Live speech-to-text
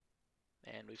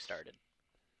And we've started.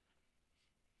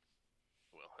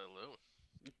 Well, hello.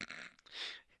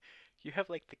 You have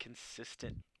like the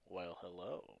consistent, well,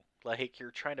 hello. Like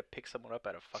you're trying to pick someone up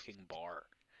at a fucking bar.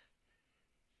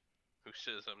 Who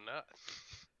says I'm not?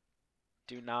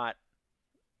 Do not,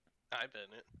 I've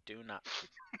been it. do not.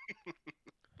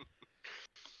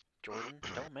 Jordan,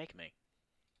 don't make me.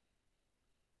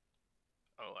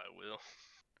 Oh, I will.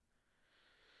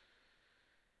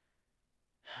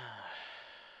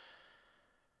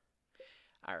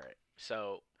 Alright,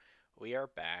 so we are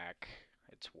back.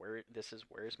 This is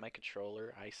where's my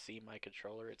controller? I see my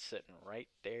controller. It's sitting right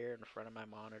there in front of my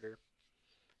monitor.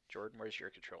 Jordan, where's your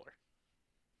controller?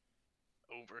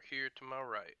 Over here to my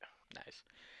right. Nice.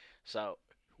 So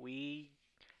we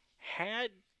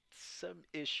had some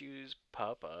issues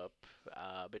pop up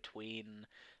between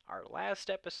our last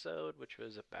episode, which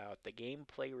was about the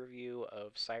gameplay review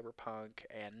of Cyberpunk,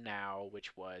 and now,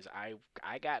 which was I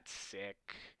got sick.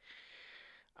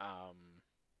 Um,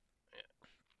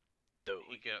 the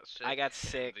He got I sick, got and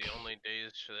sick. the only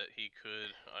days that he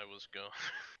could, I was gone.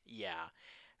 Yeah,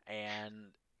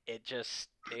 and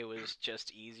it was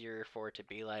just easier for it to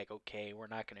be like, okay, we're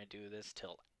not gonna do this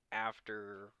till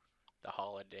after the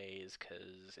holidays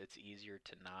because it's easier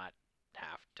to not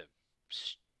have to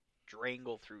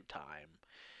strangle through time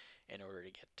in order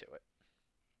to get to it.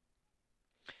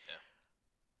 Yeah.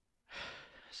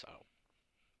 So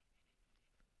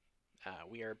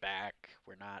we are back.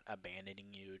 We're not abandoning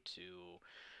you to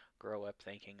grow up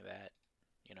thinking that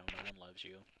no one loves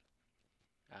you.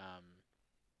 Um,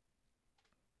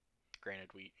 Granted,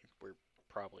 we're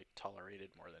probably tolerated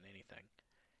more than anything.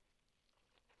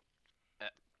 Uh,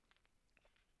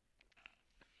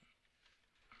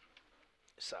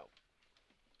 So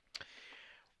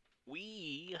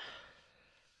we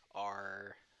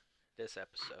are this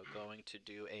episode going to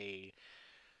do a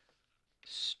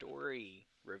story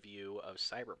review of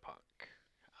Cyberpunk.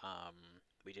 Um,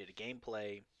 we did a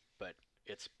gameplay, but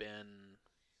it's been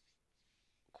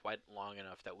quite long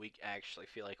enough that we actually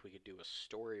feel like we could do a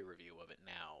story review of it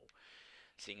now,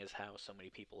 seeing as how so many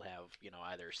people have,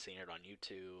 either seen it on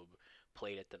YouTube,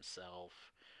 played it themselves,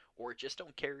 or just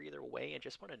don't care either way and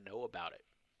just want to know about it.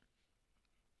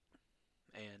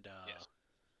 And yes.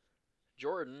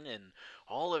 Jordan, in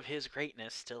all of his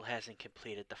greatness, still hasn't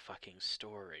completed the fucking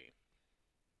story.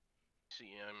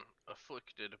 See, I'm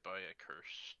afflicted by a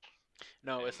curse,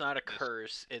 No, it's and not a this,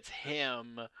 curse. It's this.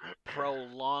 him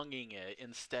prolonging it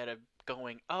instead of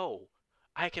going, oh,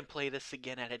 I can play this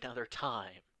again at another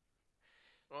time.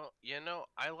 Well,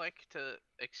 I like to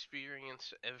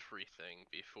experience everything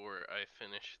before I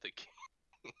finish the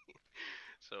game.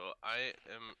 So I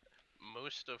am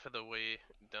most of the way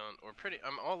done, or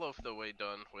I'm all of the way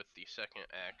done with the second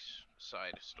act's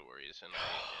side stories, and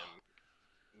I am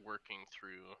working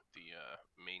through the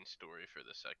main story for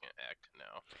the second act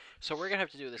now. So we're going to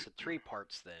have to do this in three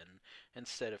parts then,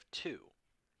 instead of two.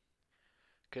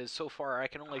 Because so far I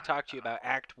can only talk to you about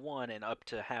Act 1 and up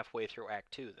to halfway through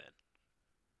Act 2 then.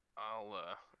 I'll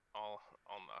uh, I'll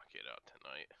knock it out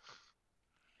tonight.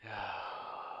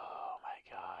 Oh my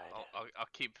god. I'll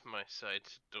keep my side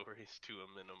stories to a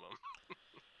minimum.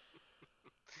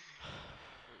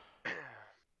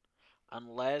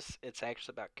 Unless it's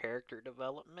actually about character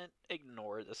development,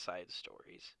 ignore the side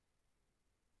stories.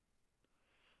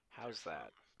 They're How's fun.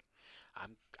 that?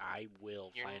 I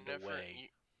will You're find a never way. you,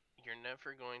 you're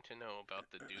never going to know about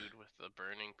the dude with the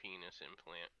burning penis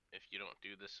implant if you don't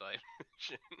do the side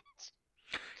missions.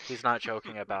 He's not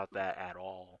joking about that at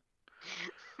all.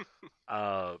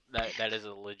 That is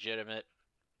a legitimate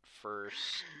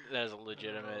first. That is a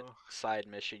legitimate Oh, side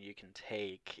mission you can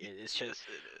take. It's just yes,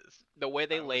 it is. the way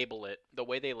they I would. label it. The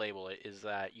way they label it is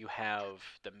that you have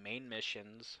the main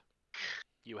missions,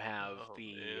 you have Oh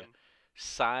the man.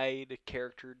 side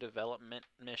character development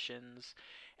missions,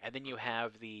 and then you Hmm.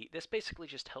 have the this basically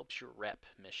just helps your rep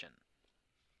mission.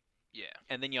 Yeah.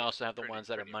 And then you Yeah. also have the Pretty ones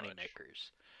that are pretty money much.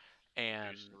 makers.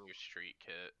 And Boosting your street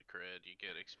cred, you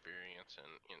get experience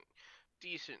and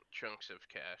decent chunks of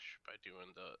cash by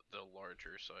doing the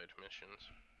larger side missions.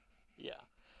 yeah,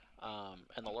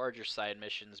 and the larger side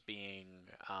missions being,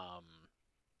 um,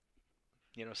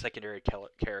 secondary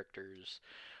characters,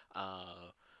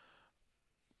 uh,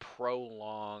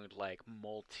 prolonged like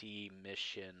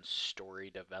multi-mission story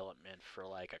development for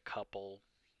like a couple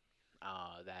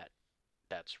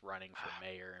that's running for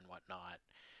mayor and whatnot,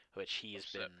 which he's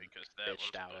Upset been because that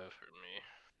glitched one's out fun of. for me.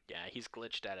 Yeah, he's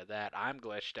glitched out of that. I'm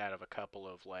glitched out of a couple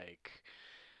of like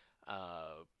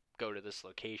uh, go to this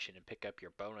location and pick up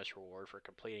your bonus reward for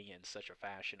completing it in such a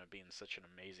fashion of being such an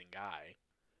amazing guy.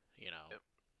 You know. Yep.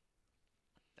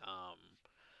 Um,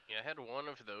 Yeah, I had one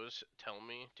of those tell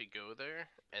me to go there,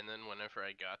 and then whenever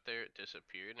I got there, it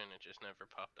disappeared, and it just never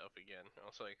popped up again. I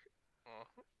was like,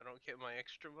 oh, I don't get my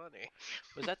extra money.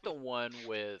 Was that the one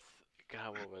with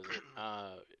God? What was it?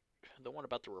 The one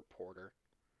about the reporter.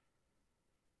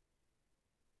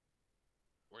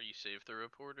 Where you save the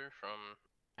reporter from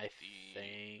I the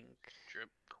think.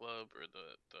 strip club or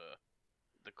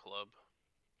the club,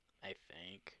 I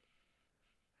think.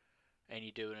 And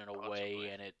you do it in a way, possibly.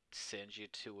 and it sends you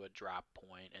to a drop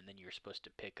point, and then you're supposed to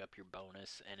pick up your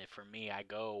bonus. And if for me,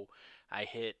 I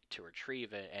hit to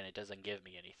retrieve it, and it doesn't give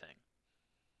me anything.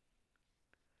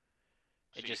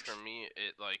 It See, just for me,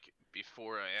 it like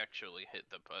before I actually hit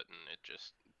the button, it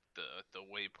just the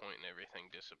waypoint and everything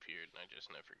disappeared, and I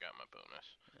just never got my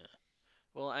bonus.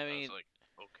 well, I I was mean, like,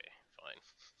 okay, fine,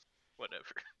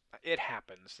 whatever. it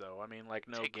happens though. I mean, like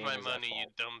no Take game my is at money, you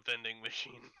fault. dumb vending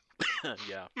machine.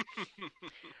 Yeah.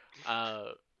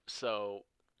 Uh, so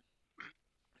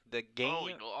the Oh, game,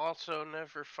 you'll also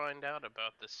never find out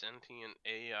about the sentient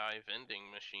AI vending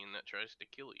machine that tries to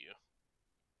kill you.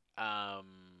 um,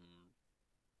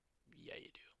 yeah, you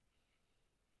do.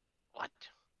 What?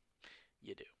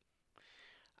 You do.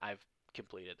 I've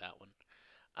completed that one.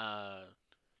 Uh,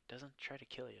 doesn't try to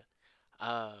kill you.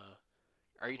 Uh,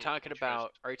 are you talking He tries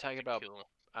about? Are you talking to about? kill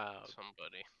Uh,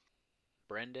 somebody.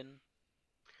 Brendan?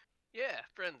 Yeah,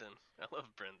 Brendan. I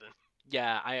love Brendan.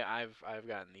 Yeah, I've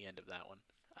gotten the end of that one.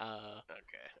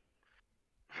 Okay.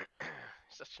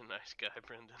 Such a nice guy,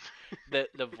 Brendan.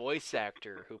 The voice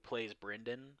actor who plays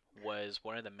Brendan was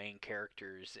one of the main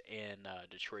characters in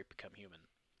Detroit Become Human.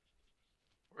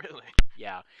 Really?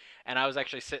 Yeah, and I was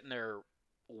actually sitting there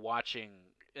watching,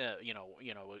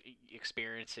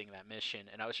 experiencing that mission,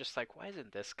 and I was just like, why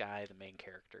isn't this guy the main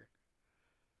character?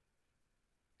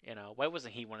 Why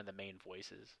wasn't he one of the main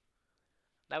voices?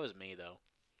 That was me though.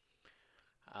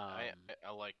 I Um,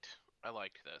 I liked I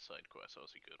liked that side quest. That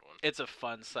was a good one. it's a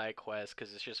fun side quest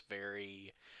because it's just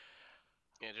very.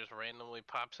 Yeah, it just randomly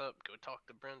pops up. Go talk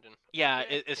to Brendan. Yeah,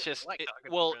 Okay, it's I just like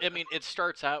talking to well, I Brendan. mean, it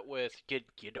starts out with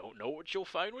you don't know what you'll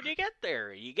find when you get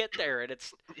there. You get there, and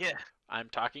it's Yeah, I'm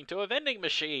talking to a vending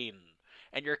machine,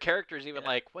 and your character's even yeah,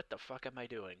 like, what the fuck am I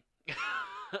doing?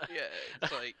 yeah.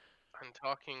 It's like I'm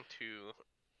talking to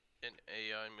an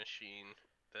AI machine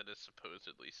that is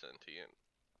supposedly sentient.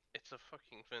 It's a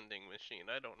fucking vending machine.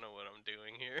 I don't know what I'm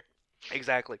doing here.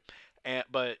 Exactly,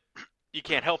 but you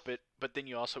can't help it. But then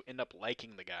you also end up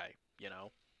liking the guy.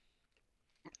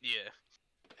 Yeah,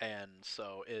 And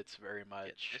so it's very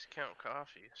get much, discount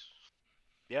coffees.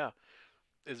 yeah,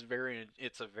 it's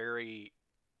a very,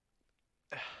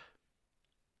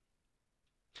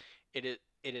 it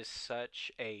is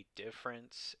such a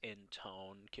difference in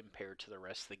tone compared to the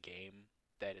rest of the game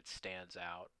that it stands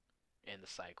out in the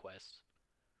side quests.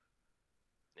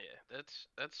 Yeah, that's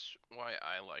why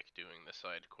I like doing the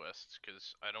side quests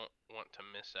because I don't want to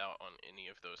miss out on any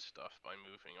of those stuff by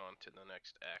moving on to the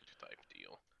next act type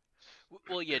deal.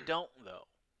 Well, you don't though,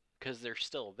 because they're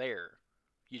still there.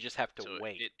 You just have to So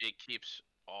wait. it keeps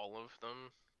all of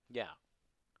them. Yeah,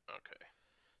 Okay,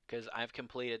 because I've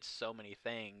completed so many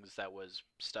things that was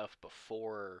stuff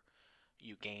before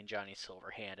you gain Johnny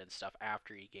Silverhand and stuff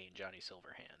after you gain Johnny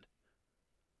Silverhand.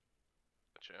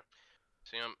 gotcha.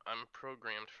 See, I'm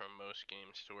programmed from most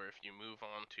games to where if you move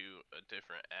on to a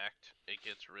different act, it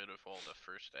gets rid of all the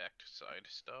first act side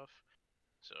stuff.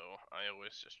 So I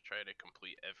always just try to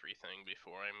complete everything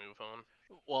before I move on.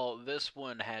 Well, this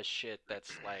one has shit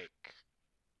that's like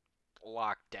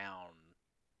locked down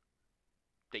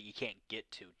that you can't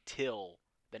get to till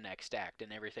the next act,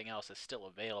 and everything else is still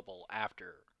available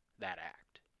after that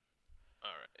act.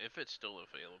 All right, if it's still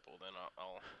available, then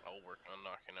I'll work on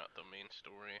knocking out the main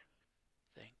story.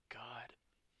 Thank God.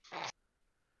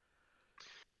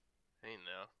 Hey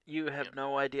now, You have can't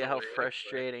no take idea it how away anyway.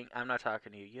 frustrating. I'm not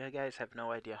talking to you. You guys have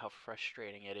no idea how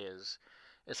frustrating it is.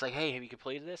 It's like, hey, have you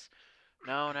completed this?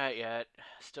 No, not yet.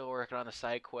 Still working on the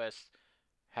side quest.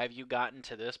 Have you gotten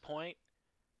to this point?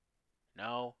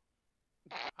 No.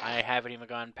 I haven't even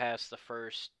gone past the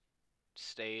first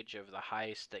stage of the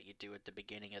heist that you do at the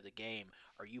beginning of the game.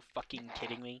 Are you fucking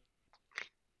kidding me?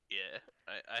 Yeah,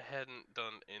 I hadn't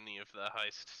done any of the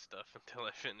heist stuff until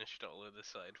I finished all of the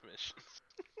side missions.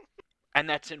 And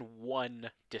that's in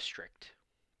one district.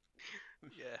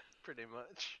 Yeah, pretty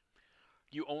much.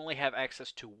 You only have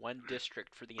access to one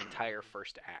district for the entire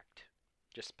first act.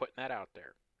 Just putting that out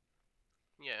there.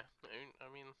 Yeah, I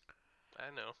mean, I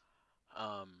know.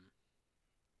 Um,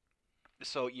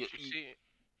 so You see,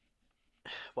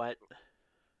 what?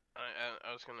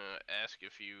 I was gonna ask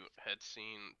if you had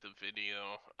seen the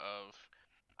video of.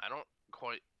 I don't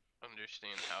quite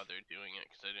understand how they're doing it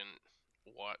because I didn't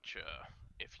watch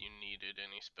if you needed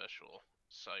any special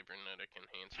cybernetic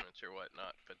enhancements or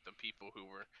whatnot, but the people who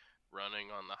were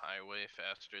running on the highway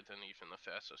faster than even the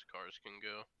fastest cars can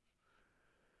go.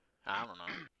 I don't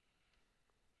know.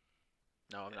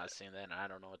 No, I'm not Yeah, seeing that, and I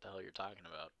don't know what the hell you're talking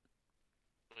about.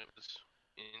 it was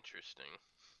interesting.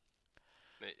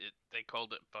 They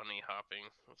called it bunny hopping.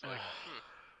 It's like,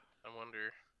 I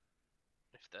wonder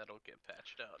if that'll get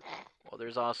patched out. Well,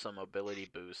 there's also mobility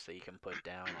boosts that you can put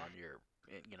down on your,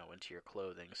 into your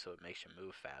clothing, so it makes you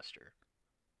move faster.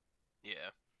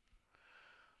 Yeah.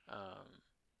 Um,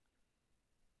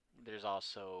 there's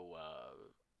also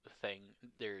thing.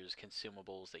 There's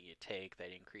consumables that you take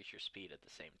that increase your speed at the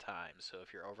same time. So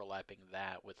if you're overlapping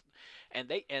that with, and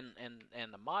they and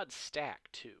the mods stack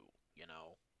too. You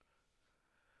know,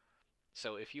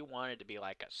 so if you wanted to be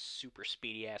like a super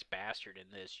speedy ass bastard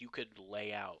in this, you could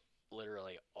lay out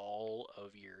literally all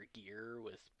of your gear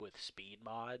with speed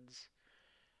mods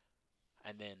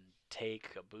and then take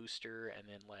a booster and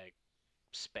then like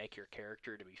spec your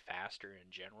character to be faster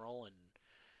in general, and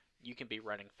you can be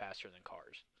running faster than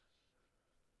cars.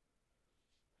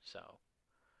 So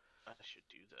I should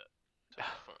do that.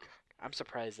 Sounds fun. I'm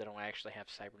surprised they don't actually have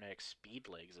cybernetic speed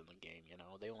legs in the game. You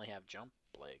know, they only have jump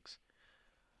legs,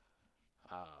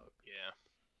 uh, Yeah.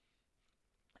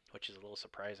 which is a little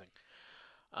surprising.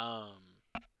 Um,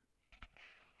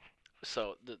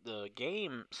 so the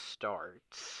game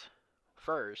starts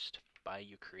first by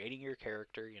you creating your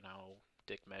character. You know,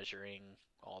 dick measuring,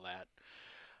 all that.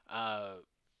 Uh,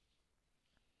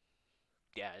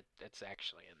 yeah, it's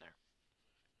actually in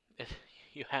there.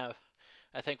 You have,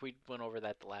 I think we went over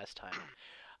that the last time.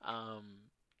 Um,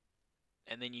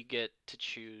 and then you get to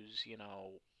choose,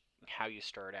 how you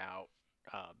start out,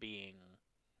 being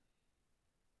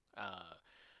uh,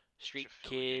 Which street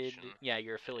kid. affiliation? Yeah,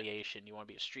 your Yeah. affiliation. You want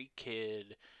to be a street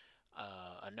kid,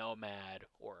 a nomad,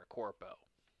 or a corpo.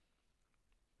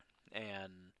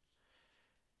 And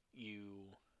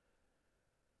you,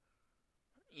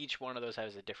 each one of those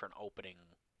has a different opening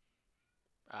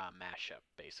mashup,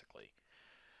 basically.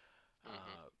 Mhm.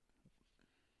 Uh,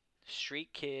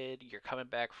 street kid, you're coming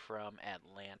back from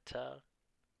Atlanta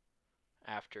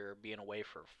after being away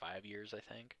for 5 years, I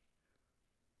think.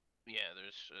 Yeah,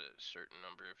 there's a certain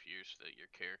number of years that your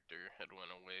character had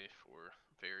went away for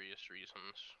various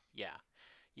reasons. Yeah,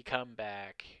 you come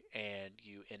back and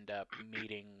you end up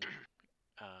meeting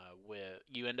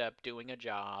you end up doing a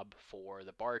job for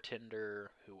the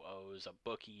bartender who owes a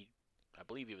bookie. I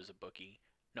believe he was a bookie.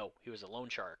 No, he was a loan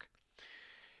shark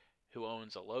who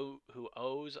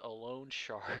owes a loan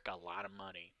shark a lot of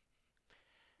money.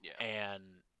 Yeah. And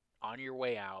on your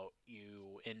way out,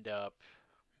 you end up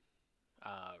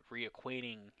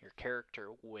reacquainting your character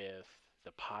with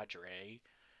the Padre,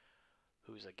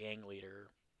 who's a gang leader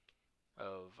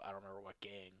of I don't remember what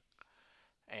gang,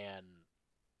 and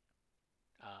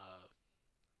uh,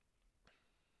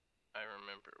 I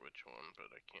remember which one, but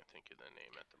I can't think of the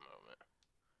name at the moment.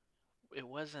 it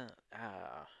wasn't.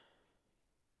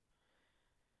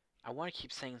 I want to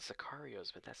keep saying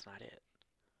Sicarios, but that's not it.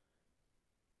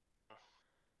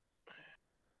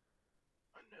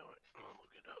 I know it. I'll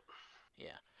look it up.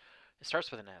 Yeah, it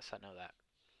starts with an S. I know that.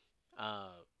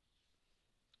 Uh,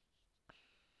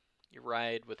 you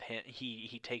ride with him.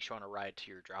 He takes you on a ride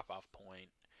to your drop off point,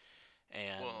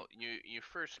 and Well, you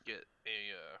first get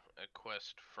a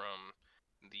quest from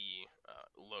the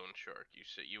loan shark. You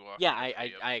say you walk yeah, in and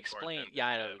say, "Yep, I explained. bartender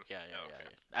Yeah, Ted." yeah, Oh, yeah,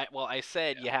 okay. yeah. Well, I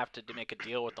said Yeah. you have to make a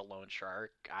deal with the loan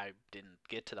shark. I didn't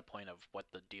get to the point of what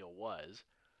the deal was,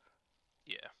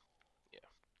 Yeah. Yeah.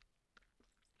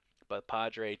 but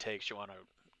Padre takes you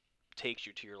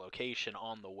to your location.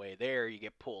 On the way there, you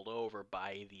get pulled over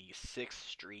by the Sixth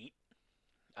Street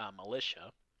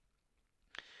militia.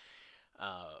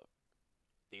 Uh,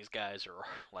 these guys are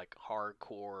like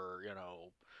hardcore,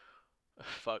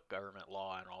 fuck government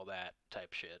law and all that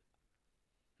type shit.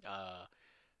 Uh,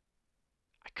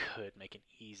 I could make an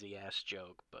easy ass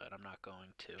joke, but I'm not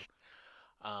going to.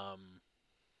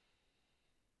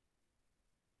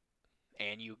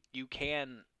 And you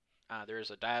can.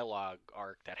 There's a dialogue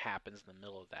arc that happens in the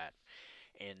middle of that,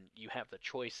 and you have the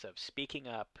choice of speaking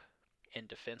up in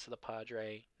defense of the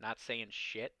Padre, not saying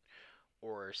shit,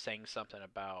 or saying something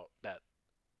about that.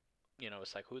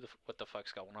 It's like what the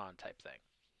fuck's going on type thing,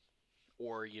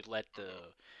 or you let the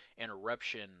Mhm.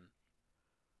 interruption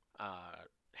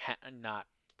not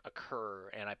occur,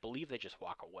 and I believe they just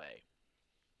walk away.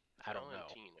 I don't know.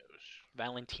 Valentino's.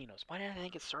 Valentino's. Why did I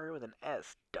think it started with an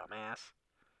S, dumbass?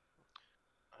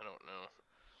 I don't know.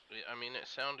 I mean, it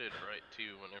sounded right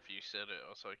too. Whenever you said it, I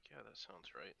was like, "Yeah, that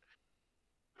sounds right."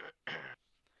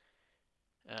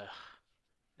 Ugh.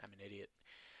 I'm an idiot.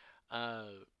 Uh,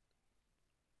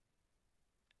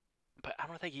 but I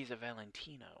don't think he's a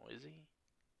Valentino, is he?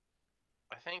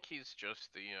 I think he's just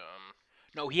the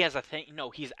No, he has a thing. No,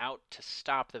 he's out to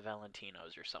stop the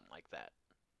Valentinos or something like that.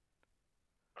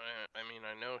 I mean,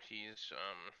 I know he's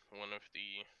one of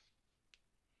the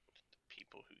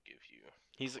people who give you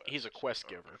He's a quests. quest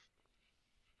giver.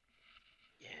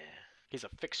 Yeah. He's a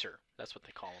fixer. That's what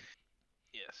they call him.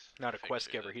 Yes. Not a quest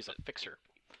Fixer. giver. He's a That fixer.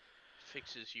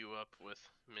 fixes you up with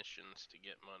missions to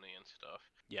get money and stuff.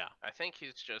 Yeah. I think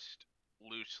he's just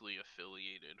loosely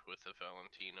affiliated with the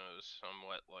Valentinos,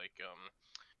 somewhat like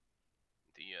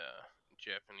the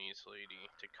Japanese lady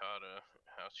Takata,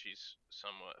 how she's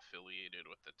somewhat affiliated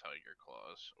with the Tiger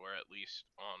Claws, or at least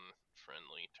on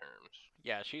friendly terms.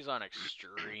 Yeah, she's on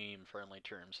extreme friendly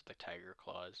terms with the Tiger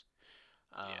Claws.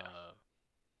 Yeah.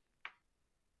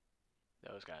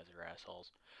 Those guys are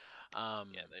assholes.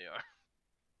 Yeah, they are.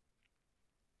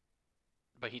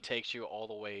 But he takes you all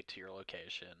the way to your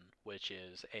location, which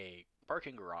is a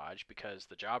parking garage, because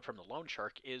the job from the loan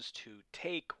shark is to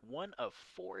take one of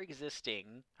four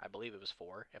existing, I believe it was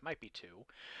four, it might be two,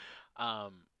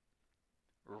 um,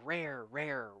 rare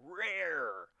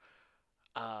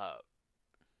uh,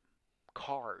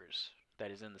 cars that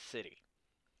is in the city.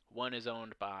 One is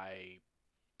owned by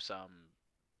some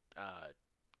uh,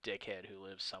 dickhead who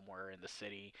lives somewhere in the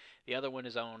city. The other one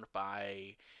is owned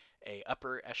by a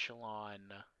upper echelon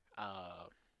uh,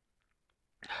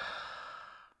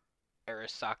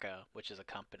 Arasaka, which is a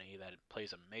company that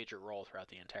plays a major role throughout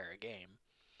the entire game.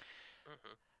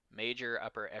 Mhm. Major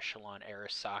upper echelon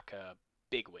Arasaka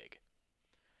bigwig.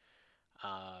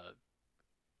 Uh,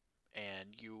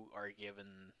 and you are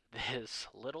given this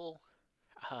little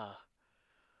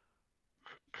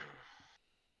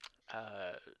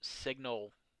uh,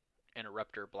 signal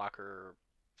interrupter blocker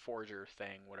forger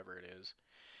thing, whatever it is.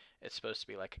 It's supposed to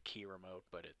be like a key remote,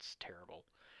 but it's terrible.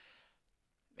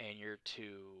 And you're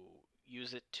to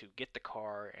use it to get the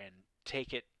car and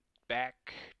take it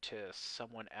back to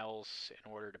someone else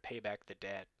in order to pay back the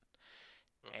debt.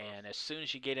 Mhm. And as soon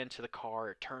as you get into the car,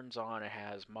 it turns on. It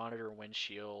has monitor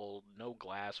windshield, no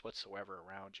glass whatsoever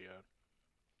around you.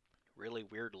 Really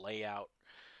weird layout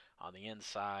on the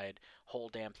inside. Whole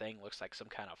damn thing looks like some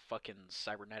kind of fucking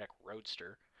cybernetic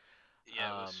roadster.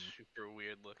 Yeah, it was Um, super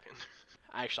weird looking.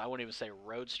 Actually, I wouldn't even say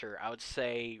roadster. I would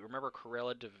say, remember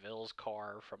Cruella de Vil's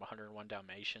car from 101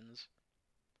 Dalmatians?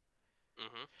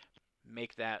 Mhm.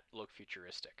 Make that look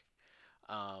futuristic.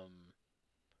 Um,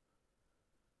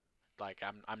 like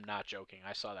I'm not joking.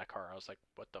 I saw that car. I was like,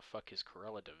 what the fuck is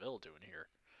Cruella de Vil doing here?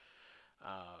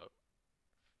 Uh,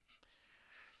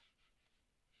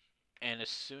 and as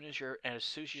soon as you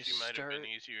She might have been start,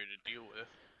 easier to deal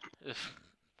with.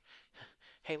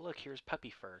 hey, look, here's puppy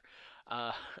fur.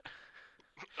 Uh,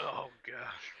 Oh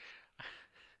gosh.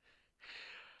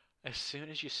 as soon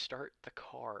as you start the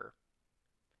car,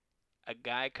 a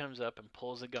guy comes up and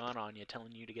pulls a gun on you,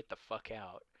 telling you to get the fuck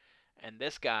out. And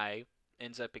this guy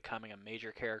ends up becoming a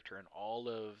major character in all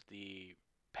of the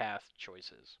path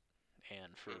choices,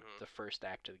 and for Mhm. the first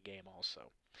act of the game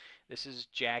also. This is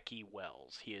Jackie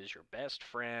Wells. He is your best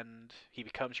friend. He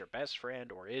becomes your best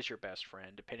friend or is your best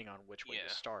friend, depending on which way you Yeah.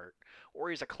 start. Or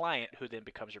he's a client who then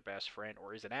becomes your best friend,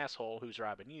 or he's an asshole who's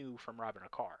robbing you from robbing a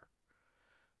car.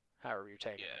 However you're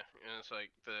taking Yeah. it. And it's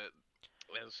like the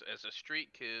as a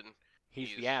street kid, He's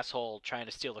the he's asshole trying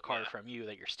to steal the car yeah. from you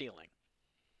that you're stealing.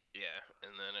 Yeah,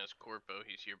 and then as Corpo,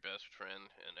 he's your best friend,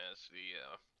 and as the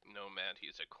Nomad,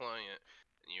 he's a client,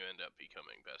 and you end up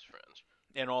becoming best friends.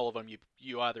 In all of them,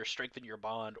 you either strengthen your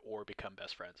bond or become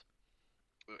best friends.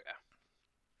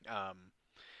 Yeah. Um,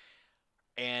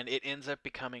 and it ends up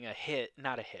becoming a hit.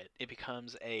 Not a hit. It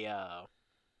becomes a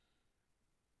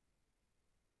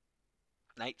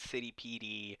Night City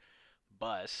PD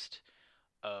bust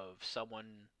of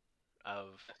someone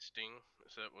of A sting?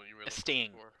 Is that what you were a looking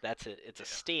sting. for? That's it. It's a Yeah.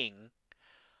 sting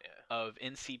Yeah. of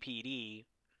NCPD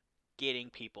getting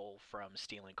people from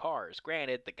stealing cars.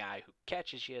 Granted, the guy who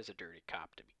catches you is a dirty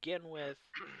cop to begin with,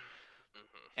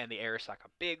 Mhm. and the Arasaka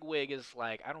bigwig is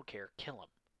like, I don't care, kill him.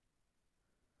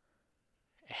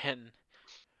 And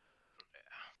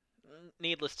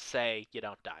needless to say, you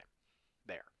don't die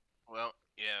there. Well,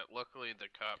 yeah. Luckily, the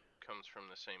cop comes from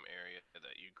the same area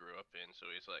that you grew up in, so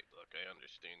he's like, "Look, I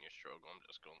understand your struggle. I'm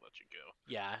just gonna let you go."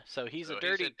 Yeah, so So he's a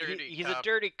dirty he's a cop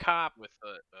dirty cop with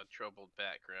a troubled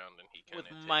background, and he kind with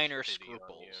of takes minor pity on you.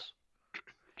 scruples,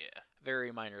 Yeah.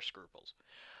 very minor scruples.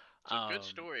 So good Um,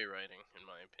 story writing, in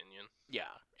my opinion.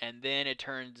 yeah, and then it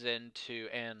turns into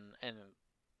and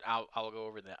I'll go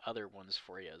over the other ones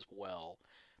for you as well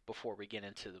before we get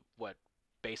into what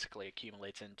basically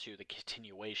accumulates into the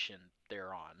continuation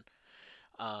thereon.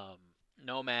 Um,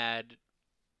 Nomad,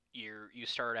 you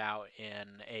start out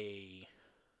in a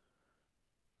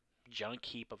junk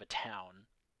heap of a town.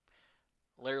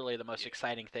 Literally, the most Yeah.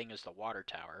 exciting thing is the water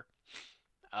tower.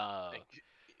 Uh,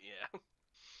 Yeah.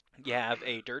 you have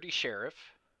a dirty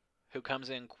sheriff who comes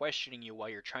in questioning you while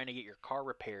you're trying to get your car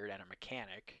repaired at a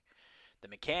mechanic. The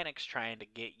mechanic's trying to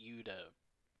get you to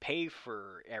pay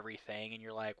for everything, and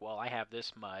you're like, well, I have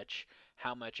this much.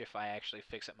 How much if I actually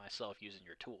fix it myself using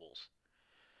your tools?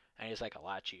 And he's like, a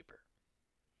lot cheaper.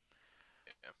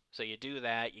 Yeah. So you do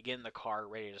that, you get in the car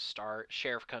ready to start.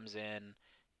 Sheriff comes in,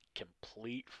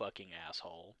 complete fucking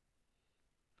asshole.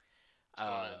 It's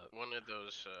Uh, one of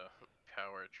those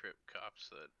power trip cops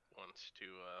that wants to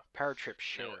Power Trip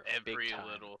know Sheriff, big every time.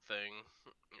 little thing.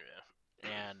 Yeah.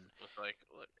 And It's like,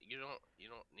 look, you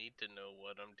don't need to know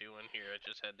what I'm doing here. I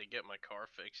just had to get my car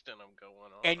fixed and I'm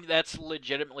going on. that's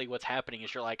legitimately what's happening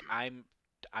is you're like, I'm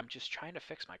just trying to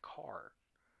fix my car.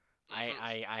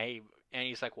 Mhm. And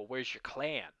he's like, well, where's your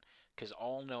clan? Because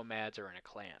all nomads are in a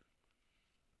clan.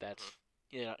 That's, Mhm.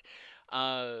 you know,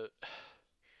 uh,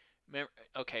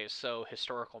 okay, so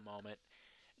historical moment.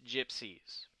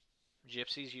 Gypsies.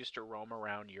 Gypsies used to roam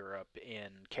around Europe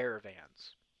in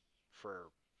caravans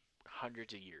for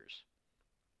hundreds of years.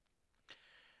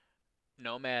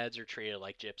 Nomads are treated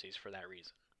like gypsies for that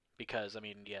reason. Because I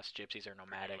mean, yes, gypsies are Pretty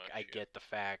nomadic. I much, yeah. get the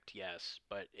fact, yes,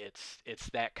 but it's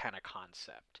that kind of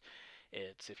concept.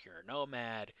 It's if you're a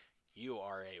nomad, you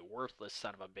are a worthless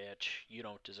son of a bitch. You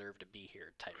don't deserve to be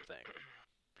here, type thing.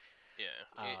 Yeah,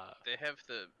 Uh, they have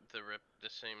the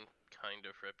same kind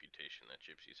of reputation that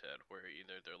gypsies had, where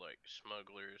either they're like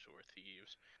smugglers or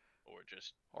thieves, or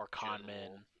just or con general,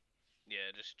 men.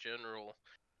 yeah, just general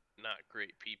not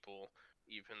great people.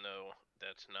 Even though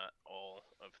that's not all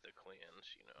of the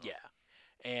clans. Yeah,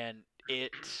 and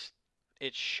it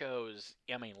shows.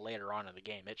 I mean, later on in the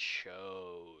game, it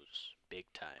shows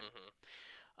big time.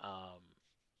 Mhm. Um,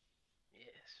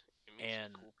 Yes, you meet some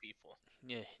and cool people,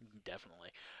 yeah,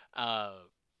 definitely. Uh,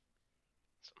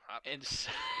 some hot and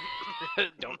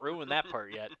people. don't ruin that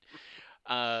part yet.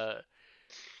 Uh,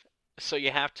 so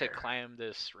you have to climb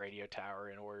this radio tower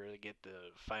in order to get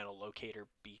the final locator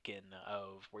beacon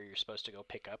of where you're supposed to go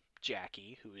pick up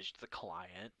Jackie, who is the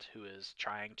client, who is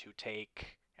trying to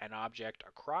take an object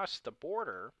across the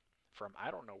border from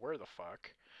I don't know where the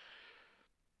fuck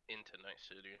Into Night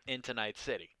City. into Night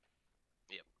City.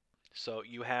 Yep. So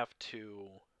you have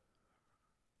to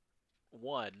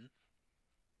one,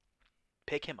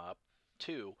 pick him up,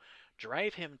 two,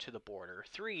 drive him to the border,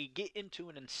 three, get into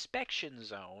an inspection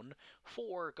zone,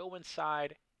 four, go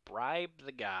inside, bribe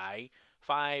the guy,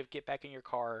 five, get back in your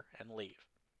car and leave.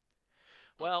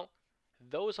 Mhm. Well,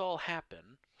 those all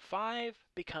happen. Five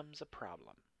becomes a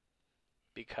problem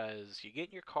because you get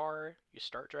in your car, you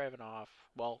start driving off.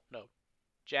 Well, no,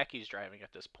 Jackie's driving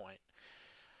at this point.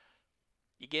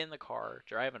 You get in the car,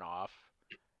 driving off,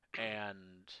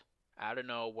 and out of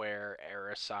nowhere,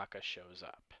 Arasaka shows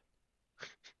up.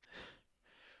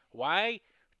 Why?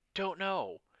 Don't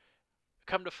know.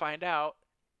 Come to find out,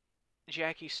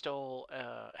 Jackie stole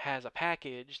has a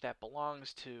package that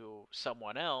belongs to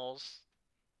someone else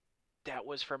that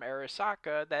was from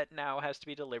Arasaka that now has to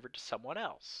be delivered to someone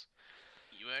else.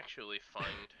 You actually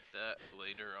find that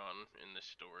later on in the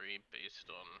story based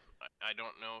on. I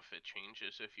don't know if it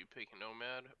changes if you pick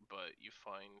Nomad, but you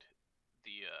find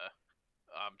the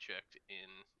object in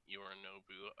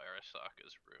Yorinobu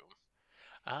Arasaka's room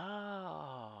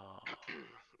Oh.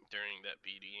 during that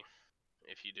BD.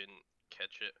 If you didn't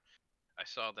catch it, I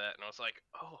saw that and I was like,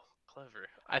 oh, clever.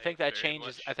 I I think that very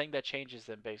changes. I much. think that changes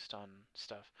them based on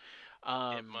stuff. It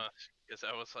Um, must, because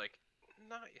I was like,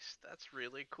 nice. That's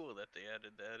really cool that they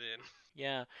added that in.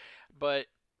 yeah, but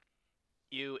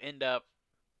you end up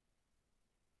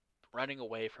running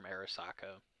away from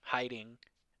Arasaka, hiding.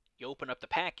 You open up the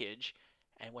package,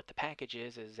 and what the package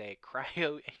is a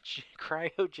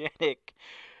cryogenic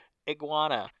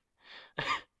iguana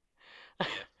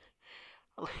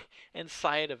Yeah.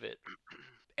 inside of it.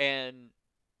 And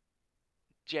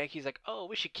Jackie's like, "Oh,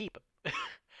 we should keep him."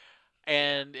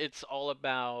 Yeah. And it's all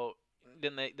about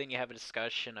then you have a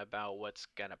discussion about what's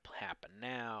gonna happen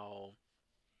now.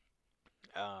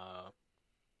 Uh,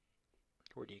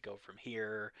 where do you go from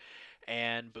here?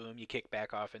 And boom, you kick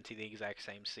back off into the exact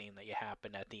same scene that you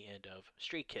happened at the end of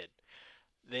Street Kid.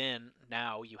 Then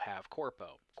now you have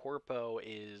Corpo. Corpo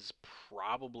is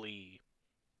probably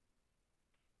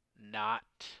not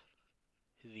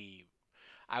the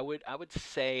I would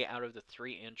say out of the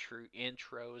three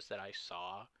intros that I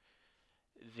saw,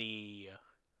 the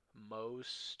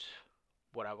most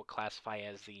what I would classify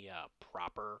as the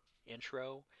proper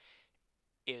intro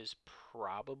is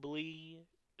probably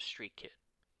Street Kid,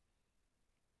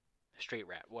 Street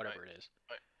Rat, I whatever it is.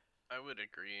 I would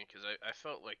agree because I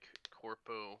felt like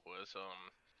Corpo was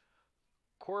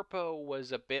Corpo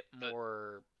was a bit the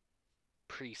more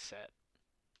preset.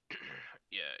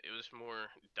 yeah, it was more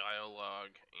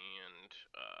dialogue, and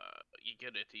you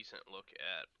get a decent look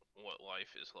at what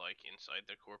life is like inside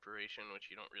the corporation, which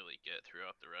you don't really get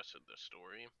throughout the rest of the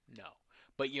story. No,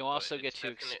 but you But also get it's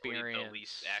to definitely the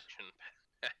least experience. action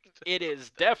packed It of is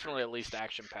the definitely three. at least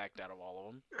action packed out of all of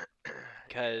them, Yeah.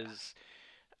 because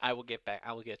I will get back.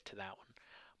 I will get to that one.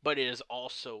 But it is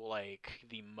also like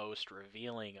the most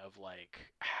revealing of like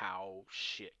how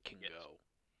shit can Yes. go.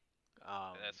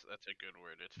 Um, That's a good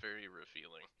word. It's very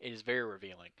revealing. it is very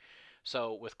revealing.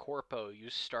 So with Corpo, you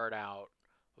start out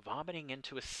vomiting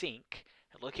into a sink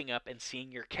and looking up and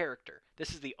seeing your character.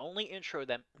 This is the only intro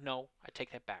that. No, I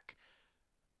take that back.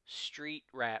 Street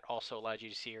Rat also allows you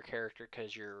to see your character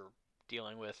because you're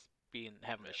dealing with being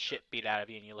having the shit beat Yeah. out of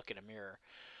you and you look in a mirror.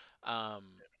 Um,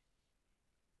 Did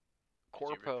you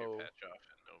rip your Corpo, patch off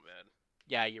in Nomad?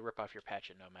 yeah, you rip off your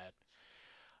patch in Nomad.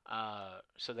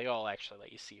 So they all actually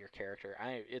let you see your character.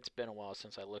 It's been a while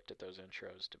since I looked at those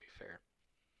intros, to be fair.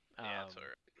 Yeah, it's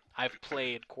alright. I've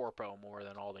played Corpo more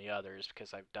than all the others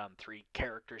because I've done 3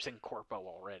 characters in Corpo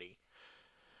already.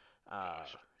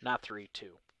 Gosh. Not 3,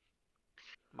 2.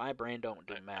 My brain don't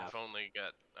do math. I've only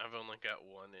got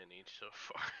one in each so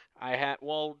far.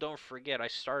 Well, don't forget, I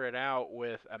started out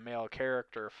with a male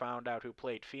character, found out who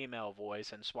played female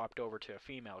voice, and swapped over to a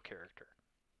female character.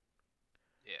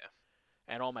 Yeah.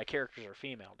 And all my characters are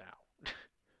female now.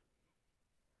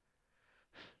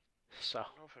 So, I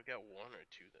don't know if I got one or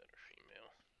two that are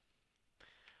female.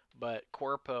 but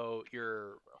Corpo,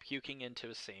 you're puking into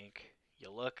a sink, you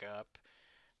look up,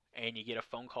 and you get a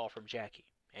phone call from Jackie.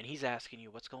 And he's asking you,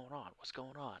 what's going on? What's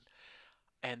going on?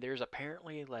 And there's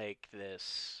apparently like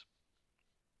this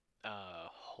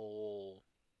whole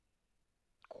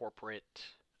corporate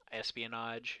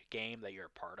espionage game that you're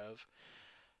a part of.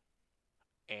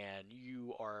 And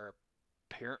you are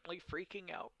apparently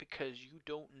freaking out because you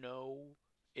don't know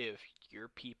if your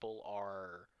people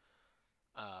are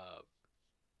uh,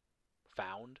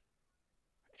 found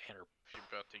and are. If you're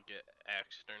about to get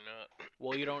axed or not.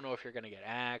 Well, you don't know if you're going to get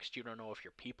axed. You don't know if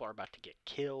your people are about to get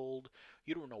killed.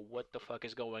 You don't know what the fuck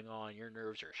is going on. Your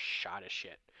nerves are shot as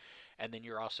shit. And then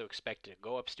you're also expected to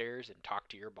go upstairs and talk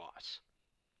to your boss.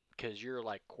 Because you're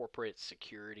like corporate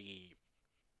security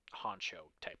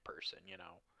honcho type person, you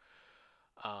know?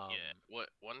 Yeah.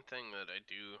 One thing that I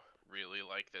do really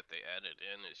like that they added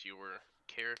in is your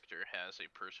character has a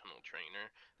personal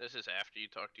trainer. This is after you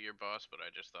talk to your boss, but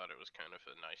I just thought it was kind of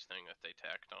a nice thing that they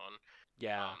tacked on.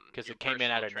 Yeah, because Your it came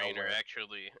in out personal of trainer nowhere.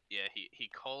 actually, yeah,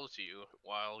 he calls you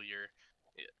while you're,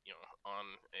 on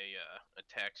a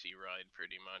taxi ride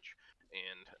pretty much,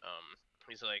 and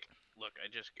he's like, "Look, I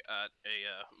just got a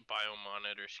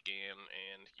biomonitor scan,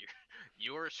 and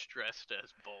you're stressed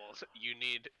as balls. You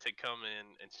need to come in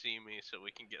and see me so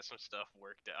we can get some stuff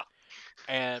worked out."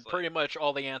 And It's like, pretty much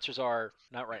all the answers are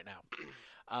not right now.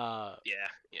 yeah,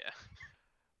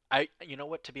 yeah. You know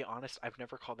what? To be honest, I've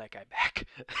never called that guy back.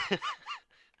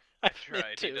 I I've meant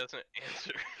tried. He to. doesn't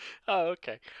answer. Oh,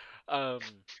 okay. Um,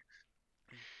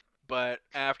 but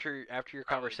after your Probably just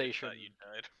conversation, thought you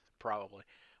died. probably.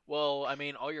 Well, I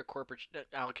mean, all your corporate.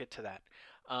 I'll get to that.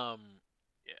 Um,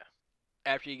 Yeah.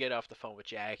 after you get off the phone with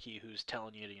Jackie, who's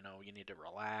telling you, you need to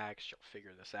relax, you'll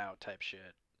figure this out, type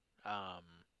shit. Um,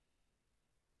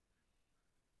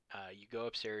 you go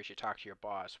upstairs, you talk to your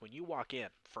boss. When you walk in,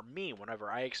 for me, whenever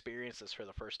I experienced this for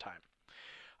the first time,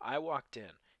 I walked in.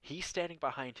 He's standing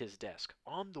behind his desk.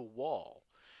 On the wall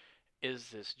is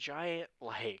this giant,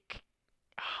 like,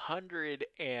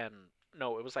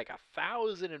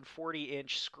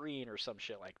 1,040-inch screen or some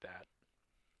shit like that.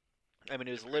 I mean,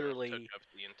 It pretty much took up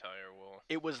the entire wall.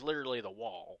 it was literally the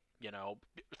wall.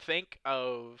 Think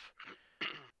of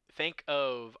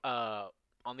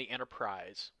on the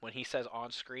Enterprise when he says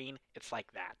on screen, it's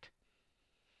like that.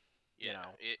 You Yeah, know.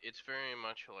 it's very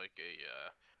much like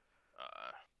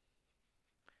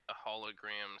a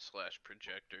hologram slash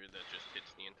projector that just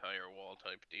hits the entire wall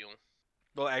type deal.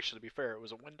 Well, actually, to be fair, it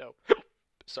was a window.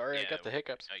 Sorry, I Yeah, got the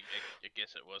hiccups. I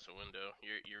guess it was a window.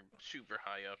 You're super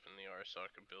high up in the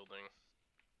Arasaka building.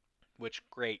 Which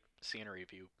great scenery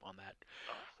view on that.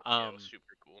 Oh, yeah, it was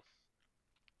super cool.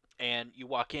 And you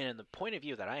walk in, and the point of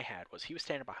view that I had was he was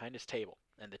standing behind his table,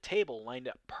 and the table lined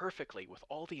up perfectly with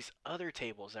all these other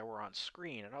tables that were on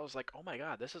screen, and I was like, oh my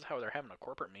god, this is how they're having a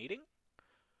corporate meeting?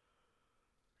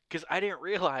 Because I didn't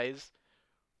realize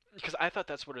because I thought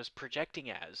that's what it was projecting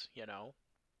as, you know.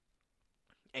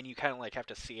 And you kind of like have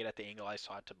to see it at the angle I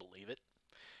saw it to believe it.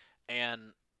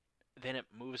 And then it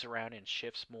moves around and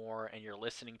shifts more, and you're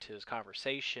listening to this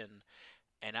conversation,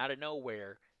 and out of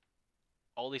nowhere,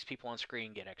 all these people on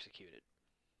screen get executed.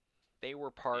 They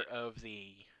were part Yeah. of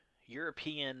the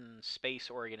European Space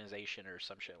Organization or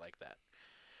some shit like that.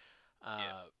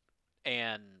 Yeah.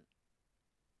 And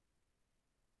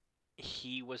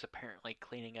he was apparently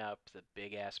cleaning up the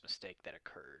big ass mistake that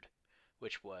occurred,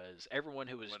 which was everyone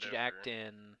who was jacked Whatever.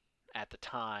 in at the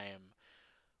time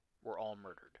were all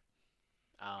murdered.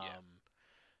 Yeah. Um,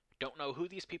 don't know who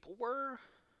these people were.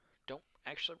 Don't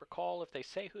actually recall if they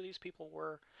say who these people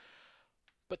were,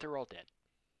 but they're all dead.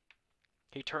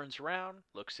 He turns around,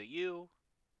 looks at you,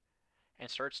 and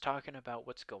starts talking about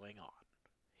what's going on.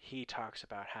 He talks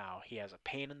about how he has a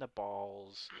pain in the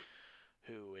balls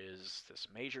who is this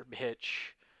major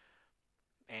bitch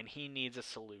and he needs a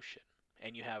solution.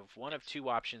 And you have one of Yes. two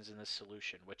options in this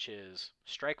solution, which is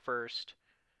strike first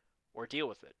or deal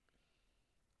with it.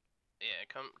 Yeah.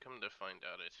 Come to find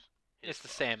out, it's his It's the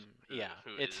boss, same, yeah,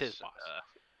 who it's his is boss.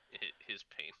 his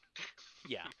pain.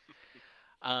 Yeah.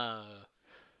 Uh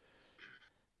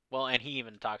well, and he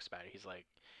even talks about it. He's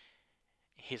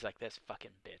like this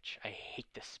fucking bitch. I hate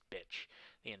this bitch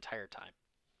the entire time.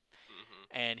 Mhm.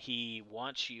 And he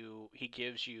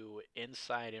gives you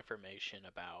inside information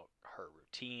about her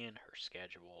routine, her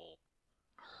schedule,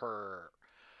 her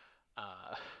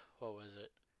uh what was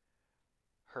it,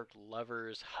 her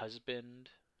lover's husband,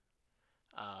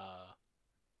 uh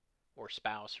or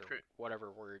spouse, or Pre-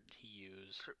 whatever word he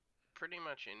used. Pretty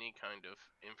much any kind of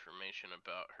information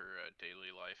about her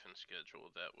daily life and schedule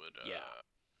that would Yeah,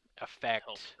 affect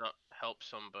help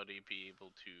somebody be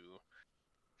able to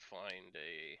find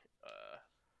a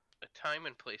time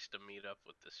and place to meet up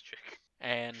with this chick.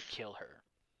 and kill her.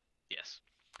 Yes.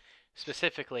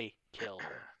 Specifically kill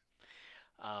her.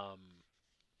 um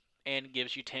and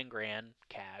gives you 10 grand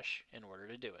cash in order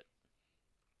to do it.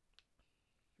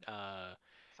 uh I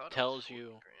thought it was Tells 40 you,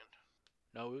 grand.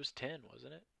 no, it was 10,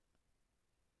 wasn't it?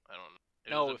 I don't know. It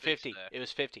was a No, big 50. stack. It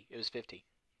was 50. It was 50.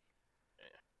 Yeah.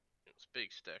 It was a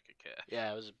big stack of cash.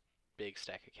 Yeah, it was a big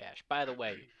stack of cash. By the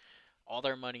way, all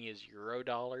their money is euro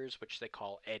dollars, which they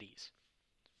call eddies.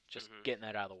 Just Mhm. getting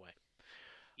that out of the way.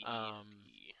 Um,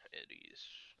 EDP Eddies.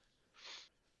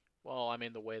 well, I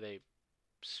mean the way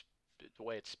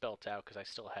it's spelt out, because I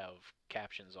still have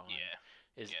captions on, Yeah.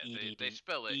 is Yeah, E D they D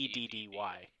spell it E D D EDD.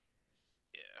 Y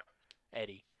Yeah.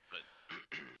 Eddie. But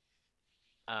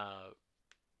Uh,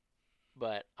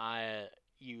 but I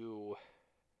you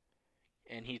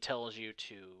and he tells you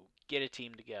to get a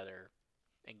team together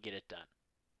and get it done.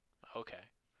 Okay.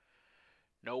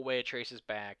 No way it traces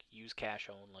back. Use cash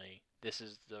only. This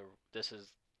is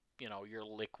your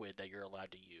liquid that you're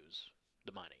allowed to use,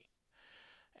 the money,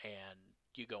 and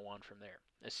you go on from there.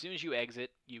 As soon as you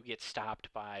exit, you get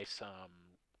stopped by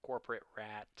some corporate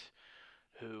rat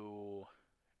who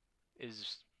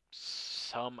is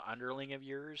some underling of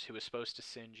yours who is supposed to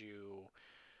send you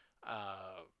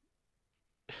uh,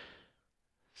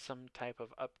 some type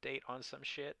of update on some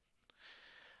shit,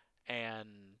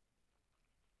 and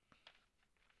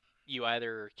you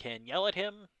either can yell at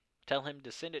him, tell him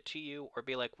to send it to you, or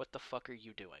be like, "What the fuck are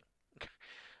you doing?"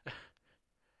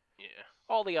 yeah.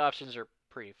 All the options are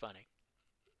pretty funny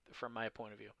from my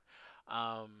point of view.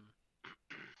 Um,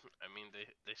 I mean,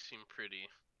 they seem pretty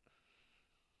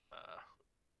uh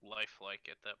lifelike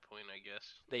at that point, I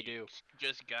guess. they You do.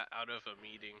 just got out of a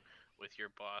meeting with your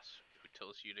boss who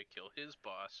tells you to kill his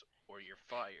boss or you're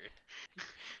fired.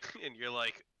 And you're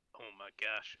like, "Oh my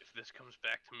gosh, if this comes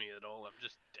back to me at all, I'm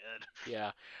just dead."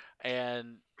 Yeah.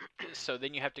 And so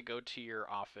then you have to go to your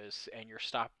office and you're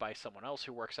stopped by someone else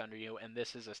who works under you, and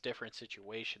this is a different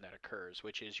situation that occurs,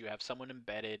 which is you have someone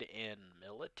embedded in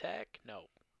Militech. No.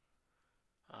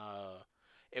 Uh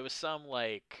it was some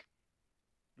like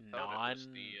Thought it was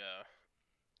non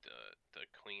the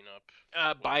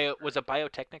cleanup, bio whatever. was it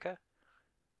Biotechnica?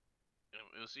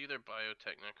 It was either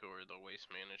Biotechnica or the waste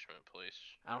management place.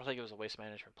 I don't think it was a waste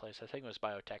management place. I think it was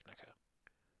Biotechnica.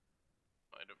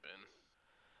 Might have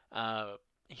been. Uh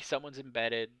someone's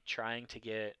embedded trying to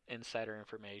get insider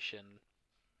information,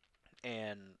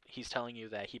 and he's telling you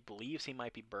that he believes he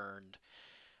might be burned.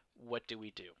 What do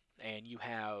we do? And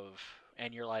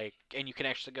you're like, and you can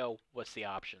actually go, what's the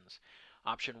options?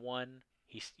 Option one,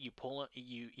 you pull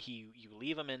you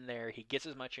leave him in there. He gets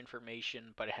as much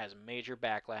information, but it has major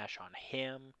backlash on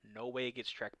him. No way it gets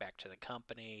tracked back to the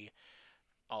company.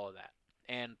 All of that,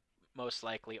 and most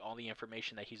likely all the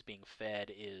information that he's being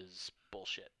fed is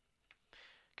bullshit,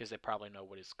 because they probably know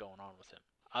what is going on with him.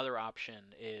 Other option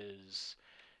is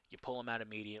You pull them out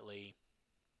immediately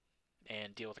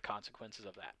and deal with the consequences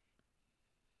of that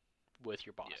with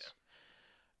your boss.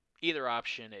 Yeah. Either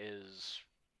option is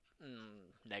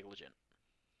negligent.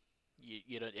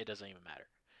 You don't, it doesn't even matter.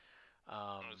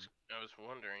 I was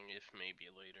wondering if maybe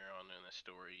later on in the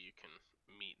story you can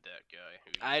meet that guy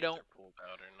who you I don't either pulled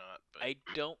out or not, but I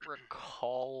don't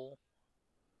recall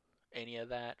any of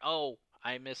that. Oh, probably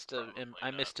I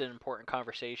not. missed an important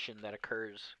conversation that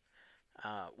occurs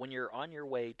when you're on your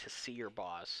way to see your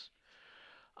boss.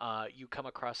 You come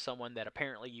across someone that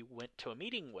apparently you went to a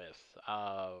meeting with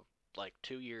like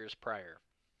 2 years prior,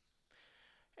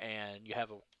 and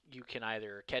you can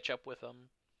either catch up with them,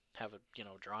 have a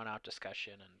drawn out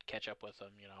discussion, and catch up with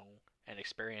them, and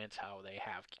experience how they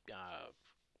have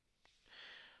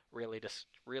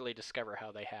really discover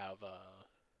how they have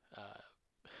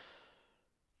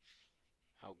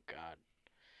oh god,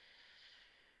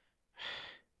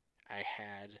 I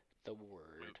had the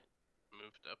word.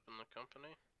 Moved up in the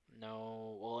company.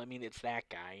 No, well, I mean, it's that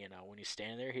guy, when he's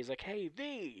standing there, he's like, hey,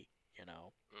 V,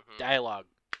 Mhm. dialogue.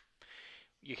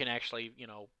 You can actually,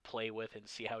 play with and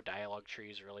see how dialogue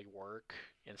trees really work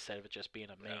instead of it just being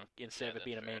Yeah. instead Yeah, of it that's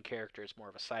being a fair. main character, it's more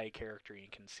of a side character. You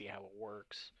can see how it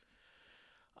works,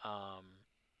 um,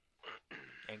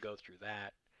 and go through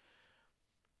that,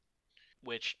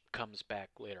 which comes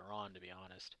back later on, to be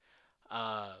honest.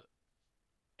 Uh,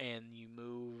 and you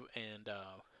move, and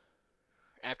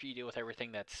after you deal with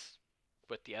everything that's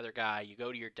with the other guy, you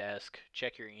go to your desk,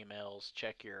 check your emails,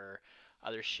 check your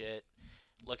other shit,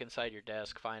 look inside your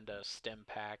desk, find a stim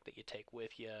pack that you take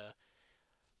with you.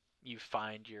 You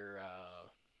find your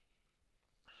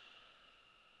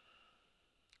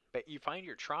but you find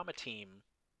your trauma team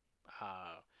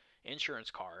uh,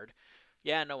 insurance card.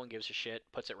 Yeah, no one gives a shit.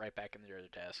 Puts it right back in their other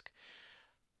desk.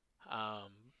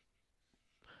 Um,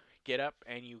 get up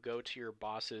and you go to your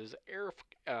boss's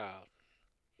uh,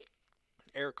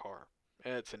 air car.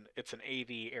 It's an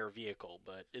AV air vehicle,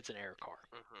 but it's an air car.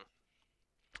 Mhm.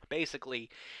 Basically,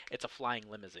 it's a flying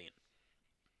limousine.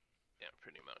 Yeah,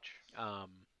 pretty much.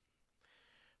 Um,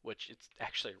 which it's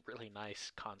actually a really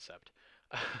nice concept.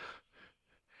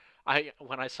 I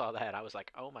when I saw that, I was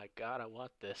like, "Oh my god, I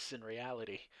want this in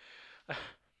reality."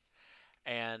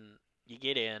 And you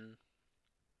get in,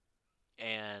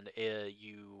 and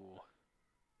you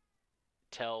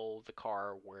tell the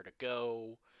car where to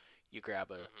go. You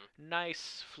grab a Mhm.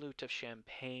 nice flute of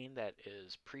champagne that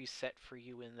is preset for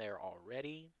you in there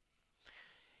already.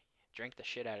 Drink the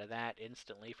shit out of that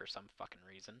instantly for some fucking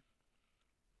reason.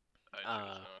 I chose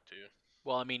Uh, not to.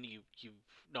 well, I mean, you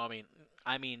no,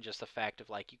 I mean just the fact of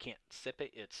like you can't sip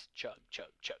it. It's chug,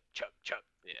 chug, chug, chug, chug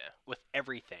Yeah, with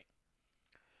everything.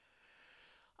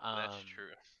 that's Um,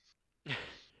 true.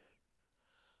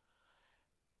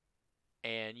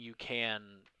 and you can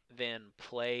then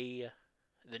play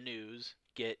the news,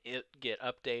 get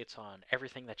updates on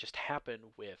everything that just happened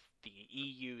with the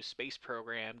EU space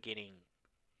program getting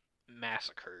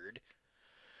massacred.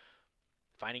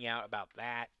 Finding out about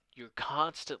that, you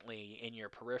constantly in your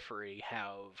periphery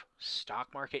have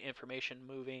stock market information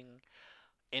moving,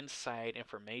 inside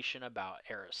information about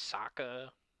Arasaka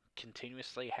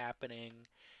continuously happening.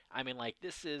 I mean, like,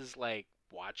 this is like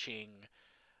watching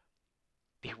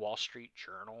the Wall Street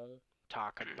Journal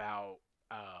talk about,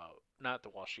 uh, not the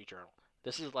Wall Street Journal.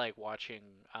 This is like watching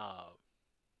the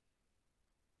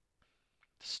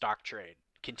stock trade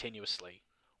continuously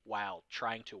while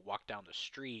trying to walk down the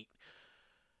street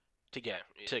to Yeah, get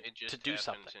it, to it to just do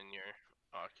something. happens in your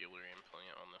ocular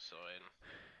implant on the side.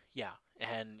 Yeah,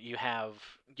 and you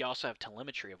also have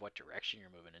telemetry of what direction you're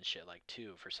moving and shit like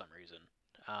too for some reason,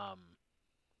 um,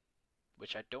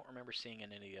 which I don't remember seeing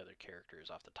in any of the other characters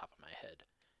off the top of my head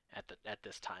at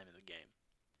this time in the game.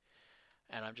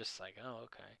 And I'm just like, oh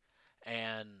okay,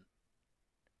 and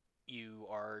you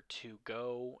are to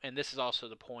go, and this is also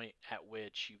the point at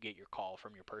which you get your call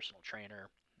from your personal trainer,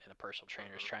 and the personal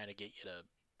trainer is Mhm. trying to get you to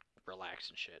relax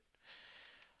and shit.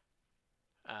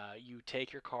 You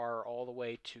take your car all the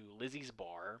way to Lizzie's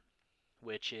Bar,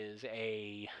 which is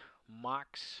a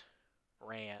Mox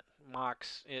rant.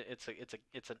 Mox. It's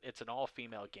an all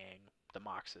female gang. The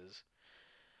Moxes,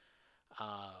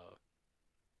 uh,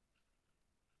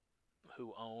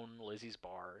 who own Lizzie's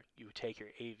Bar. You take your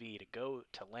AV to go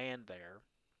to land there.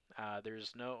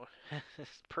 There's no,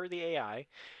 per the AI,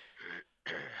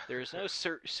 there is no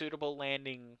suitable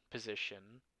landing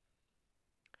position,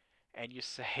 and you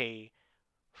say,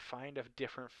 find a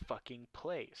different fucking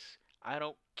place. I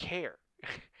don't care.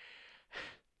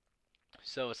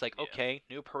 So it's like, Yeah. okay,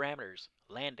 new parameters.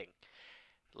 Landing.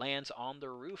 Lands on the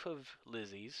roof of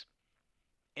Lizzie's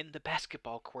in the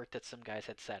basketball court that some guys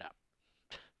had set up.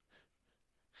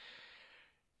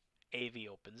 AV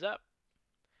opens up.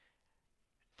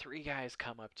 3 guys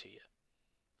come up to you.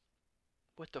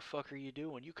 What the fuck are you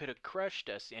doing? You could have crushed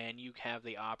us, and you have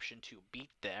the option to beat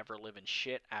the ever living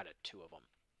shit out of 2 of them.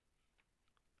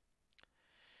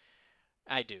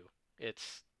 I do.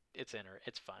 It's it's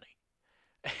funny.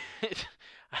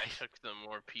 I took the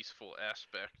more peaceful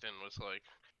aspect and was like,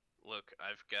 look,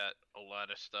 I've got a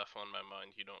lot of stuff on my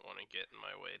mind you don't want to get in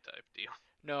my way type deal.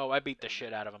 No, I beat the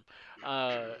shit out of them.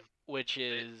 Which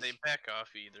is they back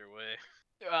off either way.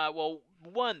 well,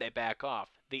 one they back off.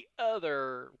 The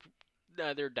other,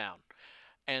 they're down.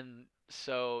 And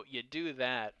so you do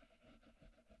that,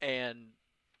 and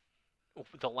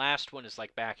the last one is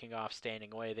like backing off,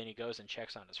 standing away. Then he goes and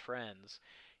checks on his friends.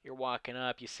 You're walking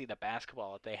up, you see the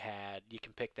basketball that they had. You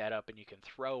can pick that up and you can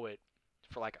throw it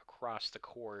for like across the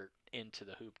court into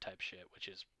the hoop type shit, which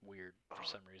is weird for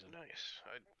some reason. Nice.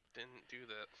 I didn't do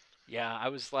that. Yeah, I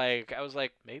was like,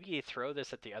 maybe you throw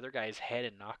this at the other guy's head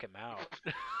and knock him out.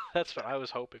 That's what I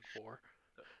was hoping for.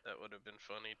 That would have been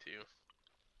funny too.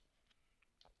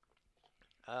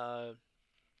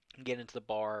 Get into the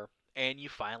bar, and you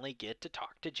finally get to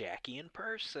talk to Jackie in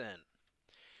person.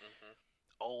 Mm-hmm.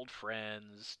 Old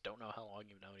friends, don't know how long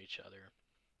you've known each other.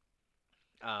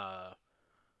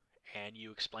 And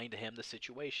you explain to him the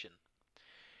situation,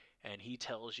 and he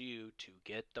tells you to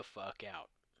get the fuck out.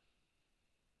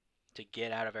 To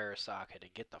get out of Arasaka, to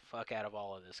get the fuck out of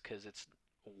all of this, because it's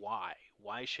why?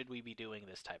 Why should we be doing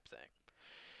this type thing?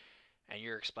 And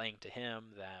you're explaining to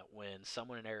him that when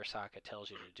someone in Arasaka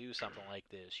tells you to do something like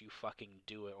this, you fucking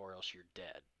do it or else you're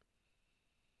dead.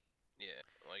 Yeah,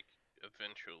 like,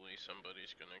 eventually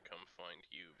somebody's gonna come find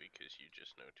you because you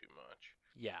just know too much.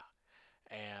 Yeah.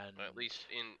 And at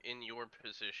least in your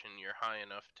position, you're high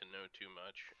enough to know too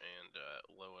much, and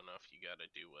low enough you gotta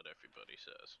do what everybody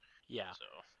says. Yeah.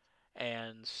 So.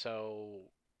 And so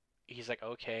he's like,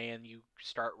 okay, and you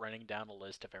start running down a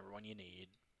list of everyone you need.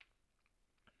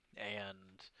 And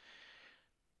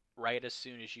right as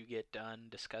soon as you get done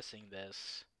discussing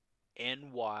this,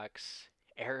 in walks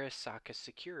Arasaka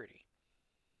Security,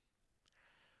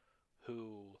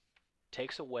 who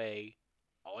takes away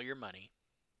all your money,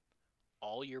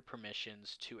 all your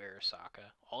permissions to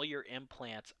Arasaka, all your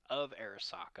implants of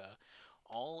Arasaka,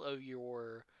 all of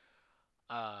your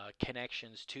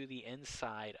connections to the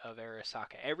inside of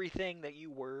Arasaka. Everything that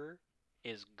you were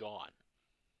is gone.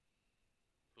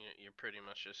 You're pretty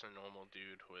much just a normal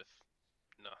dude with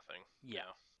nothing.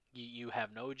 Yeah. You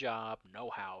have no job, no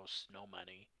house, no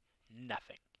money,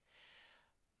 nothing.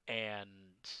 And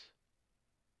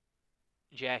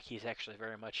Jackie's actually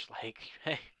very much like,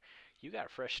 hey, you got a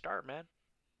fresh start, man.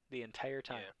 The entire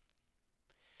time.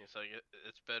 Yeah. It's like,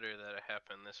 it's better that it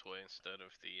happened this way instead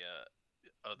of the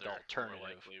other, the alternative, more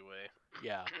likely way.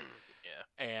 Yeah.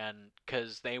 Yeah. And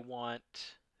because they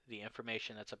want the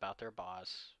information that's about their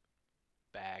boss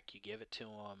back, you give it to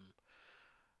them,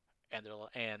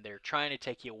 and they're trying to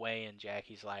take you away, and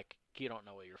Jackie's like, you don't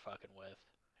know what you're fucking with,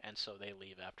 and so they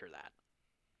leave after that.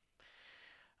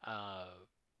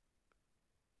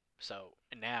 So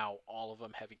now all of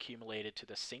them have accumulated to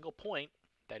the single point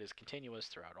that is continuous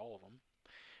throughout all of them,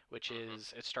 which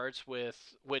is, it starts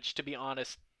with, which, to be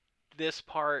honest, this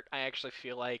part I actually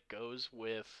feel like goes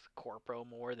with Corpo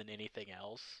more than anything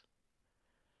else,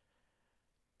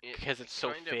 because it's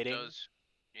so fitting.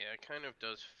 Yeah, it kind of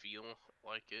does feel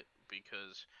like it,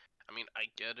 because, I mean, I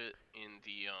get it in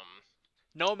the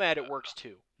Nomad, it works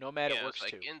too. Nomad, it works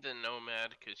like too. In the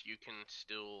Nomad, because you can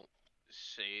still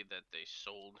say that they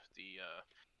sold the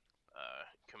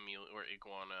chameleon or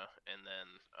iguana, and then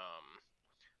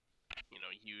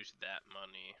use that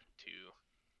money to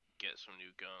get some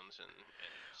new guns and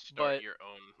start your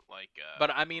own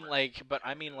but I mean like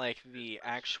the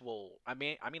actual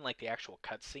the actual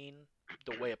cutscene,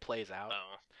 the way it plays out.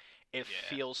 It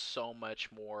feels so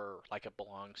much more like it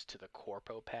belongs to the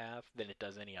Corpo path than it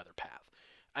does any other path.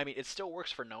 I mean, it still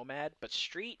works for Nomad, but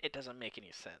Street, it doesn't make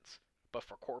any sense. But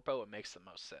for Corpo, it makes the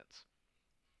most sense.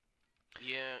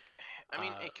 Yeah, I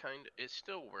mean, it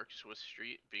still works with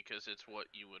Street because it's what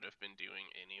you would have been doing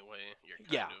anyway. You're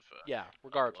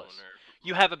regardless.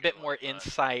 You have a bit more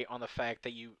insight on the fact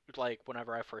that you, like,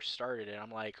 whenever I first started it,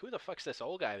 I'm like, who the fuck's this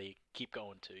old guy that you keep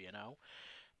going to, you know?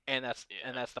 And that's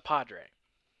the Padre.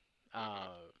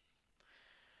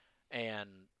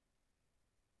 And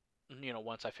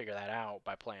once I figure that out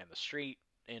by playing the Street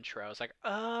intro, I was like,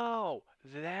 oh,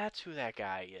 that's who that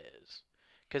guy is.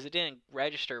 Because it didn't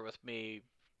register with me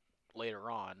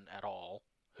later on at all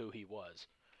who he was.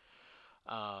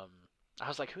 I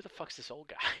was like, who the fuck's this old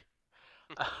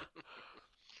guy?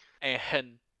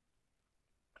 And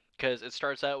because it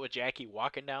starts out with Jackie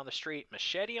walking down the street,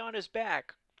 machete on his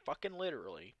back, fucking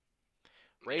literally, Yeah.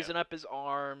 raising up his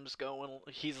arms, going.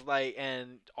 He's like,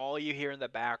 and all you hear in the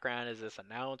background is this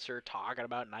announcer talking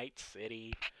about Night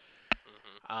City.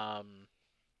 Mhm. Um,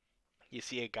 you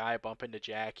see a guy bump into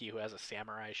Jackie who has a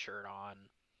samurai shirt on.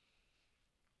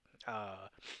 Uh,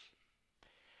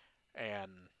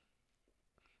 and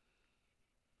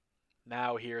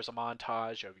now here's a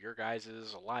montage of your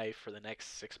guys' life for the next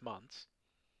 6 months,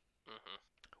 Mhm.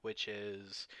 which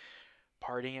is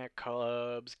partying at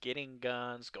clubs, getting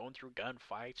guns, going through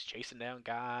gunfights, chasing down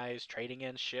guys, trading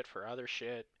in shit for other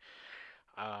shit.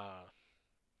 Uh,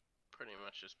 Pretty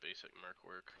much just basic merc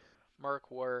work.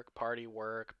 Merc work, party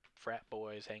work, frat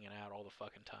boys hanging out all the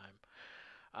fucking time.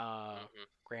 Uh, Mhm.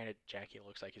 Granted, Jackie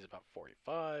looks like he's about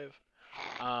 45.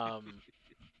 Um,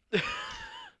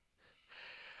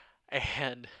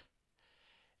 and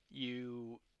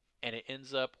you, and it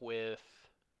ends up with.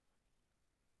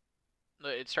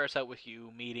 It starts out with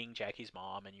you meeting Jackie's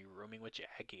mom and you rooming with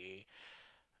Jackie,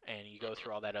 and you go Mhm.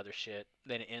 through all that other shit.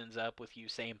 Then it ends up with you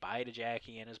saying bye to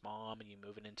Jackie and his mom, and you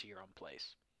moving into your own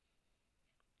place.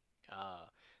 Uh,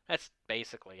 that's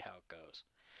basically how it goes.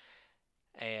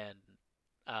 And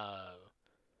uh,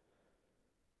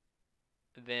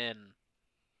 then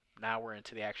now we're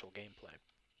into the actual gameplay,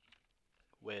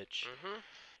 which Mhm.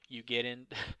 you get in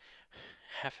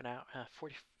half an hour,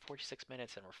 46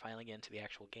 minutes, and we're finally getting to the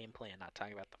actual gameplay and not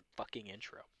talking about the fucking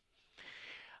intro.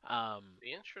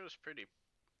 The intro is pretty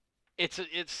It's good.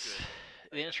 the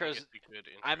I think intros. it's a good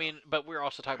I intro. mean, but we're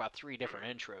also talking about three different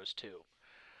intros too.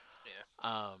 Yeah.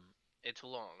 Um, It's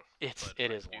long, it's but it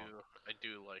is long. I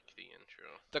do like the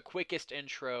intro. The quickest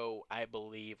intro, I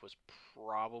believe, was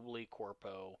probably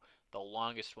Corpo. The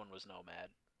longest one was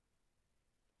Nomad.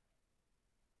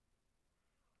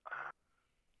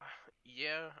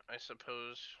 Yeah, I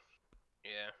suppose.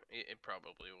 Yeah, it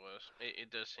probably was.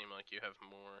 It does seem like you have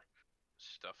more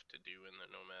stuff to do in the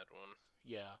Nomad one.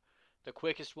 Yeah. The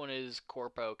quickest one is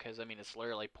Corpo because, I mean, it's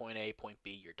literally point A, point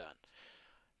B, you're done.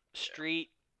 Yeah. Street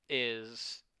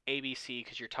is ABC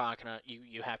because you're talking to,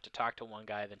 you have to talk to one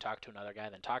guy, then talk to another guy,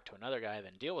 then talk to another guy,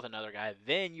 then deal with another guy,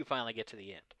 then you finally get to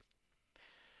the end.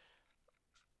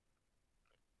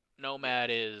 Yeah. Nomad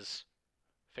is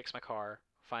fix my car,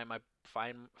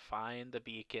 find the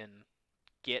beacon,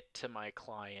 get to my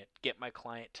client, get my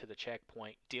client to the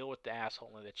checkpoint, deal with the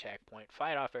asshole in the checkpoint,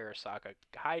 fight off Arasaka,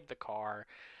 hide the car,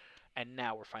 and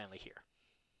now we're finally here.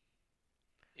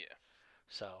 Yeah.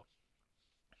 So,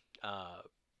 uh,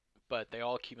 but they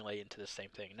all accumulate into the same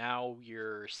thing. Now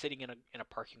you're sitting in a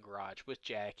parking garage with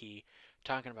Jackie,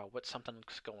 talking about what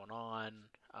something's going on.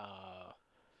 Uh,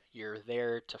 you're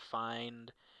there to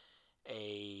find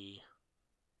a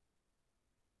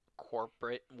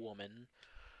corporate woman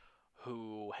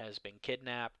who has been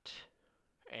kidnapped,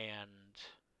 and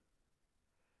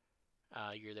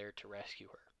you're there to rescue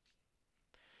her.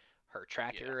 Her Yeah.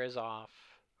 tracker is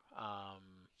off.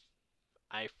 Um,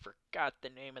 I forgot the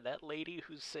name of that lady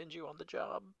who sends you on the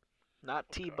job. Not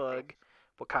Wakako. T-Bug.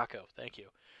 Wakako, thank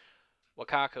you.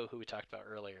 Wakako, who we talked about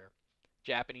earlier.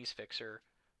 Japanese fixer.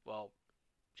 Well,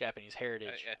 Japanese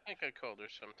heritage. I think I called her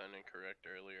something incorrect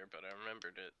earlier, but I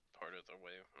remembered it part of the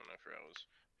way whenever I was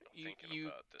You thinking you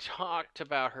about this story. talked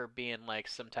about her being like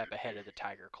some type of head of the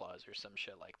Tiger Claws or some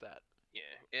shit like that.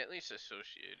 Yeah, at least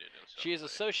associated in She some is way.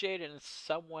 associated in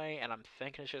some way, and I'm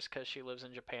thinking it's just because she lives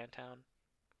in Japantown.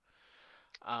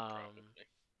 Um, Probably.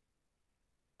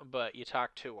 but you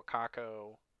talk to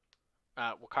Wakako.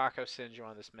 Wakako sends you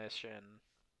on this mission.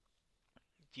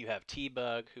 You have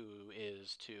T-Bug, who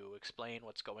is to explain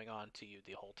what's going on to you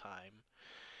the whole time.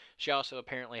 She also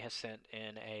apparently has sent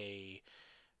in a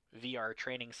VR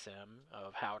training sim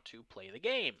of how to play the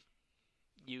game.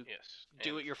 You Yes,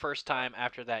 do and it your first time,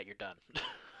 after that, you're done.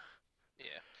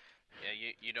 yeah,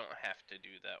 yeah. You don't have to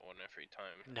do that one every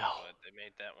time. No. I'm glad they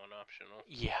made that one optional.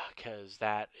 Yeah, because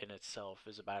that in itself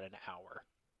is about an hour.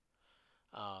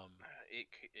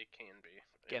 It can be.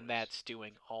 It And was that's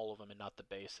doing all of them and not the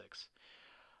basics.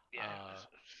 yeah. Uh, It was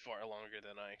far longer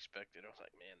than I expected. I was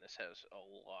like, man, this has a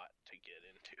lot to get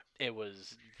into. it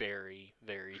was very,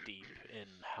 very deep in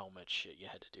how much shit you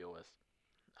had to deal with.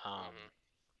 Um, Hmm.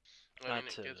 I Not mean,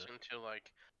 it to gets into like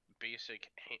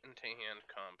basic hand-to-hand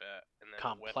combat and then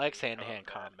complex weapon hand-to-hand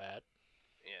combat. combat.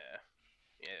 Yeah.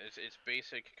 Yeah, it's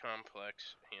basic,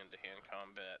 complex, hand-to-hand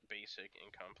combat, basic and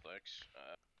complex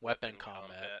Weapon weapon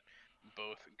combat. combat,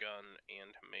 both gun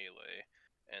and melee,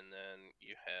 and then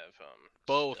you have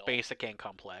Both stealth. basic and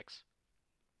complex.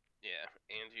 Yeah,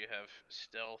 and you have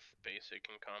stealth, basic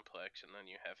and complex, and then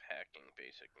you have hacking,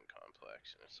 basic and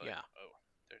complex, and it's like, Yeah, oh,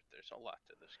 there's a lot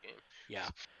to this game. yeah.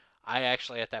 I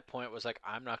actually at that point was like,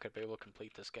 I'm not gonna be able to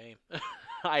complete this game.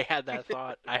 I had that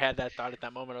thought. I had that thought at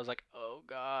that moment. I was like, oh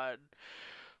god.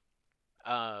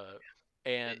 Uh,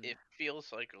 and It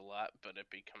feels like a lot, but it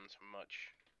becomes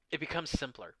much it becomes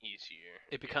simpler. easier.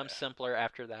 It becomes Yeah. simpler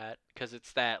after that because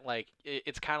it's that like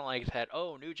it's kind of like that.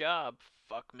 Oh, new job,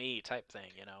 fuck me type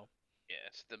thing, you know. Yeah,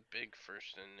 it's the big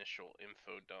first initial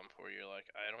info dump where you're like,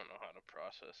 I don't know how to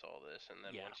process all this, and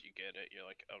then Yeah, once you get it, you're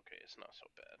like, okay, it's not so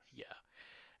bad. yeah.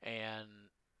 And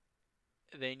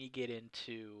then you get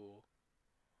into,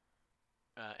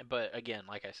 but again,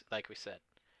 like we said,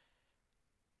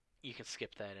 you can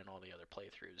skip that in all the other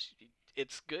playthroughs.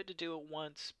 It's good to do it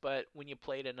once, but when you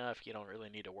play it enough, you don't really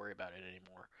need to worry about it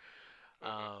anymore. Mhm.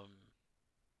 Um,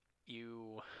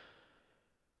 you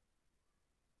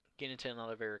get into an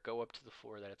elevator, go up to the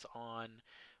floor that it's on,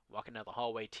 walking down the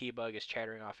hallway, T-Bug is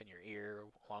chattering off in your ear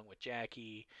along with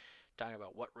Jackie, talking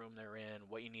about what room they're in,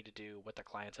 what you need to do, what the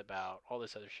client's about, all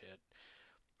this other shit.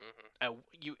 Mhm.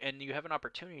 You have an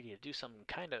opportunity to do something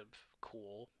kind of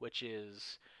cool, which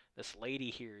is this lady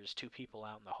hears two people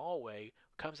out in the hallway,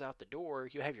 comes out the door,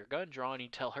 you have your gun drawn, you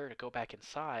tell her to go back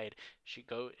inside. She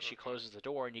Mhm. closes the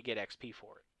door and you get XP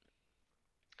for it.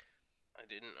 I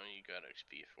didn't know you got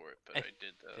XP for it, but I I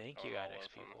did that think you on got all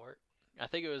of XP them. for it. I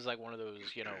think it was like one of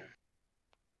those,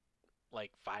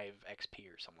 like 5 XP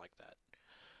or something like that.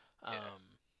 Yeah,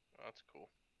 Um, that's cool.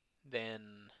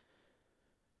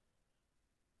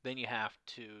 then you have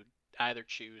to either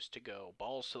choose to go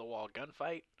balls to the wall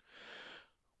gunfight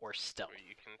or stealth. Where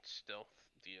you can stealth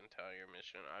the entire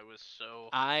mission. I was so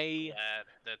I glad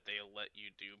that they let you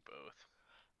do both.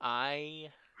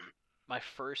 I my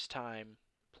first time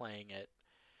playing it,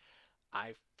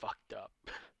 I fucked up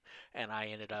and I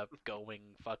ended up going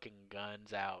fucking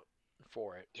guns out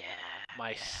for it. Yeah,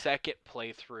 My yeah. second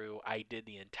playthrough, I did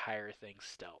the entire thing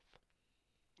stealth.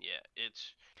 Yeah,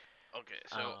 it's okay.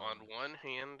 So on Um, one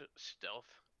hand, stealth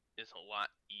is a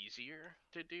lot easier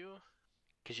to do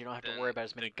because you don't have to worry than about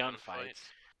as the many gunfight. gunfights.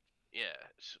 Yeah,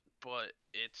 but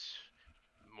it's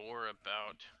more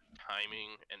about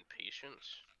timing and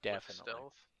patience with Definitely.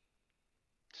 stealth.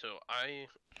 So I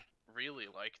really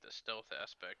like the stealth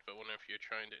aspect, but whenever you're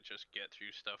trying to just get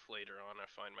through stuff later on, I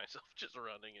find myself just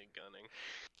running and gunning.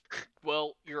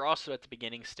 Well, you're also at the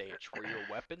beginning stage where your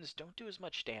weapons don't do as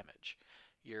much damage.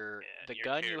 Yeah, The your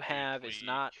gun you character is have weak.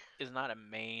 is not a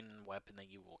main weapon that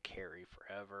you will carry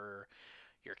forever.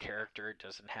 Your Yeah. character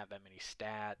doesn't have that many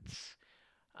stats.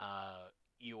 Uh,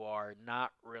 you are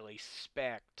not really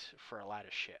spec'd for a lot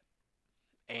of shit,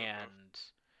 Mhm. and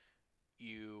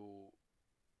you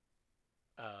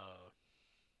uh,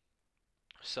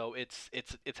 so it's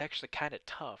actually kind of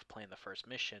tough playing the first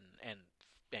mission and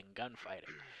gunfighting.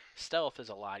 Stealth is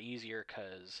a lot easier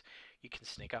because you can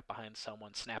sneak up behind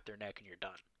someone, snap their neck, and you're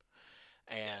done.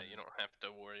 Yeah, And you don't have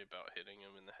to worry about hitting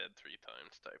him in the head 3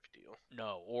 times type deal.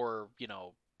 no, or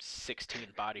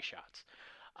 16 body shots.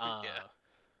 Yeah.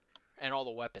 And all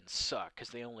the weapons suck because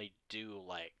they only do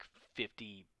like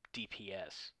 50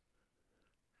 DPS.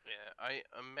 Yeah, I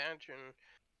imagine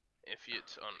if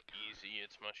it's on easy,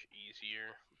 it's much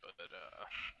easier, but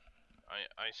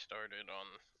I started on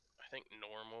I think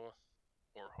normal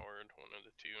or hard, one of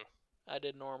the two. I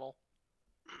did normal.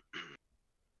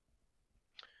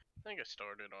 I think I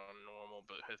started on normal,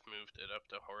 but have moved it up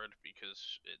to hard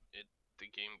because it the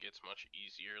game gets much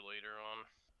easier later on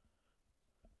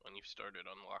when you've started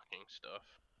unlocking stuff.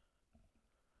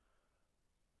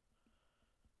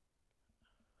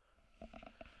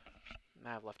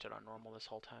 I've left it on normal this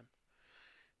whole time.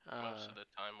 Most Uh, of the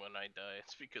time when I die,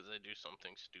 it's because I do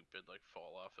something stupid like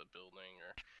fall off a building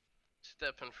or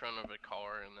step in front of a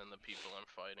car and then the people I'm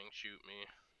fighting shoot me.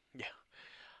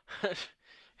 yeah.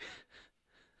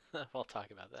 We'll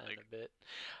talk about It's that in like, a bit.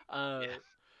 yeah.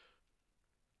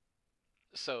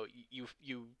 So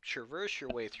you traverse your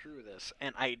way through this,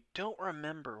 and I don't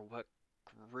remember what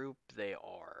group they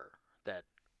are. That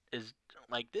is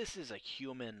like this is a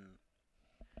human.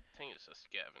 I think it's the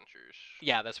scavengers.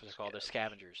 Yeah, that's what they're called. They're Scavs.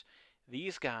 scavengers.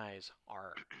 These guys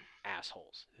are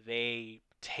assholes. They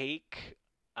take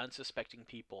unsuspecting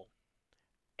people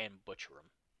and butcher them.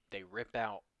 They rip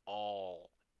out all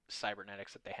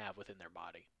cybernetics that they have within their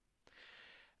body,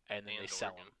 and then they And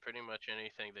sell organ. them. Pretty much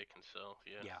anything they can sell,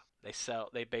 yeah. Yeah, they sell.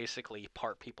 They basically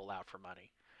part people out for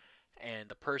money, and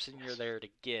the person you're Yes. there to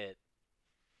get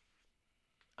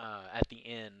at the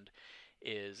end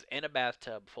is in a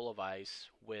bathtub full of ice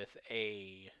with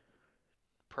a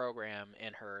program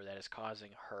in her that is causing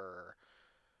her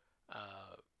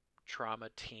uh, trauma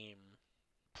team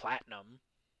platinum,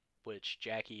 which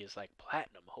Jackie is like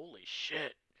platinum. Holy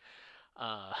shit!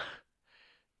 Uh,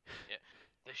 Yeah.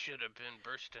 The should have been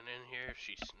bursting in here if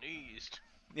she sneezed.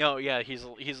 Yeah,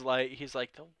 he's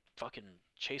like, don't fucking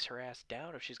chase her ass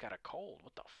down if she's got a cold.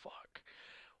 What the fuck?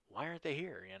 Why aren't they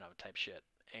here? Type shit.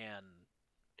 And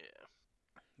Yeah.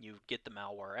 you get the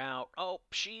malware out. Oh,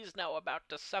 she's now about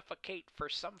to suffocate for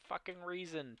some fucking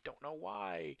reason. Don't know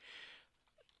why.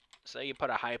 So you put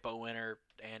a hypo in her,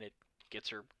 and it gets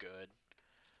her good.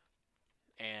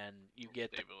 And you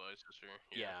get the Stabilizes her.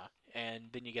 yeah,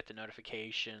 and then you get the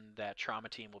notification that trauma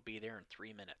team will be there in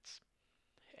 3 minutes.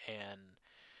 And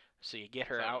so you get I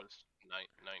her thought out. it was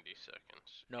 90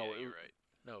 seconds. No, Yeah, you're right.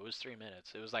 no, it was 3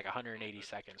 minutes. It was like 180 Mm,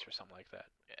 seconds or something like that.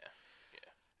 Yeah.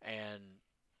 Yeah. And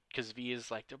because V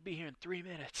is like, they'll be here in 3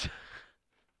 minutes.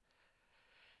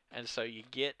 And so you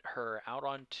get her out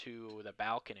onto the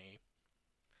balcony,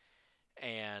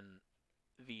 and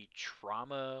the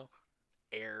trauma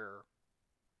air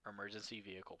emergency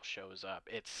vehicle shows up.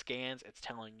 It scans, it's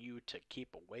telling you to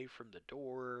keep away from the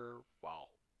door while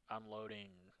unloading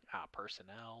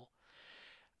personnel.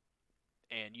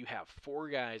 And you have four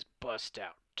guys bust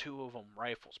out. Two of them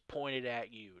rifles pointed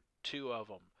at you, two of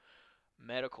them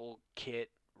medical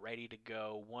kit ready to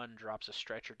go. One drops a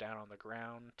stretcher down on the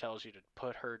ground, tells you to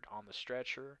put her on the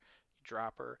stretcher. You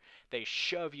drop her. They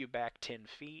shove you back 10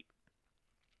 feet,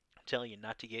 tell you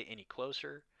not to get any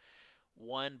closer.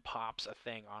 One pops a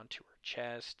thing onto her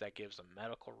chest that gives a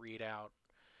medical readout.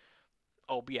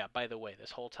 Oh, yeah, by the way,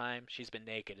 this whole time she's been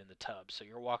naked in the tub. So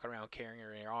you're walking around carrying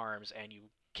her in your arms, and you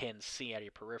can see out of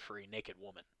your periphery naked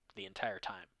woman the entire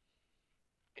time.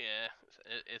 Yeah,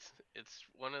 it's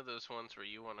one of those ones where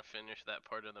you want to finish that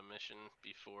part of the mission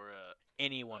before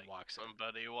anyone walks in.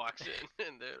 Somebody walks in,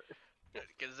 and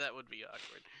because that would be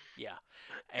awkward. Yeah,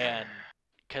 and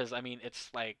because I mean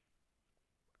it's like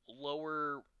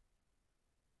lower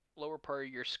part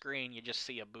of your screen, you just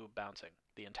see a boob bouncing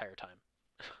the entire time.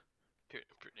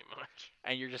 Pretty much.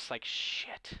 And you're just like,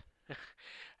 shit.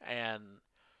 and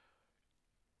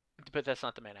But that's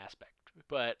not the main aspect.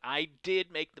 But I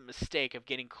did make the mistake of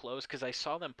getting close because I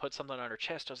saw them put something on her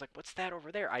chest. I was like, what's that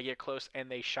over there? I get close and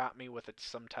they shot me with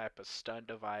some type of stun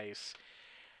device.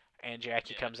 And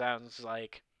Jackie comes out and is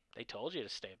like, they told you to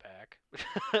stay back.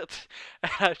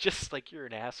 I was just like, you're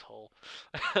an asshole.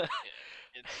 Yeah,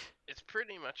 it's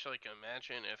pretty much like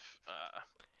imagine if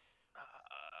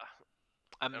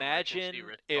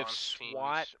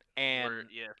SWAT and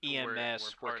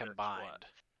EMS were combined.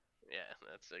 Yeah,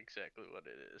 that's exactly what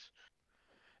it is.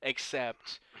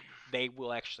 Except they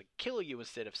will actually kill you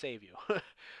instead of save you.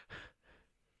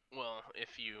 Well,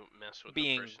 if you mess with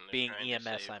being the person they're trying EMS,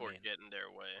 to save I or mean, get in their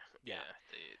way, yeah,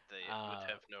 they would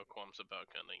have no qualms about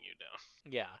gunning you down.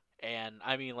 Yeah, and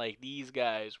I mean, like these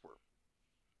guys were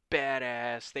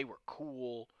badass. They were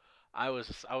cool. I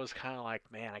was kind of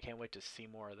like, man, I can't wait to see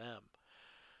more of them.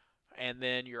 And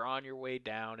then you're on your way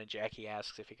down, and Jackie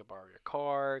asks if he can borrow your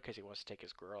car because he wants to take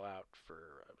his girl out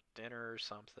for dinner or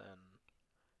something.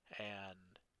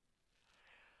 And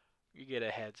you get a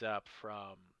heads up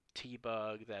from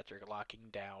T-Bug that they're locking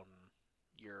down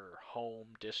your home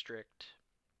district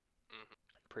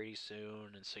pretty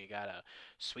soon, and so you gotta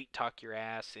sweet talk your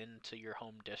ass into your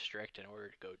home district in order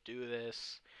to go do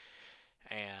this.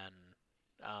 And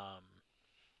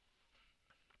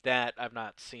that I've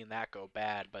not seen that go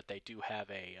bad, but they do have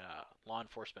a law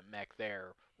enforcement mech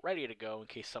there ready to go in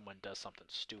case someone does something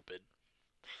stupid.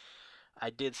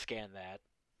 I did scan that,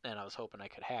 and I was hoping I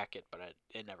could hack it, but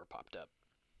it never popped up.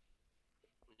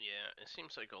 Yeah, it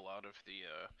seems like a lot of the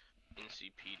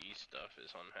NCPD stuff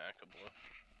is unhackable.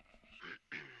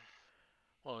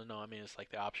 Well, no, I mean it's like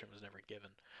the option was never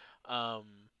given.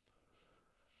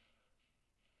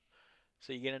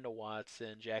 So you get into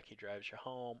Watson. Jackie drives you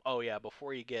home. Oh yeah,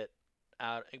 before you get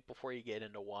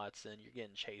into Watson, you're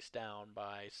getting chased down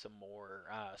by some more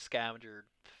scavenger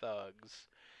thugs,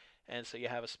 and so you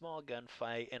have a small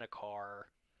gunfight in a car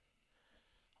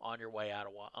on your way out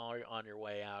of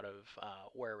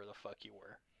wherever the fuck you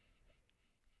were.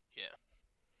 Yeah.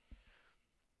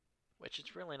 Which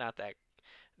it's really not that.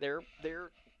 Their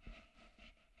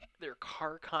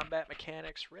car combat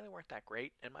mechanics really weren't that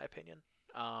great in my opinion.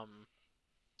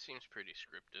 Seems pretty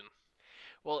scripted.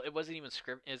 Well, it wasn't even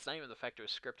scripted. It's not even the fact it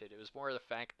was scripted. It was more the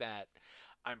fact that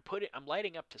I'm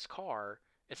lighting up this car.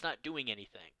 It's not doing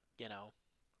anything, you know.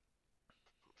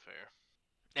 Fair.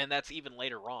 And that's even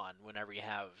later on, whenever you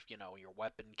have, your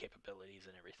weapon capabilities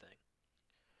and everything.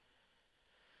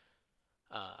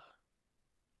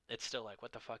 It's still like,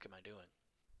 what the fuck am I doing?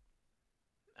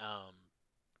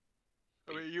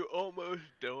 I mean, you almost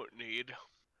don't need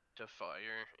to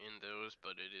fire in those,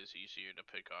 but it is easier to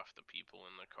pick off the people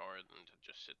in the car than to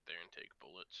just sit there and take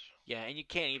bullets. Yeah, and you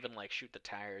can't even like shoot the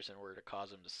tires in order to cause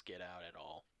them to skid out at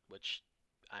all, which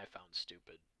I found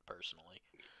stupid personally.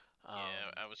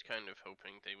 Yeah, Um, I was kind of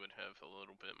hoping they would have a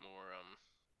little bit more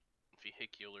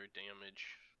vehicular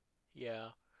damage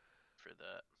yeah, for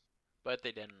that. but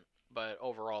they didn't. But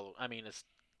overall, I mean, is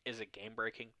it game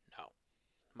breaking? No,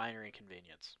 minor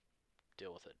inconvenience.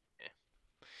 Deal with it. Yeah,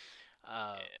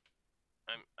 Uh, yeah.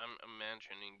 I'm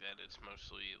imagining that it's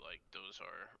mostly like those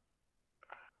are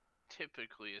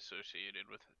typically associated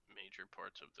with major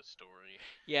parts of the story.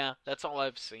 yeah, that's all So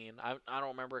I've seen. I don't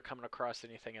remember coming across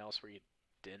anything else where you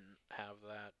didn't have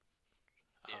that.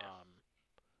 yeah,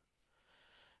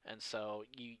 And so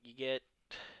you get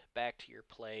back to your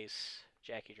place.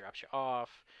 Jackie drops you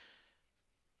off.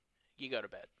 You go to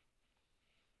bed.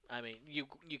 I mean, you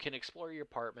can explore your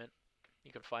apartment.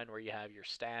 You can find where you have your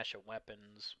stash of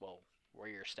weapons. Well, where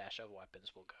your stash of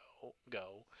weapons will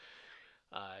go.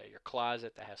 Your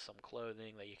closet that has some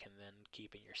clothing that you can then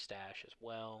keep in your stash as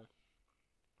well.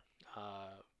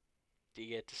 Uh, you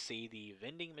get to see the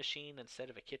vending machine instead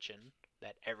of a kitchen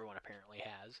that everyone apparently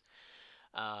has.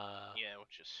 Uh, yeah,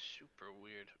 which is super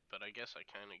weird. But I guess I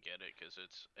kind of get it because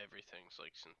it's everything's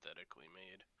like synthetically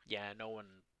made. yeah, no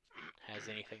one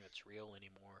has anything that's real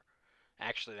anymore.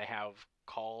 Actually, they have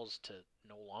calls to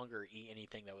no longer eat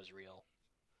anything that was real.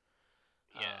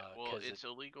 Yeah, well, Because it's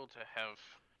illegal to have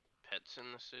pets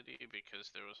in the city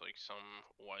because there was like some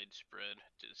widespread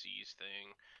disease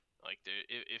thing. Like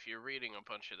if you're reading a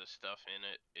bunch of the stuff in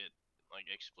it, it like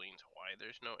explains why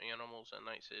there's no animals in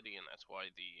Night City, and that's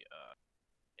why the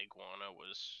iguana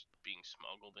was being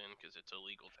smuggled in because it's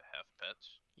illegal to have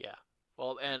pets. yeah,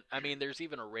 well, and I mean, there's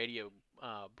even a radio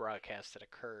broadcast that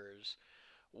occurs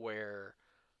where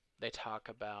they talk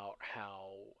about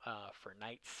how for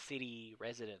Night City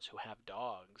residents who have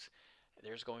dogs,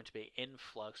 there's going to be an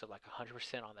influx of like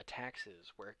 100% on the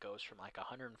taxes, where it goes from like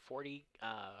 140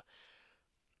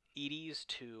 EDs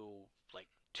to like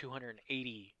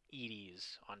 280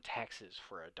 EDs on taxes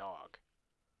for a dog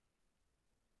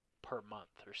per month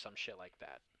or some shit like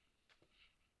that.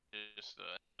 Just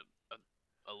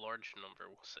a large number,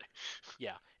 we'll say.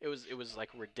 Yeah, it was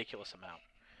like a ridiculous amount.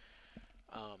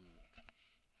 Um,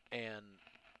 and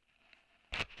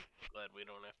Glad we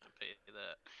don't have to pay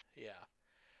that. yeah,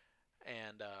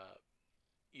 and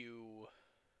you,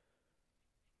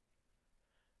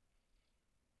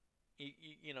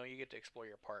 you know, you get to explore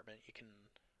your apartment. You can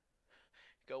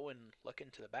go and look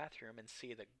into the bathroom and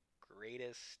see the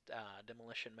greatest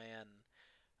Demolition Man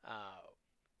uh,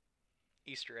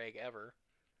 Easter egg ever.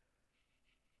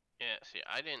 Yeah, see,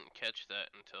 I didn't catch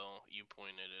that until you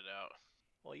pointed it out.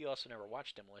 Well, you also never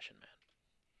watched Demolition Man.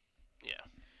 Yeah,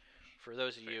 For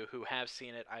those of fair. you who have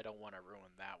seen it, I don't want to ruin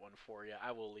that one for you.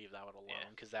 I will leave that one Yeah,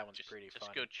 alone because that one's just pretty just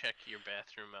funny. go check your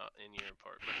bathroom out in your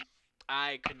apartment.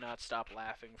 I could not stop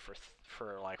laughing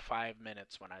for like 5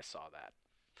 minutes when I saw that.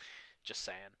 Just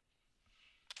saying.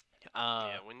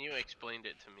 Uh, Yeah, when you explained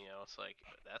it to me, I was like,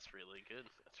 "That's really good.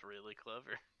 That's really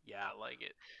clever. yeah. I like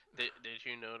it." Did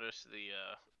you notice the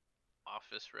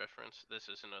Office reference? This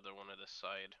is another one of the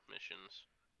side missions.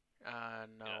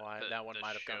 No, Yeah, that one the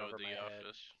might have gone show over my The head.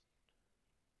 Office.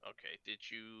 Okay, did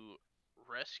you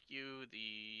rescue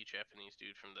the Japanese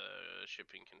dude from the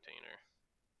shipping container?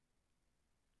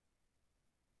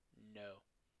 No.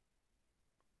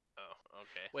 Oh,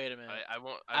 okay. Wait a minute. I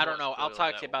won't I don't know. I'll spoil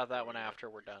talk to that you one about that for one you. after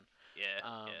we're done. Yeah,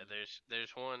 Um, yeah.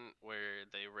 There's one where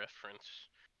they reference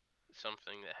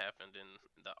something that happened in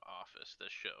The Office, the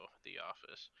show, The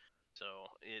Office. So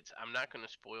I'm not gonna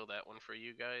spoil that one for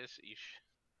you guys. You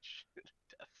should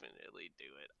definitely do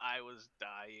it. I was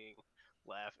dying,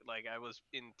 laughing, like I was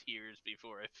in tears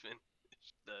before I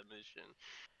finished the mission.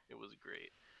 It was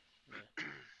great.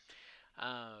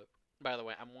 yeah. By the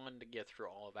way, I'm wanting to get through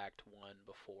all of Act One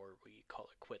before we call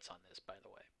it quits on this. By the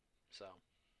way, so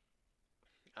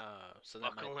so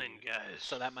that might Buckle in, be guys.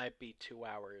 2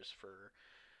 hours for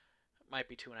might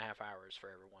be 2.5 hours for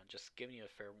everyone. Just giving you a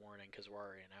fair warning because we're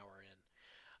already an hour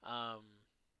in.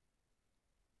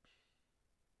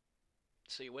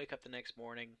 So you wake up the next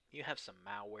morning, you have some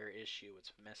malware issue.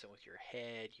 It's messing with your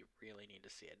head. You really need to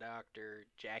see a doctor.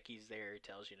 Jackie's there.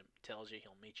 Tells you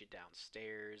he'll meet you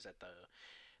downstairs at the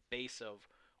base of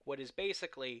what is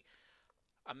basically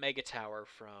a mega tower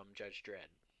from Judge Dredd,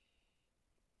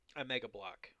 a mega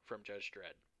block from Judge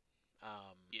Dredd.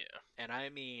 Um, Yeah. and I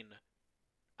mean,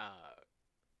 uh,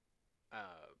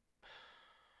 uh,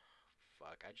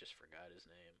 fuck, I just forgot his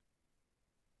name.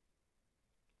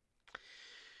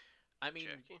 I mean,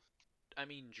 Jackie? I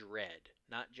mean Dredd,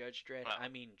 not Judge Dredd. Oh, I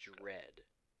mean Dredd,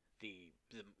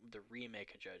 the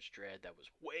remake of Judge Dredd that was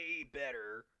way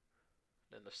better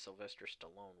than the Sylvester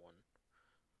Stallone one.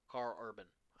 Carl Urban.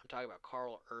 I'm talking about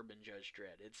Carl Urban Judge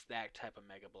Dredd. It's that type of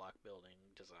mega block building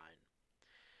design.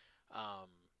 Um,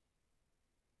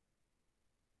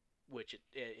 which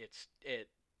it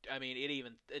I mean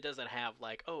it doesn't have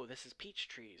like, oh, this is peach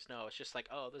trees. No, it's just like,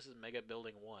 oh, this is Mega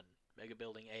Building 1, Mega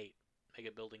Building 8,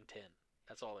 Mega Building 10.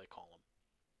 That's all they call them.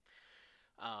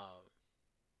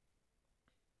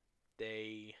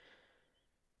 They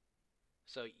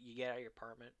So you get out of your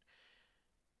apartment,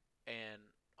 and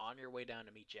on your way down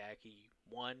to meet Jackie,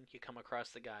 one, you come across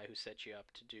the guy who set you up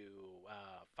to do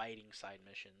fighting side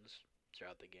missions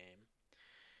throughout the game.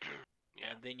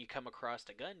 Yeah. And then you come across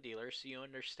a gun dealer, so you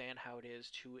understand how it is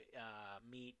to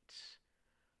meet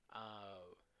uh,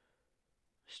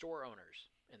 store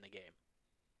owners in the game.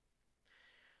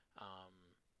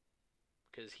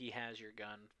 Because he has your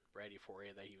gun ready for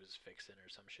you that he was fixing or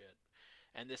some shit.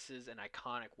 And this is an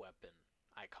iconic weapon.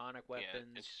 Iconic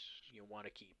weapons you want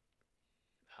to keep.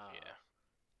 Yeah.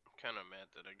 I'm kind of mad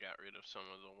that I got rid of some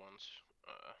of the ones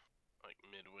like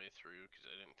midway through because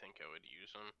I didn't think I would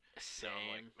use them. Same. Now I'm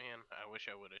like, man, I wish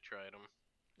I would have tried them.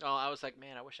 Oh, I was like,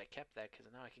 man, I wish I kept that because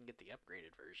now I can get the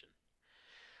upgraded version.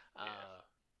 Yeah.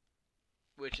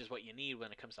 Which is what you need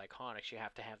when it comes to iconics. You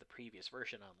have to have the previous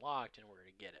version unlocked in order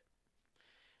to get it.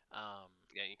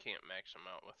 Yeah, you can't max them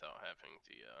out without having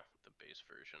the base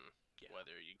version, yeah.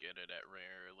 whether you get it at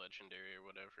rare, or legendary, or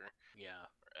whatever. Yeah.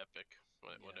 Or epic,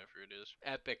 whatever it is.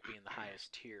 Epic being the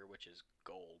highest tier, which is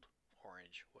gold,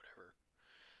 orange, whatever.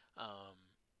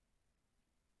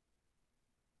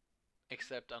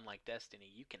 Except unlike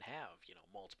Destiny, you can have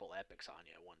multiple epics on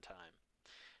you at one time.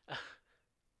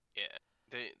 Yeah,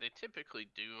 they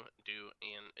typically do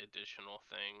an additional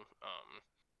thing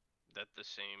that the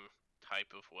same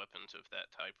type of weapons of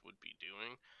that type would be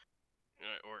doing,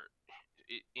 or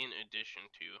in addition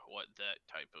to what that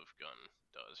type of gun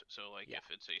does. So like if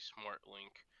it's a Smart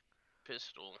Link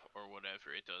pistol or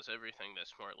whatever, it does everything that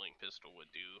Smart Link pistol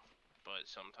would do, but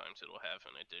sometimes it'll have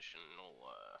an additional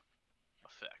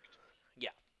effect.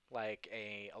 Yeah, like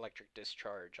a electric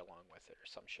discharge along with it or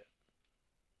some shit.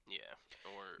 Yeah,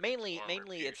 or mainly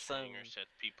it's or set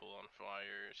people on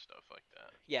fire, stuff like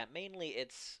that. Yeah, mainly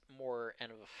it's more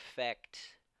an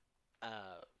effect,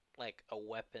 like a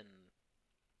weapon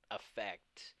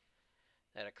effect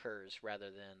that occurs rather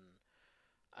than,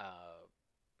 uh,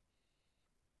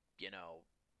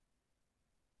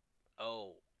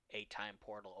 oh, a time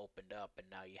portal opened up and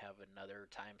now you have another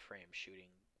time frame shooting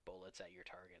bullets at your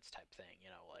targets type thing.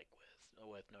 Like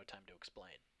with no time to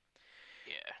explain.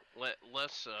 Yeah,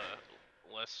 less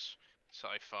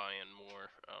sci-fi and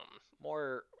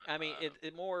more. I mean,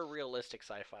 it more realistic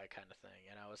sci-fi kind of thing.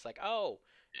 It's like, oh,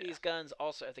 yeah. These guns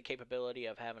also have the capability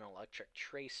of having an electric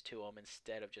trace to them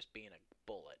instead of just being a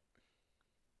bullet.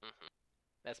 Mm-hmm.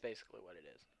 That's basically what it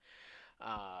is.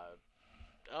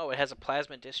 It has a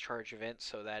plasma discharge event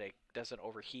so that it doesn't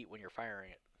overheat when you're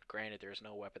firing it. Granted, there's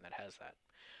no weapon that has that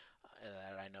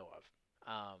that I know of.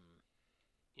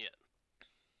 Yeah.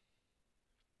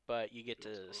 But you get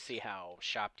to see how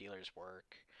shop dealers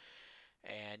work.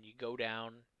 And you go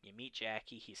down, you meet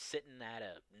Jackie. He's sitting at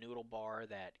a noodle bar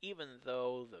that, even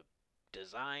though the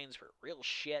designs were real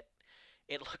shit,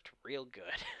 it looked real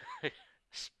good.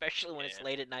 Especially when it's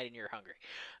late at night and you're hungry.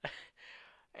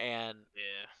 And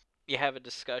you have a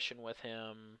discussion with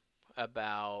him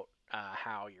about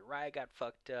how your ride got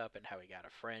fucked up and how he got a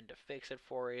friend to fix it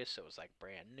for you, so it was like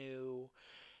brand new.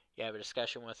 You have a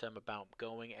discussion with him about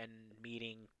going and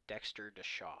meeting Dexter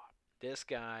DeShaw. This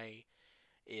guy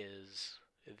is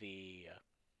the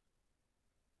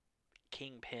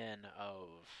kingpin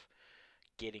of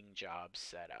getting jobs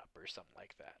set up or something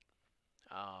like that.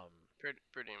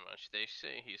 Pretty much. They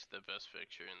say he's the best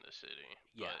fixer in the city.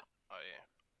 Yeah. But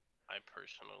I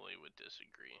personally would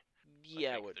disagree.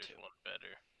 Yeah, I would there's too. One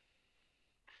better.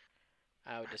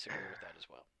 I would disagree with that as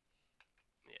well.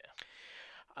 Yeah.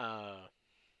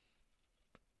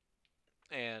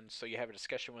 And so you have a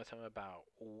discussion with him about,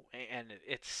 and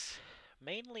it's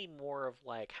mainly more of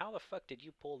like, how the fuck did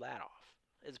you pull that off?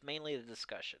 It's mainly the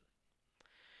discussion.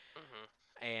 Mm-hmm.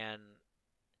 And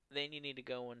then you need to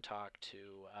go and talk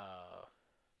to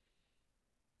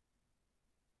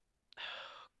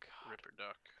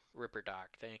Ripper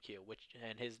Doc, thank you.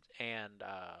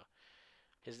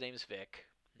 His name's Vic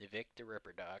the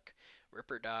Ripper Doc.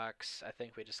 Ripper Docs, I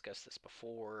think we discussed this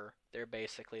before. They're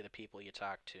basically the people you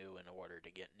talk to in order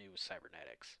to get new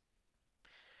cybernetics.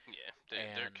 Yeah,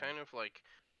 they're kind of like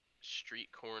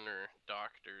street corner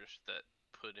doctors that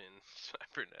put in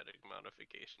cybernetic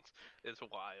modifications. It's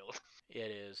wild. It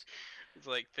is. It's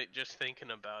like just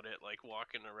thinking about it, like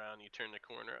walking around, you turn the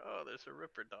corner, oh, there's a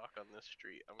Ripper Doc on this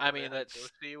street. I'm I gonna mean, go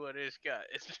that's see what it's got.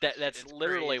 It's that's it's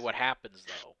literally what crazy. happens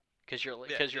though,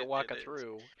 Yeah, because you're it walking is.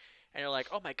 through, and you're like,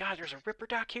 oh my god, there's a Ripper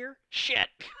Doc here. Shit.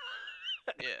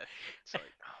 Yeah, it's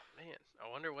like, oh man, I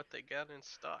wonder what they got in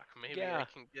stock. Maybe I Yeah.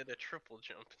 can get a triple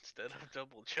jump instead of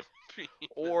double jumping.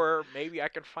 Or maybe I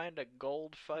can find a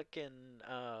gold fucking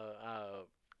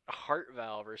heart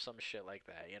valve or some shit like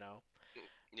that, you know?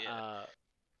 Yeah, Uh,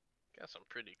 got some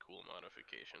pretty cool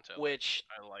modifications. which,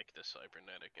 I like the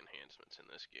cybernetic enhancements in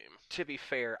this game. to be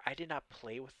fair, I did not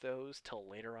play with those till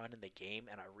later on in the game,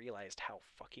 and I realized how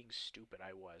fucking stupid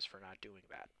I was for not doing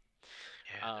that.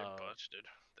 Yeah, they're Uh, busted.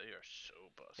 They are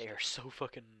so they are busted. so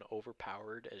fucking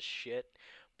overpowered as shit,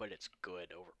 but it's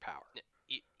good overpowered.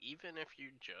 Even if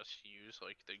you just use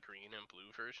like the green and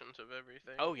blue versions of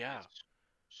everything, Oh yeah, it's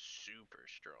super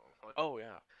strong. Like, oh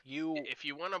yeah. You, if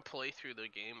you want to play through the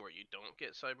game where you don't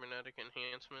get cybernetic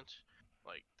enhancements,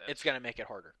 like it's that's gonna make it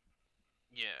harder.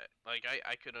 yeah, like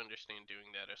I could understand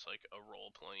doing that as like a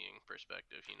role playing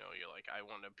perspective. You know, you're like I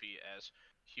want to be as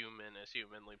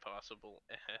humanly possible,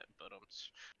 but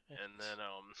and then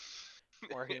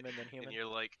More human than and human. you're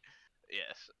like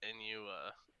yes, and you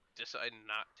decide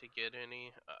not to get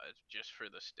any just for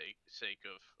the sake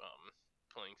of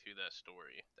playing through that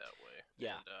story that way,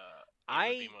 Yeah, and it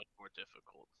would be I much more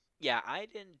difficult. yeah, I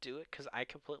didn't do it because I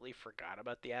completely forgot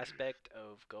about the aspect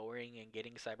of going and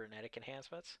getting cybernetic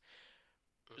enhancements.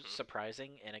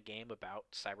 Surprising in a game about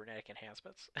cybernetic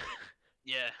enhancements.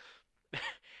 Yeah,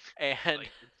 And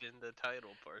like it's in the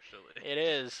title partially. it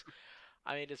is.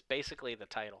 I mean, it's basically the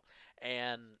title.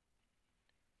 And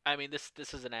I mean, this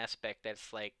is an aspect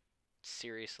that's like,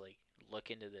 seriously, look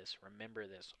into this. Remember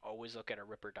this. Always look at a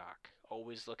Ripper Doc.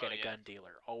 Always look Oh at a yeah, gun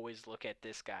dealer. Always look at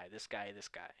this guy, this guy, this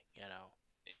guy. You know.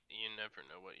 you never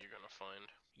know what you're gonna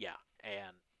find. Yeah,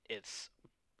 and it's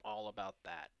all about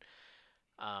that.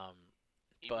 Um,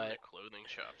 Even but the clothing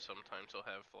shop sometimes will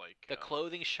have like the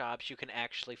clothing shops, you can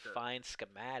actually the find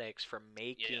schematics for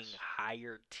making yes,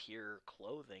 higher tier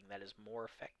clothing that is more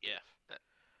effective. yeah,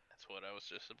 that's what I was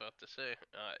just about to say.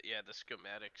 Yeah, the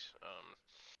schematics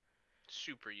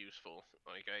super useful.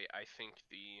 Like I think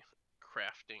the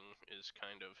crafting is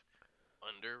kind of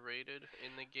underrated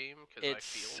in the game because I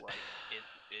feel It's like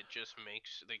it just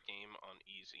makes the game on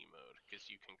easy mode because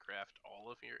you can craft all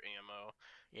of your ammo,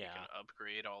 you can yeah,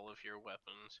 upgrade all of your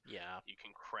weapons, yeah, you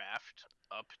can craft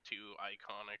up to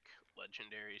iconic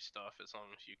legendary stuff as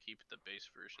long as you keep the base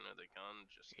version of the gun.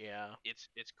 Just yeah.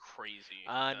 it's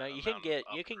crazy the No, amount of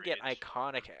you can get upgrades.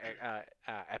 iconic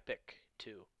epic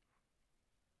too.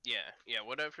 Yeah, yeah,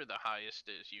 whatever the highest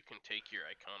is, you can take your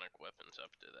iconic weapons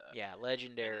up to that. Yeah,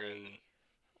 And then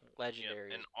yep,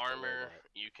 legendary and is below armor, that.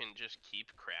 you can just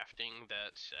keep crafting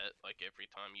that set like every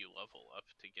time you level up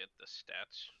to get the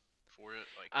stats for it.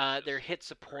 Like it's There just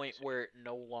hits a point crazy. where it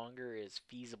no longer is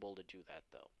feasible to do that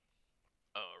though.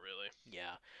 Oh, really?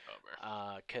 Yeah, Bummer.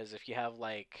 because if you have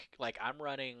like I'm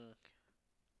running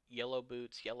yellow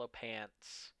boots, yellow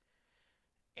pants,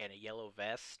 and a yellow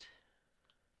vest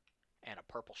and a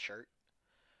purple shirt,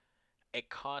 it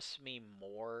costs me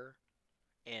more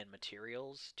in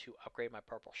materials to upgrade my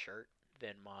purple shirt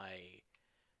than my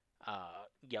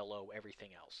yellow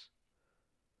everything else.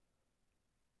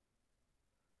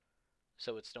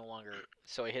 So it's no longer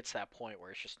so it hits that point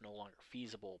where it's just no longer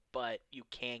feasible, but you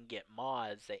can get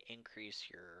mods that increase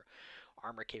your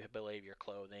armor capability of your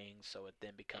clothing so it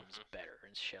then becomes Hmm. better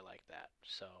and shit like that.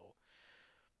 So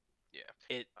Yeah,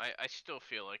 it I still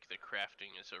feel like the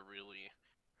crafting is a really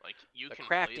like you the can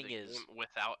play crafting the is game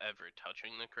without ever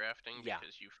touching the crafting yeah,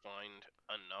 because you find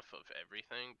enough of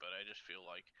everything. But I just feel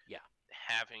like yeah.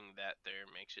 having that there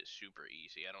makes it super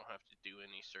easy. I don't have to do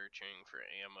any searching for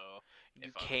ammo.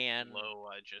 You If I'm can low,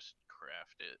 I just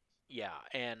craft it. yeah,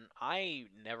 and I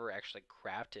never actually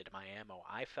crafted my ammo.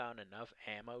 I found enough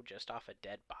ammo just off of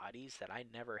dead bodies that I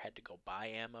never had to go buy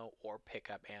ammo or pick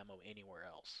up ammo anywhere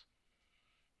else.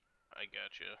 I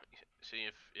gotcha. See,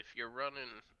 if you're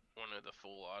running one of the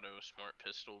full auto smart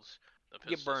pistols, the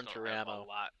You pistols burn don't through have a ammo.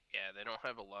 lot. Yeah, they don't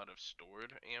have a lot of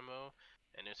stored ammo,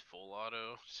 and it's full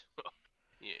auto, so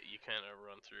you kind of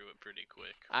run through it pretty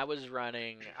quick. I was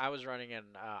running an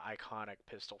iconic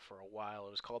pistol for a while.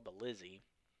 It was called the Lizzie,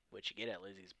 which you get at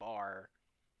Lizzie's bar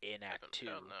in I Act haven't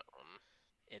found 2. that one.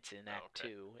 It's in Oh, Act okay.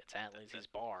 2. It's at That Lizzie's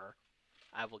bar.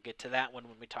 I will get to that one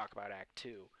when we talk about Act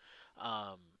 2.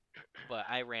 Um, but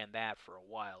I ran that for a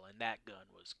while, and that gun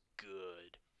was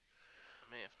good. I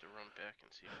may have to run back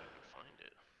and see if I can find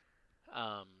it.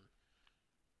 Um,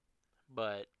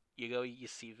 but you go, you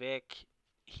see Vic.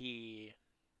 he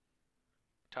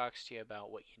talks to you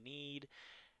about what you need,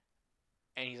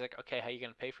 and he's like, okay, how you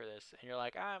gonna pay for this? And you're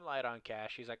like, I'm light on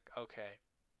cash. He's like, okay,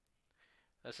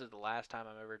 this is the last time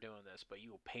I'm ever doing this, but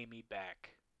you will pay me back.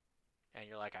 And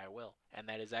you're like, I will. And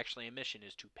that is actually a mission,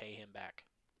 is to pay him back.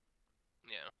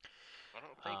 Yeah. I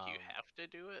don't think you Um, have to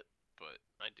do it, but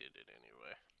I did it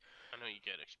anyway. I know you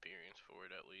get experience for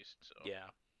it at least, so yeah.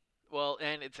 Well,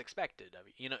 and it's expected of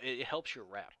you. You know, it helps your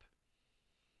rep.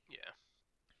 yeah.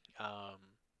 Um,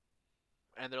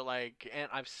 and they're like, and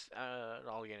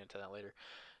I'll get into that later.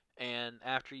 And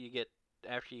after you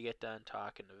get done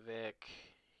talking to Vic,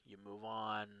 you move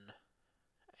on,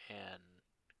 and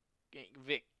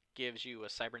Vic gives you a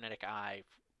cybernetic eye,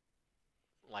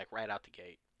 like right out the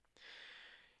gate.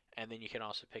 And then you can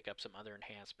also pick up some other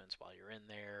enhancements while you're in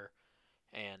there,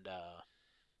 and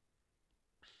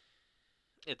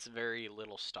it's very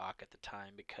little stock at the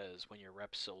time because when your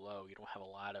rep's so low, you don't have a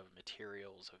lot of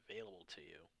materials available to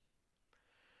you.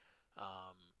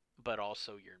 Um, but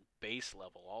also your base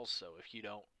level. Also, if you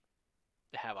don't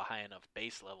have a high enough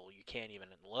base level, you can't even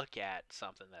look at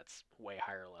something that's way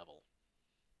higher level.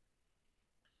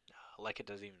 Like it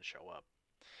doesn't even show up.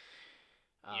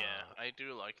 Yeah, Uh, I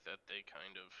do like that they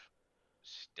kind of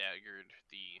staggered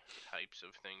the types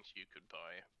of things you could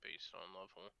buy based on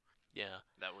level. yeah,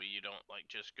 That way you don't like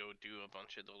just go do a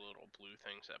bunch of the little blue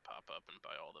things that pop up and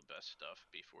buy all the best stuff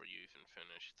before you even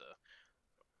finish the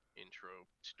intro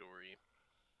story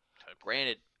type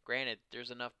thing. granted, there's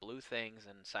enough blue things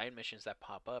and side missions that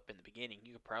pop up in the beginning.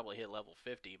 You could probably hit level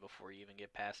 50 before you even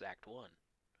get past Act 1.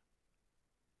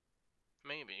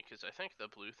 Maybe, because I think the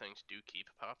blue things do keep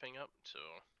popping up, so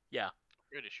Yeah,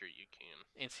 pretty sure you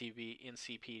can.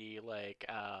 NCPD, like,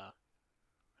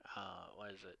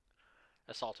 what is it?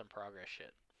 Assault in Progress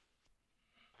shit.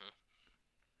 Hmm.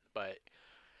 But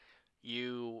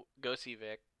you go see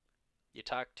Vic, you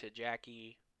talk to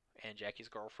Jackie and Jackie's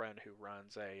girlfriend who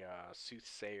runs a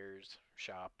soothsayer's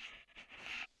shop.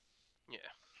 Yeah,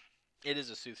 It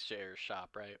is a soothsayer's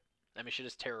shop, right? I mean, she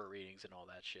does tarot readings and all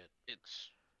that shit.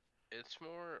 it's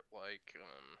more like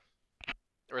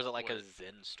Or is it like what a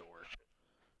Zen store?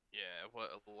 yeah,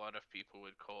 what a lot of people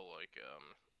would call like a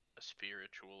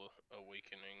spiritual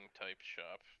awakening type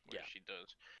shop where Yeah. she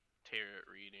does tarot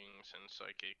readings and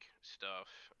psychic stuff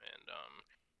and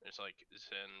there's like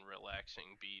Zen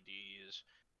relaxing BDs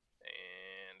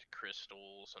and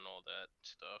crystals and all that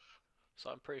stuff. So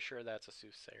I'm pretty sure that's a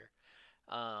soothsayer.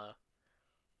 Uh,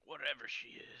 Whatever she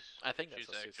is, I think that's she's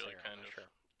a actually soothsayer. I'm not sure.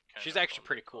 kind She's of actually fun to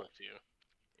pretty talk cool. to.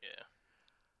 Yeah.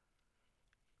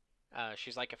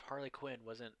 She's like if Harley Quinn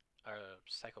wasn't a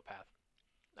psychopath.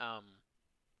 Um,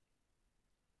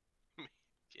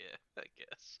 Yeah, I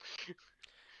guess.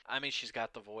 I mean, she's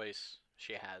got the voice.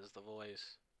 She has the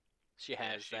voice. She Yeah,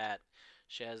 has she that.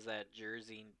 She has that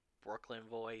Jersey Brooklyn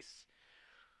voice.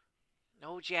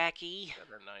 No, Jackie.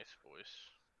 got a nice voice.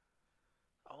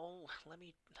 Oh, let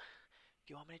me.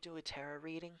 Do you want me to do a tarot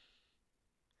reading?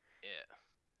 Yeah.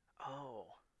 Oh,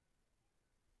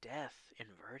 death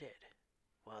inverted.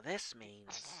 Well, this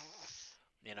means,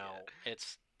 Yeah.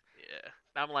 it's. Yeah.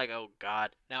 I'm like, oh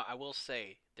god. Now, I will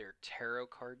say, their tarot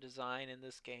card design in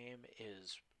this game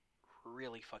is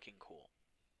really fucking cool.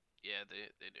 Yeah, they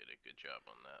did a good job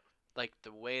on that. Like,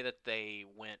 the way that they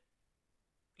went,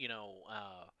 you know,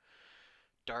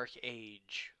 Dark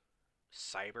Age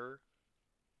Cyber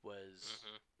was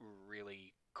Mhm.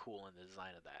 really cool in the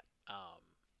design of that.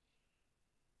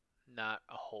 Not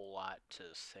a whole lot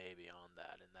to say beyond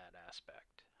that in that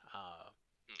aspect.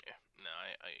 Yeah. No,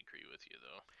 I agree with you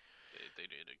though. They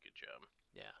did a good job.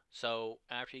 Yeah. So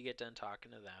after you get done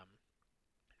talking to them,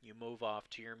 you move off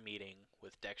to your meeting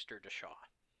with Dexter Deshaw.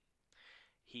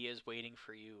 He is waiting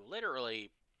for you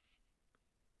literally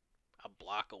a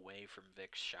block away from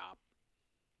Vic's shop.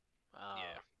 Uh,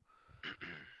 Yeah.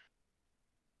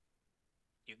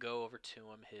 you go over to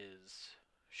him, his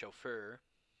chauffeur,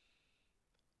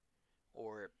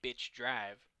 or bitch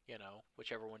drive,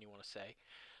 whichever one you want to say.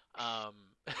 Um,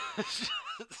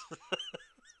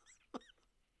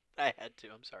 I had to.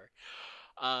 I'm sorry.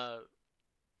 Uh,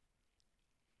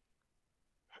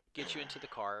 get you into the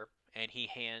car, and he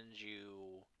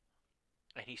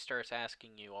starts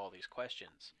asking you all these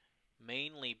questions,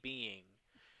 mainly being,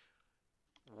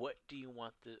 what do you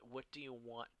want to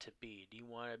be? Do you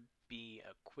want to be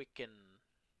a quick and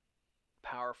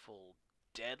powerful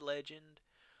dead legend,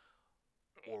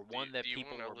 or one Do that you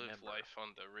people want to live remember? life on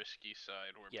the risky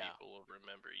side where Yeah, people will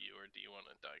remember you, or do you want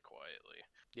to die quietly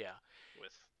yeah,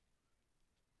 with,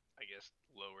 I guess,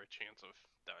 lower chance of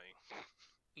dying?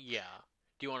 yeah.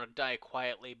 Do you want to die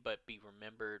quietly but be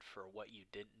remembered for what you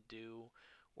didn't do,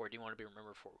 or do you want to be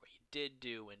remembered for what you did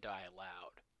do and die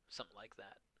aloud, something like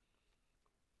that.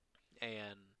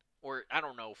 And or I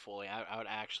don't know fully. I would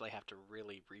actually have to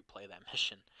really replay that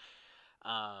mission.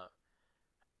 Uh,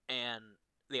 and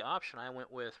the option I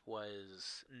went with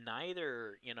was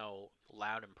neither,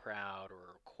 loud and proud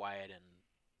or quiet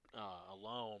and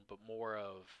alone, but more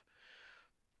of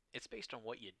it's based on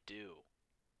what you do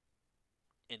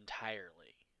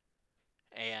entirely,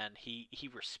 and he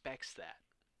respects that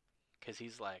because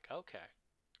he's like, okay,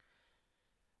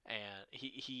 and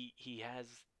he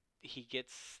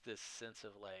gets this sense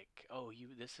of like, oh,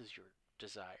 this is your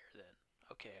desire, then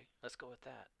okay, let's go with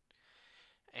that.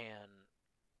 And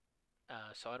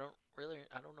so I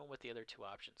don't know what the other two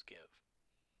options give.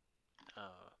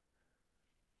 Uh,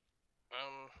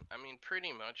 I mean,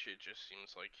 pretty much it just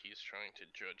seems like he's trying to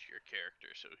judge your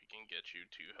character so he can get you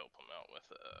to help him out with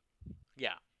a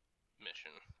yeah,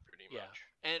 mission, pretty yeah, much.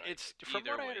 and I, it's from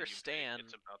either what I way you pick, understand.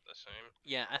 it's about the same.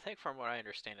 Yeah, I think from what I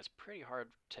understand, it's pretty hard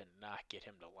to not get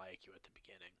him to like you at the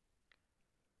beginning.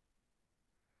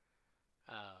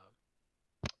 Uh,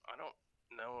 I don't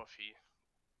know if he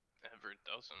ever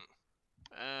doesn't.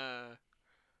 uh,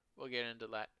 we'll get into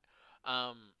that.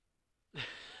 Um,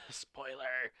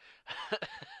 spoiler.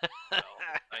 Well,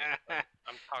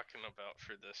 I'm talking about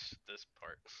for this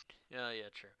part. Yeah, yeah,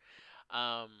 true.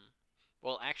 Um,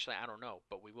 well, actually, I don't know,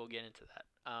 but we will get into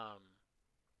that.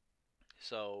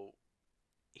 So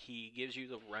he gives you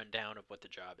the rundown of what the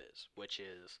job is, which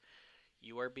is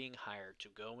you are being hired to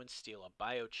go and steal a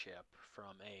biochip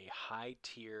from a high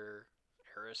tier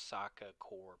Arasaka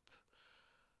Corp,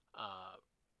 uh,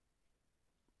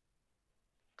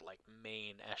 like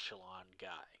main echelon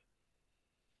guy.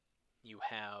 You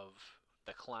have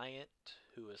the client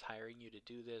who is hiring you to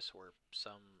do this, or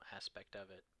some aspect of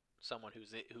it. Someone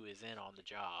who is in on the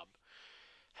job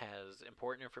has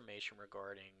important information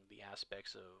regarding the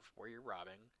aspects of where you're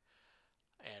robbing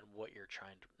and what you're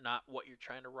trying to not what you're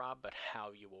trying to rob, but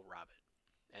how you will rob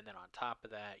it. And then on top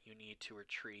of that, you need to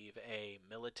retrieve a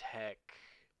Militech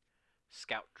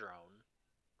scout drone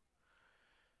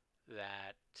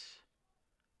that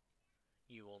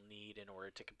you will need in order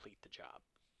to complete the job.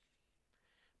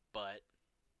 But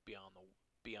beyond the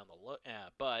beyond the look,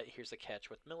 but here's the catch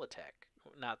with Militech,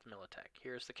 not the Militech.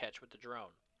 Here's the catch with the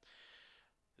drone.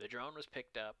 The drone was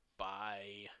picked up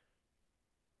by,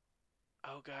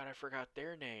 oh god, I forgot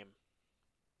their name.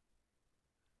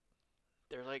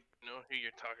 They're like, You know who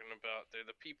you're talking about? They're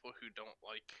the people who don't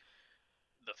like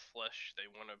the flesh. They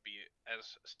want to be as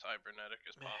cybernetic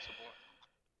as possible.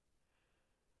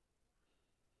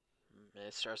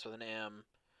 it starts with an M.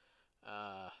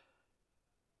 Uh,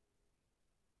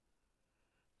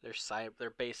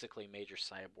 they're basically major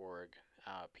cyborg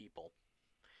people,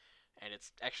 and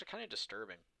it's actually kind of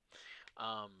disturbing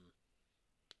um,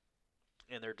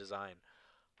 in their design.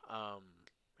 Um,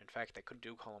 in fact, they could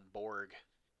do call them Borg,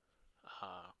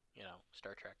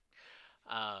 Star Trek.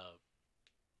 Uh,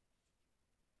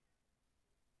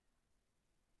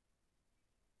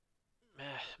 meh,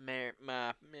 meh,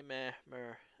 meh, meh,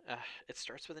 meh. It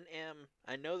starts with an M.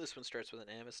 I know this one starts with an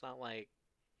M. It's not like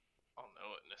I'll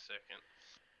know it in a second.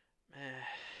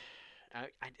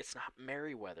 it's not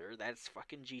Merryweather. That's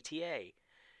fucking GTA.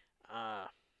 I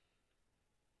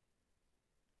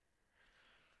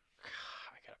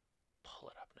gotta pull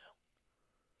it up now.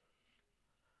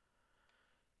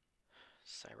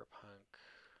 Cyberpunk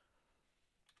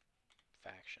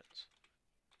factions.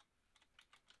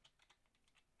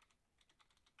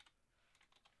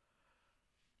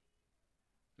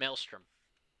 Maelstrom.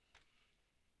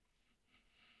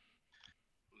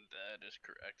 That is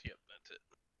correct. Yep, that's it.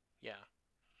 Yeah.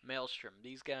 Maelstrom.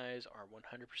 These guys are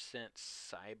 100%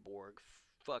 cyborg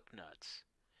fucknuts.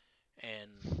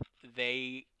 And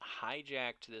they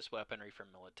hijacked this weaponry from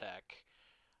Militech,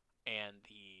 and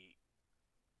the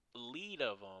lead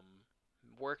of them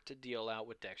worked a deal out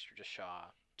with Dexter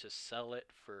Deshaw to sell it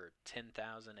for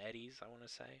 10,000 eddies, I want to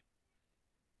say.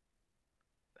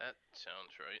 That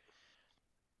sounds right.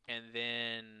 And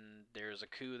then there's a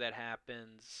coup that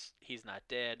happens. He's not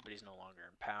dead, but he's no longer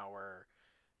in power.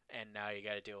 And now you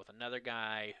got to deal with another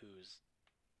guy who's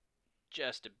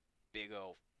just a big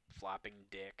old flopping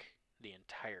dick the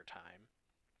entire time.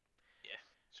 Yeah,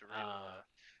 it's a real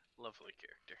lovely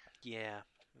character. Yeah,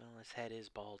 well, his head is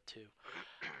bald too,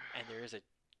 and there is a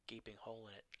gaping hole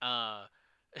in it.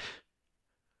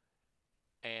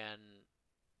 And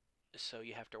so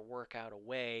you have to work out a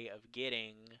way of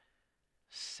getting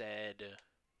said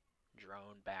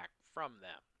drone back from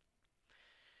them.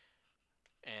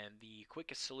 And the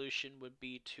quickest solution would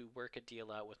be to work a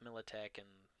deal out with Militech and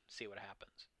see what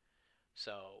happens.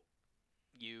 So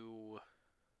you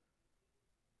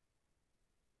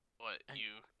But I,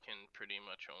 you can pretty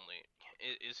much only.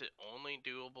 Is it only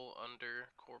doable under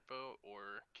Corpo,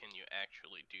 or can you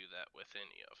actually do that with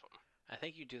any of them? I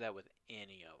think you do that with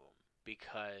any of them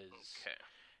because Okay.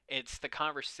 it's the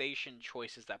conversation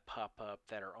choices that pop up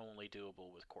that are only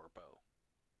doable with Corpo.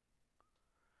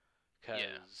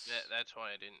 Yeah, Because, that's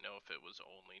why I didn't know if it was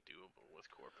only doable with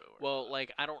Corpo or well, not.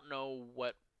 like, I don't know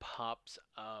what pops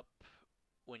up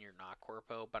when you're not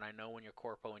Corpo, but I know when you're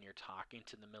Corpo and you're talking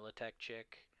to the Militech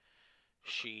chick,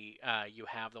 Mhm. you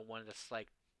have the one that's like,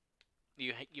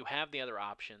 you have the other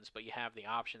options, but you have the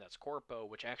option that's Corpo,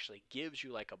 which actually gives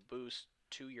you like a boost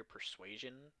to your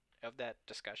persuasion of that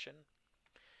discussion.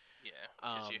 Yeah,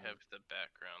 because Um, you have the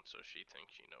background, so she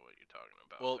thinks you know what you're talking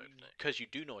about, well, type thing. because you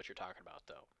do know what you're talking about,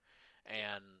 though,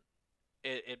 Yeah. and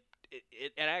it, it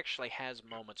it actually has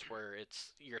moments where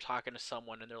it's you're talking to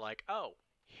someone and they're like, oh,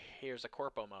 here's a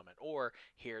corpo moment, or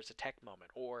here's a tech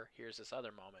moment, or here's this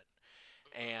other moment,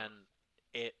 and Mhm.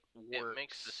 it It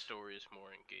makes the works. stories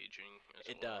more engaging as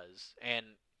It well. does,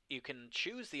 and you can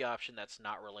choose the option that's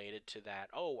not related to that.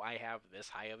 Oh, I have this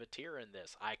high of a tier in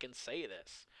this. I can say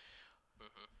this.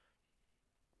 Mhm.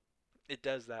 It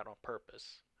does that on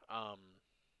purpose. Um,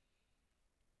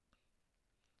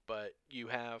 but you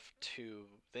have to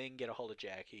then get a hold of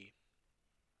Jackie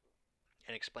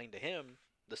and explain to him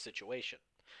the situation.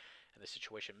 And the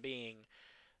situation being,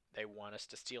 they want us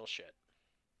to steal shit.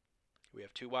 We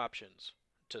have two options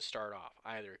to start off: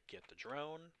 either get the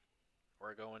drone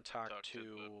or go and talk Talk to the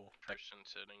to person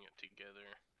setting it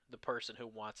together. the person who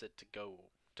wants it to go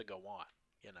on,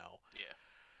 you know. Yeah.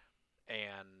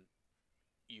 And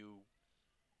you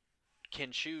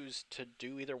can choose to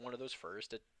do either one of those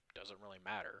first. It doesn't really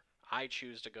matter. I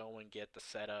choose to go and get the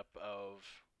setup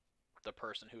of the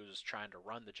person who's trying to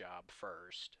run the job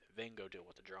first, then go deal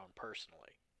with the drone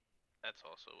personally. That's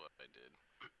also what I did.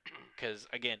 Because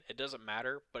again, it doesn't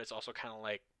matter, but it's also kind of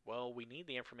like, well, we need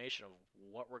the information of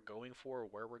what we're going for,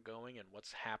 where we're going, and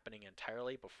what's happening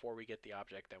entirely before we get the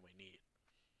object that we need.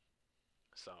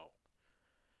 So,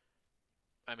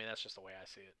 I mean, that's just the way I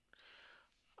see it.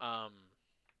 Um,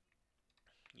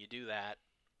 you do that,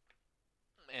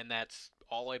 and that's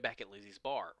all the way back at Lizzie's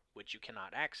bar, which you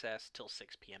cannot access till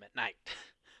 6 p.m. at night,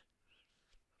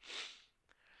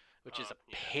 which is Oh, a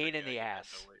yeah, I pain in forgot the you had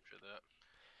to ass. wait for that.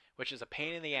 Which is a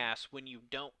pain in the ass when you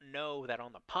don't know that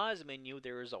on the pause menu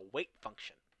there is a wait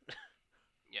function.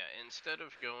 Yeah, instead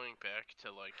of going back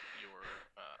to like your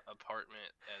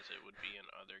apartment as it would be in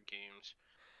other games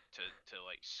to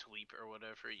like sleep or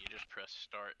whatever, you just press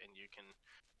start and you can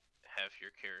have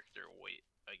your character wait.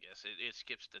 I guess it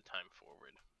skips the time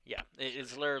forward, Yeah, so you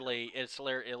don't.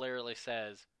 it literally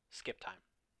says skip time.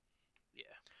 Yeah,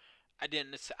 I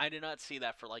did not see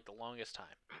that for like the longest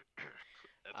time.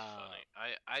 that's Uh, funny.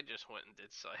 I just went and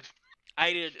did side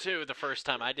I did missions. too the first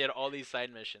time. I did all these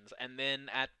side missions, and then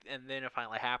it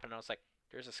finally happened. I was like,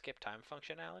 "There's a skip time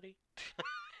functionality."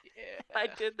 I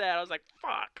Yeah, did that. I was like,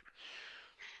 "Fuck!"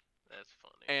 that's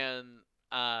funny. And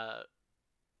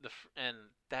and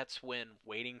that's when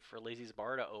waiting for Lazy's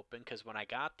bar to open. Because when I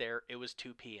got there, it was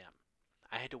 2 p.m.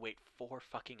 I had to wait 4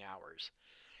 fucking hours,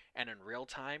 and in real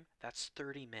time, that's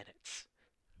 30 minutes.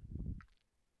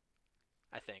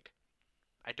 I think.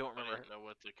 I don't I remember. don't know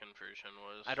what the conversion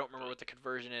was, I don't remember but what the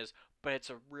conversion is, but it's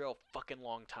a real fucking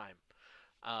long time.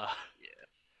 Uh, yeah.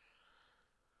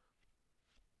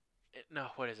 no,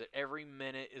 what is it? Every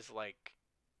minute is like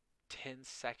 10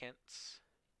 seconds.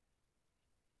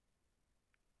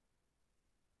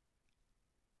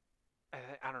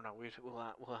 I don't know.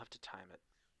 We'll have to time it.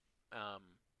 Um,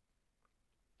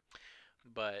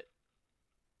 but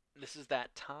this is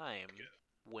that time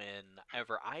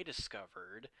whenever I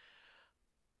discovered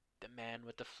the man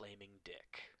with the flaming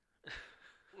dick.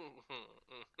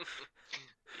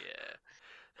 Yeah.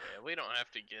 Yeah, we don't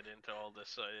have to get into all the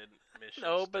side mission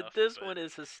No, but stuff, this but one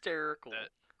is hysterical. that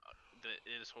that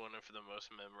is one of the most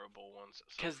memorable ones so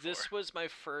Because far. this was my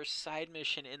first side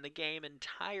mission in the game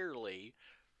entirely,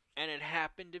 and it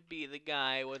happened to be the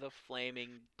guy with a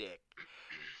flaming dick.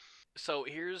 So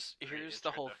Great here's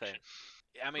the whole thing. introduction.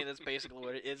 I mean, that's basically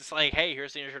what it's like. Hey,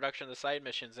 here's the introduction to the side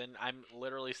missions, and I'm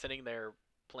literally sitting there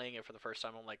playing it for the first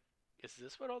time. I'm like, is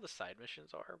this what all the side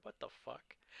missions are? What the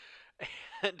fuck?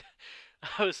 And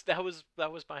that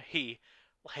was my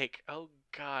like, oh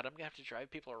god, I'm gonna have to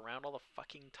drive people around all the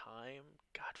fucking time.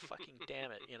 God fucking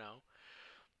damn it, you know.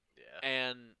 Yeah.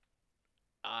 And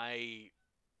I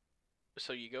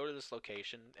so you go to this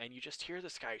location and you just hear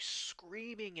this guy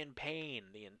screaming in pain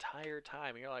the entire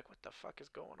time. And you're like, what the fuck is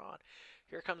going on?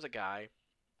 Here comes a guy.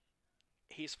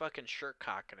 He's fucking shirt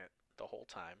cocking it the whole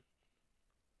time.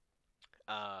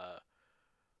 Uh,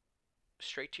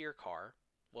 straight to your car.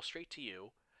 well, straight to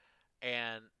you,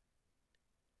 and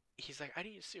he's like, I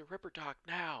need to see a Ripper doc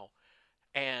now.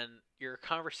 And your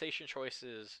conversation choice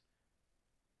is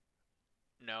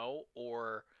no,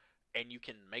 or, and you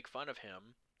can make fun of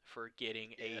him for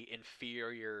getting Yeah. a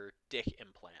inferior dick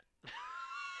implant.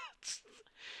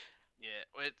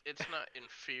 Yeah, it's not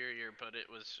inferior, but it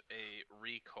was a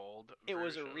recalled It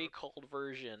was a version recalled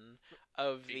version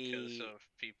of because the, of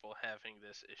people having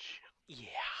this issue. yeah,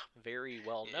 very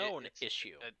well known It's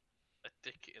issue. a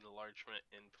dick enlargement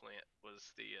implant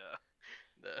was the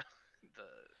the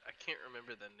I can't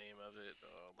remember the name of it.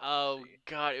 Let me Oh see.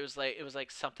 god, it was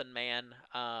like something man.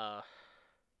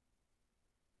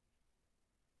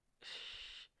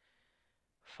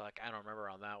 Fuck, I don't remember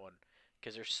on that one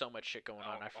because there's so much shit going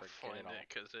on. I I'll forget it find all. it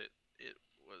because it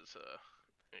was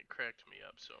it cracked me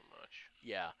up so much.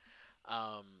 Yeah.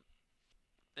 Um,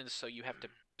 and so you have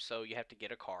to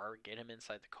get a car, get him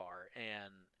inside the car,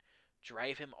 and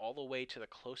drive him all the way to the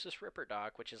closest Ripper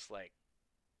dock, which is like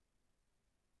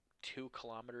 2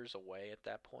 kilometers away at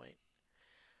that point.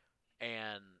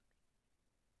 And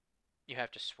you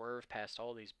have to swerve past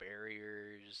all these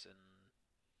barriers and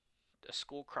a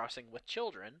school crossing with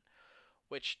children.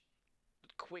 Which,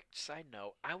 quick side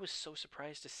note, I was so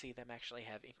surprised to see them actually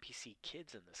have NPC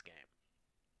kids in this game.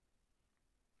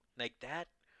 Like that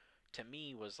to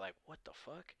me was like, what the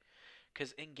fuck?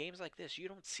 Because in games like this, you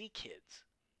don't see kids.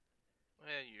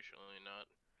 Usually not.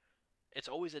 It's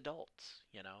always adults.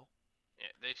 Yeah,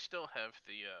 they still have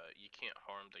the you can't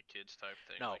harm the kids type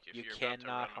thing. No, Like if you you're about to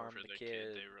cannot run harm over the the kid,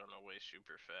 kid, they run away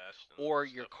super fast and or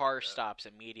your stuff like car that. stops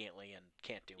immediately and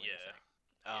can't do Yeah, anything.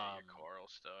 yeah, your car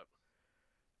will stop.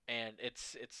 And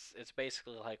it's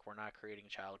basically like we're not creating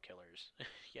child killers,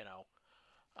 you know.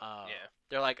 Yeah,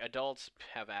 They're like adults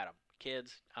have at them,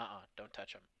 kids, don't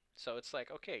touch them. So it's like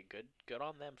okay, good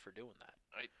on them for doing that.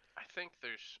 I think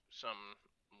there's some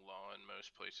law in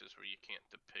most places where you can't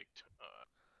depict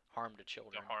Harm to the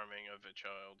children. harming of a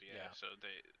child. Yeah, Yeah. so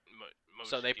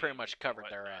So most they pretty games much covered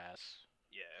will their not. ass.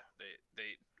 Yeah,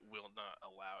 they will not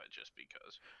allow it just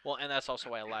because. Well, and that's also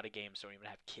why a lot of games don't even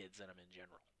have kids in them in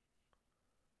general.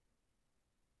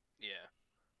 Yeah,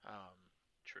 Um,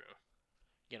 true.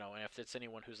 and if it's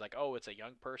anyone who's like, oh, it's a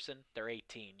young person, they're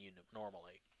 18,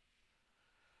 normally.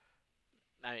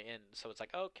 And so it's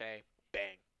like, okay,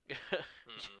 bang.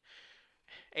 Hmm.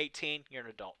 18, you're an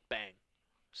adult, bang.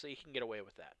 So you can get away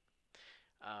with that.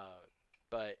 Uh,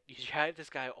 but you drive this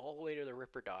guy all the way to the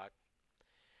Ripper Dock,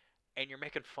 and you're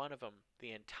making fun of him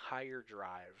the entire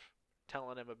drive,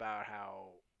 telling him about how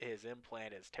his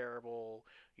implant is terrible.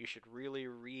 You should really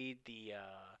read the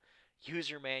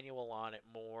user manual on it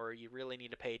more. You really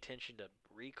need to pay attention to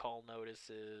recall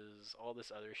notices, all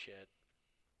this other shit.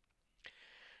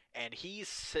 And he's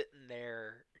sitting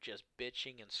there just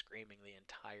bitching and screaming the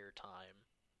entire time.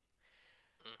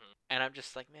 Hmm. And I'm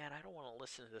just like, man, I don't want to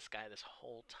listen to this guy this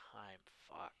whole time.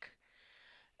 Fuck.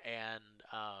 And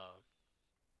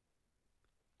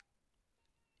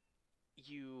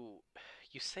you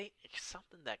you say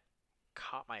something that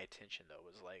caught my attention though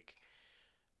was like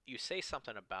you say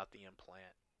something about the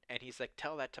implant and he's like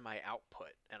tell that to my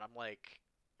output and I'm like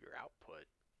your output.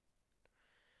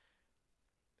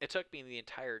 It took me the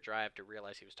entire drive to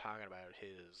realize he was talking about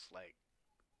his like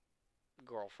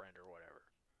girlfriend or whatever.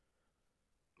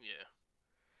 Yeah.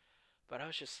 But I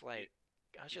was just It, like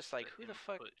it's the who the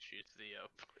fuck. input, she's the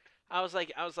output. I was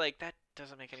like that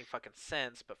doesn't make any fucking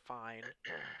sense, but fine.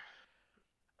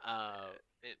 uh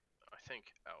It I think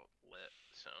outlet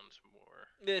sounds more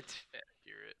it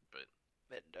accurate,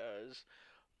 but it does,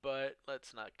 but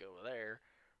let's not go there.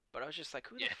 But I was just like,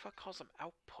 who the yeah. fuck calls him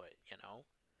output?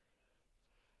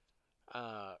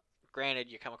 Uh,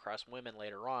 Granted, you come across women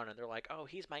later on, and they're like, oh,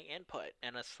 he's my input,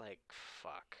 and it's like,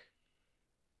 fuck,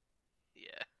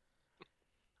 Yeah.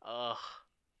 ugh.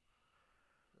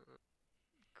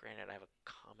 Granted, I have a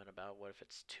comment about what if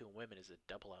it's two women? Is it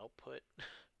double output,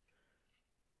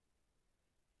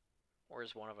 or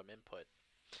is one of them input?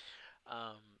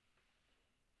 Um,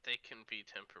 They can be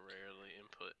temporarily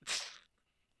input.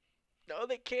 no,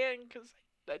 they can, because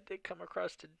I did come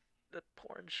across the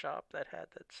porn shop that had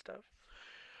that stuff.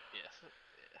 Yes.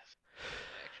 Yes.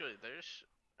 Actually, there's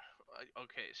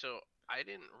okay, so I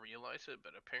didn't realize it,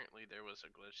 but apparently there was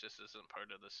a glitch. This isn't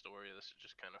part of the story. This is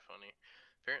just kind of funny.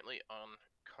 Apparently on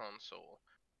console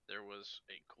there was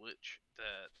a glitch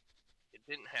that it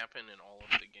didn't happen in all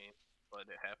of the games, but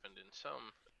it happened in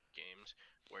some games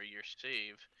where your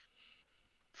save,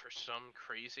 for some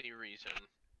crazy reason,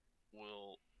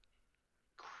 will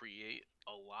create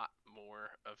a lot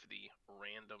more of the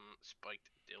random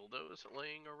spiked dildos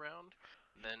laying around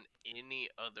than any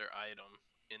other item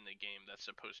in the game that's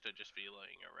supposed to just be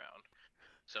laying around.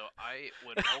 So I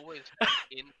would always have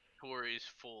inventories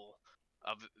full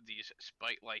of these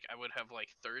like I would have like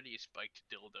 30 spiked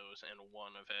dildos and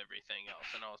one of everything else,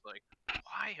 and I was like,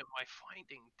 why am I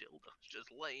finding dildos just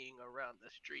laying around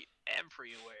the street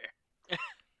everywhere?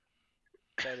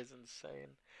 That is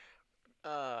insane.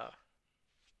 Uh,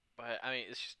 but I mean,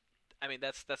 it's just, I mean,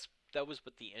 that was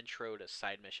what the intro to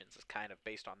side missions is kind of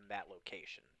based on that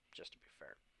location. Just to be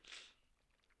fair.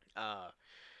 Uh,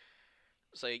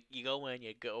 so you go in,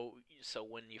 you go. So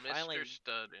when you finally Mr.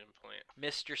 Stud implant.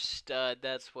 Mr. Stud,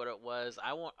 that's what it was.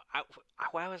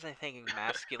 Why was I thinking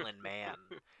masculine man?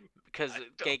 Because I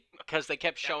don't they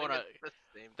kept I mean, showing a. it's the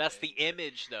same That's the thing.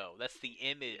 image, though. That's the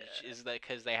image. Yeah. Is that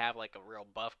because they have like a real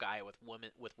buff guy with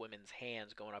women's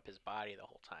hands going up his body the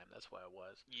whole time? That's what it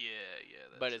was. Yeah,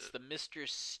 But that's it's it. the Mr.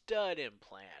 Stud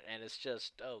implant, and it's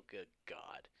just oh good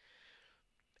god.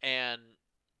 And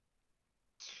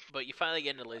but you finally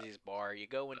get into Lizzie's bar. You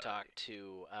go and talk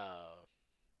to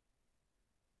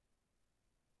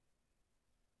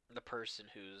the person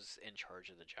who's in charge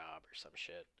of the job or some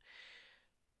shit,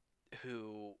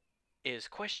 who is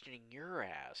questioning your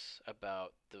ass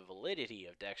about the validity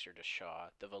of Dexter DeShaw,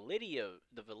 the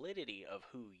validity of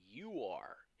who you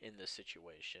are in this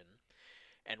situation,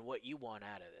 and what you want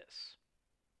out of this.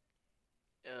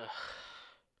 Ugh.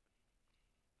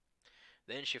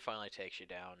 Then she finally takes you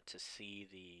down to see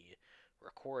the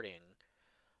recording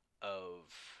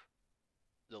of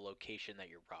the location that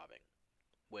you're robbing,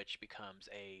 which becomes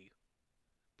a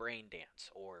brain dance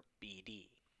or BD.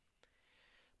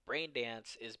 Brain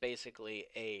dance is basically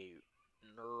a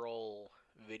neural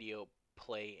video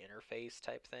play interface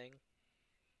type thing.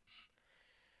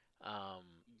 Um,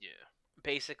 Yeah.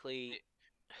 basically,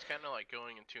 It's kind of like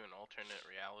going into an alternate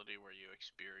reality where you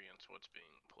experience what's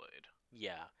being played.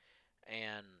 yeah,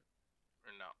 and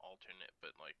Or not alternate,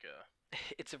 but like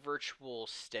it's a virtual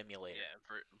stimulator.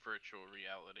 yeah, virtual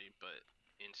reality, but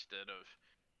instead of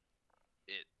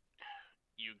it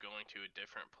you going to a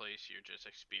different place, you just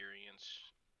experience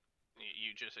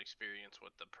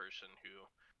what the person who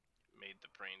made the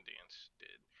brain dance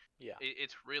did. Yeah,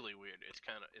 It's really weird. It's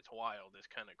wild. It's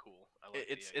kind of cool. I like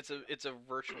the idea. it's a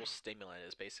virtual stimulant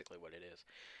is basically what it is,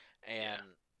 and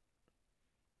Yeah.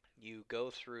 you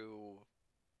go through.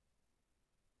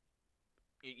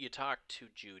 You talk to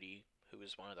Judy, who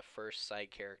is one of the first side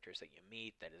characters that you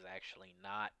meet that is actually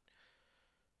not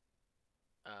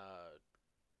uh,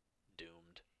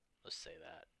 doomed. Let's say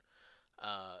that.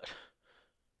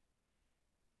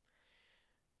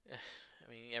 I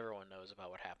mean, everyone knows about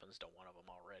what happens to one of them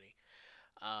already.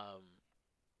 Um,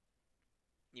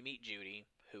 you meet Judy,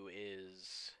 who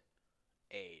is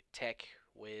a tech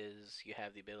whiz. You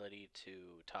have the ability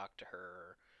to talk to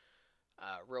her,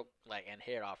 real like, and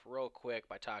hit it off real quick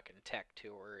by talking tech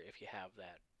to her if you have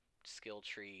that skill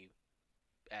tree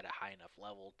at a high enough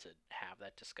level to have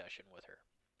that discussion with her.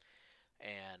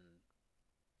 And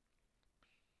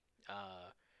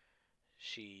uh,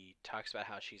 she talks about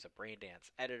how she's a brain dance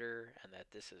editor and that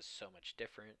this is so much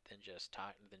different than just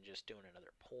doing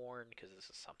another porn because this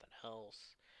is something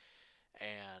else.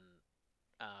 And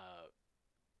uh,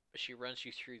 she runs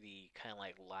you through the kind of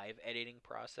like live editing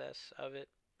process of it,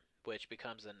 which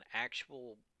becomes an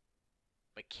actual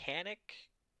mechanic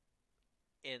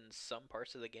in some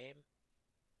parts of the game.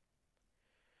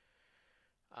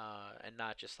 And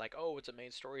not just like, oh, it's a main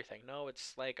story thing. No,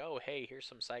 it's like, oh, hey, here's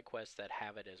some side quests that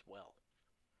have it as well.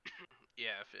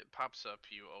 Yeah, if it pops up,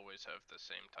 you always have the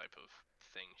same type of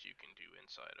things you can do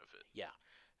inside of it. Yeah,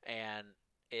 and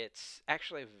it's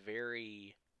actually a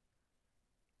very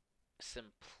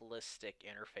simplistic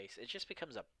interface. It just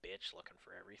becomes a bitch looking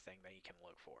for everything that you can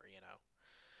look for,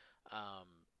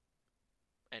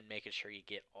 and making sure you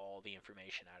get all the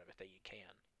information out of it that you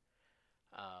can.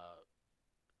 Uh,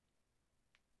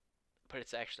 but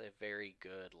it's actually a very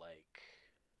good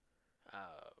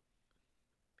uh,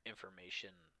 information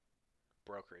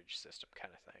brokerage system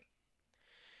kind of thing.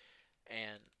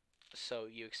 And so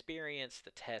you experience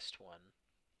the test one,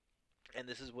 and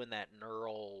this is when that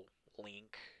neural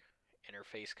link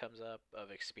interface comes up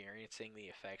of experiencing the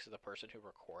effects of the person who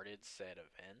recorded said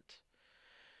event.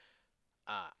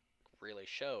 Uh, really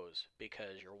shows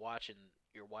because you're watching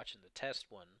the test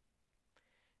one,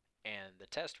 and the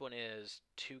test one is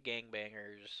two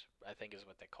gangbangers, I think is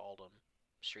what they called them,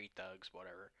 street thugs,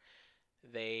 whatever.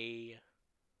 They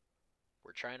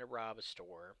were trying to rob a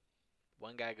store.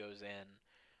 One guy goes in,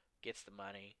 gets the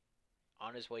money,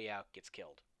 on his way out gets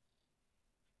killed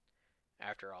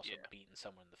after also Yeah. beating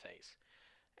someone in the face.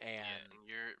 Yeah, And and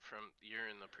you're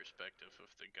in the perspective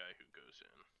of the guy who goes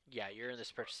in. yeah, you're in Gets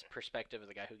this the money. perspective of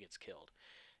the guy who gets killed,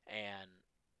 and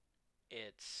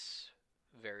it's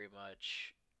very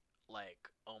much like,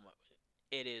 oh my,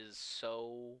 it is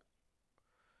so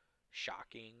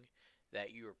shocking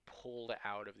that you are pulled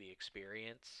out of the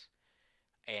experience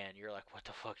and you're like, what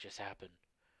the fuck just happened?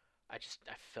 I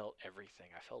felt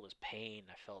everything. I felt his pain.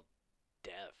 I felt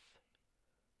death.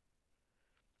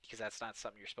 Because that's not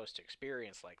something you're supposed to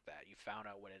experience like that. You found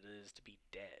out what it is to be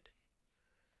dead.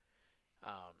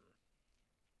 Um,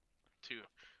 To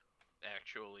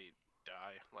actually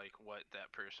die, like what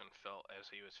that person felt as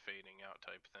he was fading out,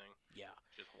 type thing. yeah.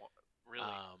 Just really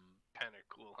Um, kind of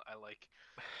cool. I like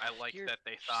you're that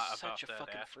they thought such about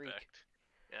a that fucking freak. aspect.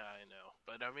 Yeah, I know,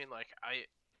 but I mean, like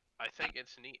I think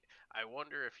it's neat. I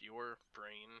wonder if your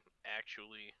brain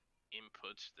actually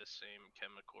inputs the same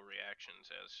chemical reactions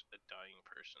as a dying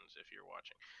person's if you're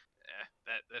watching.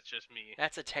 That's just me.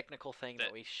 That's a technical thing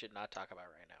that That we should not talk about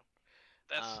right now.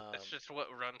 that's just what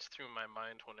runs through my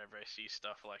mind whenever I see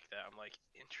stuff like that. I'm like,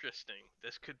 interesting.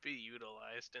 This could be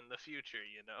utilized in the future,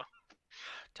 you know.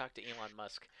 Talk to Elon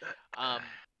Musk. I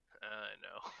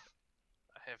know.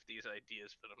 I have these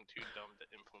ideas, but I'm too dumb to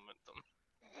implement them.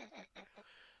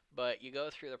 But you go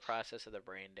through the process of the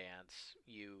brain dance.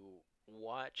 You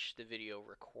watch the video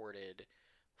recorded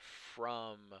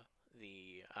from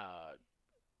the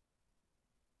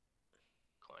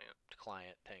Client.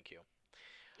 client. Thank you.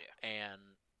 Yeah. And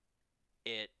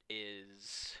it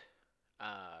is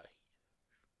uh,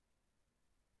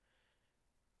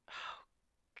 oh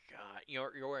God,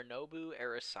 Yorinobu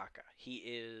Arasaka. He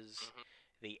is Mhm.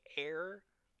 the heir.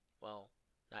 Well,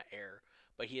 not heir,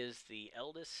 but he is the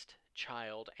eldest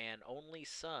child and only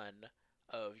son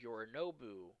of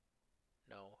Yorinobu.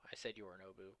 No, I said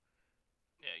Yorinobu.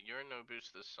 Yeah,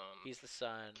 Yorinobu's the son. He's the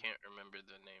son. Can't remember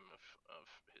the name of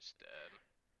his dad.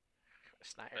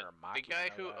 It's not But the Aramaki, I guy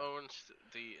know who that. owns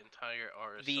the entire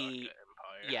Arasaka The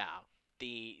Empire. yeah,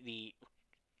 the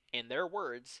in their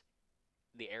words,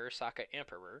 the Arasaka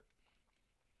Emperor,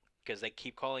 because they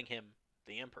keep calling him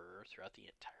the Emperor throughout the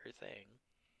entire thing.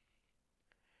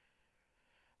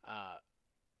 Uh,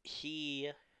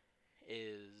 he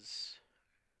is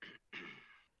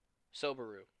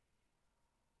Sobaru.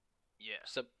 Yeah.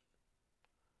 Sub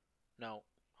no,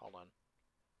 hold on.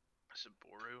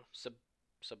 Saburo? Saburo.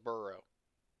 Saburo?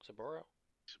 Saburo.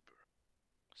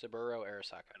 Saburo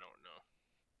Arasaka. I don't know.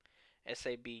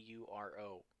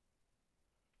 Saburo.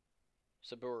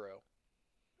 Saburo.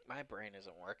 My brain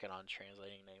isn't working on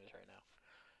translating names right now.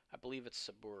 I believe it's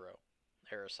Saburo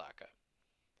Arasaka.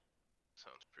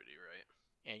 Sounds pretty right.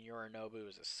 And Yorinobu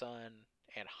is his son,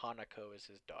 and Hanako is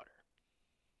his daughter.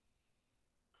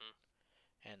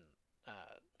 Hmm. And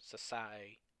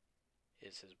Sasai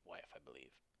is his wife, I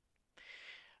believe.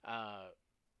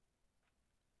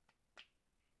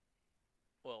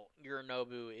 Well,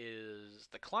 Yorinobu is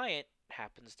the client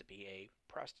happens to be a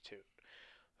prostitute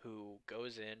who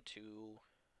goes into.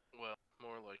 Well,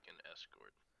 more like an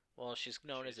escort. Well, she's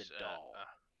known as a She's doll.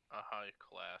 a high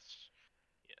class.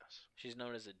 Yes. She's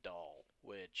known as a doll,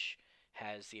 which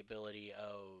has the ability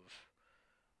of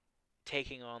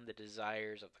taking on the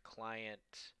desires of the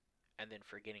client and then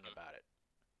forgetting Hmm. about it.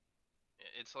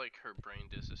 It's like her brain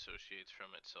disassociates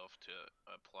from itself to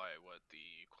apply what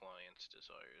the client's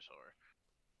desires are.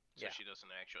 So Yeah, she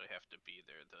doesn't actually have to be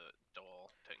there. The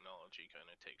doll technology kind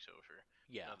of takes over.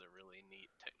 yeah. Another really neat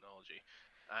technology.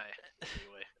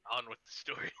 Anyway, on with the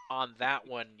story. On that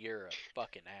one, you're a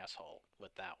fucking asshole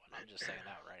with that one. I'm just saying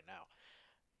that right now.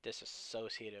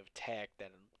 Disassociative tech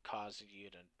that causes you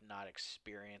to not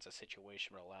experience a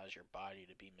situation but allows your body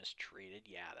to be mistreated.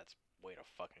 Yeah, that's way to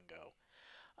fucking go.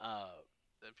 Uh,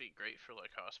 That'd be great for like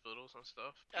hospitals and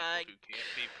stuff. People I who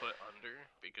can't be put under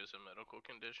because of medical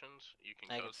conditions. You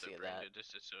can I can cause see their brain that. to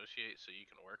disassociate so you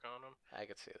can work on them. I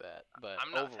could see that. But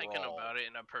I'm not thinking overall, about it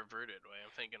in a perverted way.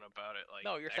 I'm thinking about it like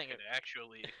no, you're that thinking. could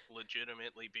actually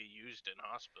legitimately be used in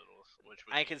hospitals, which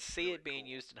would I be can see really it being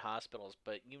cool. used in hospitals,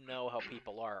 but you know how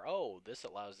people are. Oh, this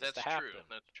allows this to That's true. happen.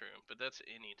 That's true. But that's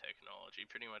any technology.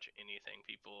 Pretty much anything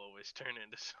people always turn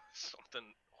into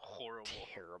something horrible.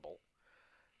 Terrible.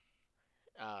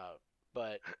 Uh,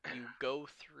 but you go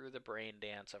through the brain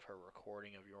dance of her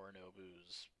recording of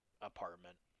Yorinobu's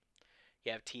apartment.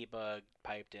 You have T-Bug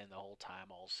piped in the whole time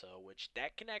also, which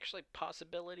that can actually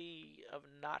possibility of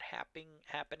not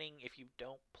happening if you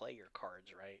don't play your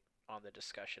cards right on the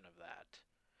discussion of that.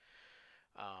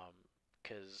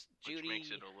 Because Which makes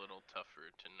Judy, it a little tougher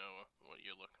to know what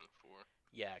you're looking for.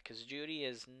 yeah, because Judy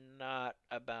is not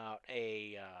about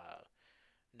a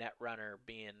netrunner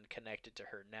being connected to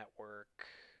her network.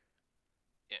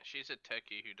 Yeah, she's a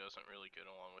techie who doesn't really get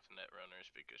along with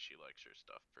netrunners because she likes her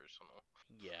stuff personal.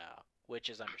 Yeah, which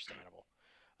is understandable.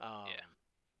 Um, Yeah.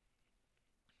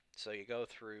 So you go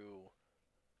through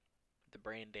the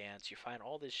brain dance, you find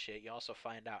all this shit. You also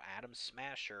find out Adam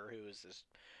Smasher, who is this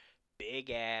big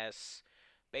ass,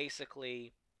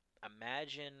 basically,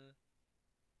 imagine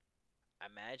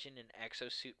an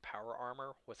exosuit power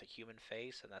armor with a human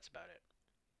face, and that's about it.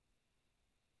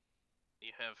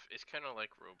 You have it's kind of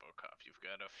like RoboCop. You've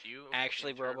got a few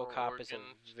Actually, internal RoboCop is a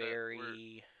organs that were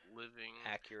very living,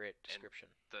 accurate and description.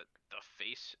 the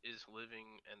face is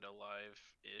living and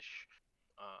alive-ish,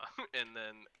 and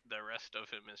then the rest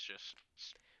of him is just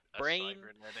a Brain,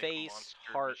 cybernetic face, monster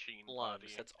heart, machine lungs.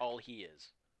 body. That's all he is.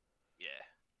 Yeah,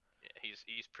 yeah.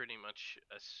 He's pretty much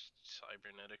a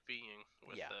cybernetic being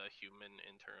with Yeah, human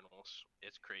internals.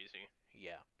 It's crazy.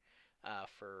 yeah.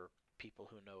 For people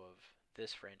who know of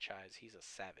this franchise, he's a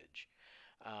savage.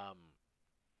 Um,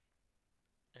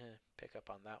 pick up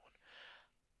on that one.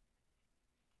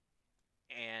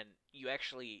 And you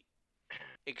actually,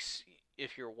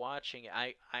 if you're watching,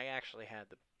 I actually had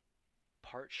the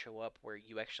part show up where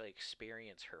you actually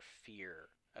experience her fear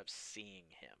of seeing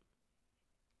him.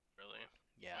 Really.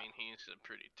 Yeah. I mean, he's a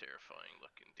pretty terrifying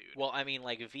looking dude. Well, I mean,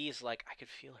 like V's like I could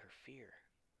feel her fear,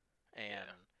 and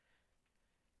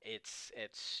Yeah.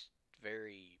 it's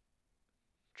very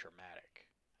dramatic.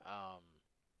 Um,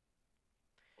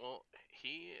 Well,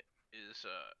 he is.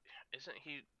 Isn't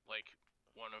he like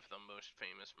one of the most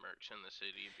famous mercs in the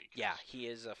city? yeah, Because he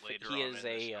is later he on is in the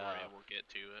a story, we'll get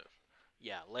to it.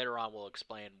 yeah. Later on, we'll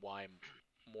explain why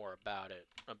more about it,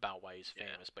 about why he's Yeah.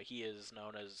 famous. But he is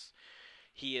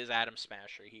Adam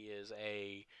Smasher. He is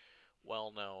a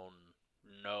well-known,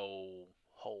 no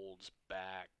holds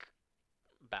back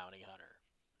bounty hunter,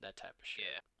 that type of shit.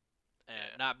 Yeah.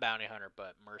 And Yeah. not bounty hunter,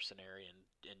 but mercenary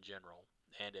in general.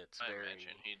 And it's I very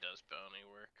imagine he does bounty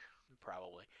work.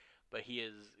 probably, but he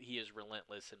is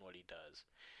relentless in what he does,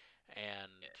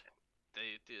 and Yeah.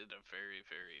 They did a very,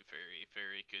 very, very,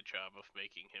 very good job of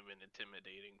making him an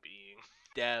intimidating being.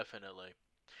 definitely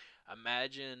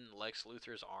imagine Lex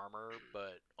Luthor's armor,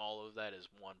 but all of that is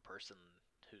one person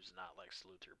who's not Lex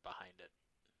Luthor behind it.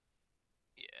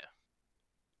 Yeah.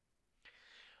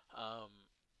 Um,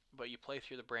 but you play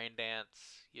through the brain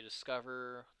dance, you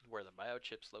discover where the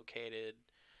biochip's located,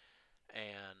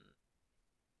 and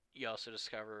you also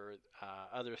discover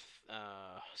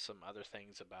some other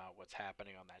things about what's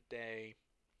happening on that day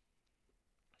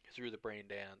through the brain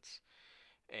dance,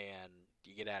 and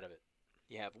you get out of it.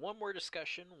 You have one more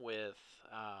discussion with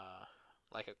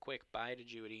like a quick bye to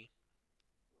Judy.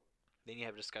 Then you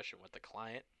have a discussion with the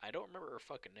client. I don't remember her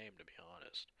fucking name to be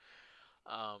honest.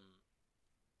 Um,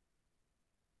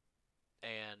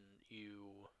 and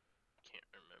you Can't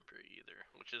remember either,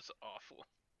 which is awful.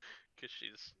 Because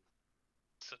she's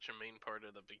such a main part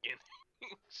of the beginning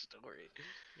story.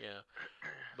 yeah,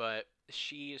 but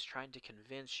she is trying to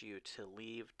convince you to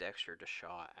leave Dexter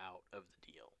DeShaw out of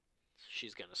the deal.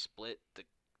 She's going to split the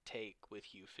take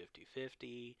with you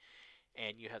 50-50,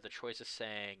 and you have the choice of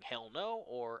saying hell no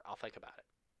or I'll think about it.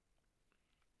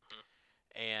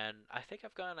 And I think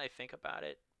about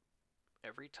it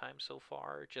every time so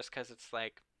far, just because it's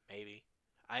like, maybe.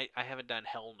 I haven't done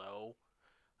hell no.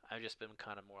 I've just been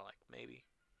kind of more like, maybe.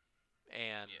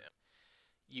 And Yeah.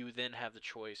 you then have the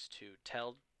choice to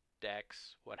tell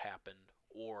Dex what happened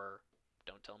or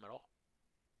don't tell him at all.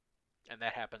 And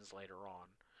that happens later on.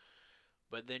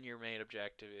 But then your main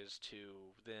objective is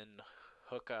to then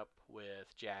hook up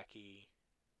with Jackie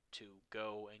to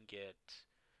go and get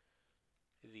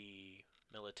the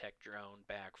Militech drone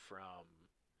back from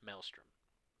Maelstrom.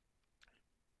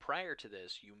 Prior to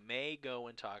this, you may go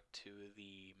and talk to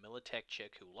the Militech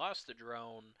chick who lost the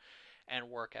drone and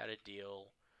work out a deal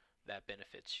that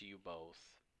benefits you both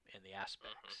in the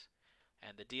aspects.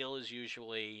 And the deal is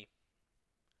usually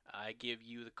I give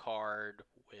you the card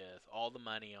with all the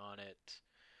money on it,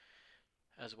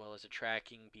 as well as a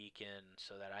tracking beacon,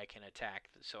 so that I can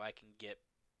so I can get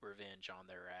revenge on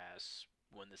their ass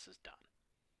when this is done.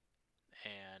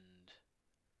 And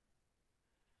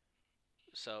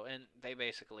so, and they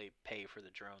basically pay for the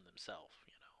drone themselves,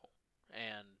 you know.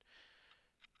 And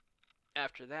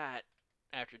after that,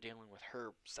 after dealing with her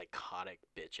psychotic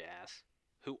bitch ass,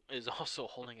 who is also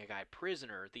holding a guy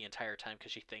prisoner the entire time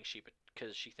because she thinks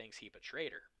he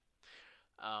betrayed her.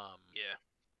 Yeah.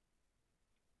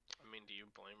 I mean, do you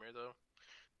blame her though?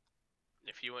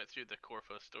 If you went through the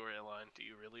Corpo storyline, do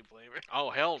you really blame her?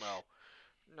 Oh hell no,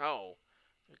 no.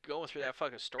 Going through that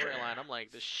fucking storyline, I'm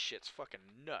like, this shit's fucking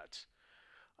nuts.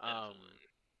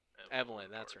 Evelyn,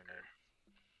 that's her name.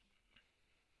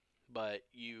 But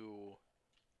you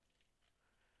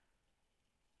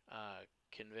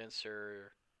convince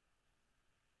her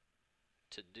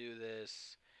to do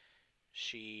this.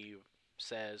 She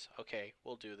says, "Okay,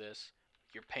 we'll do this.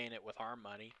 You're paying it with our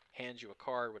money." Hands you a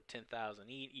card with 10,000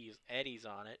 eddies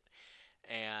on it,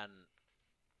 and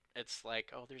it's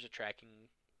like, "Oh, there's a tracking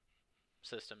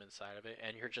system inside of it,"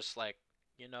 and you're just like,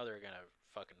 they're gonna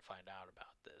fucking find out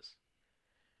about this.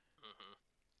 Mhm.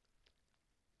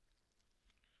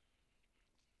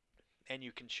 And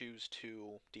you can choose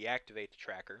to deactivate the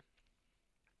tracker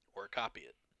or copy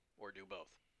it or do both.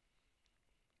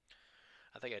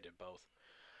 I think I did both.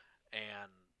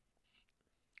 And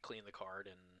clean the card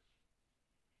and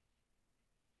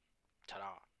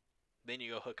ta-da. Then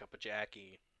you go hook up a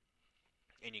Jackie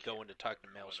and you go Can't in to talk to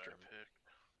remember what I Maelstrom. picked.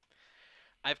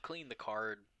 I've cleaned the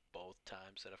card both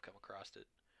times that I've come across it.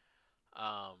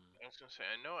 I was gonna say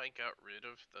I know I got rid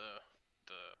of the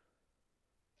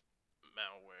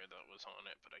malware that was on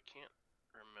it, but I can't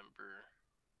remember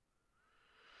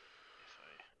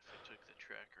if I took the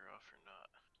tracker off or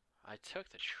not. I took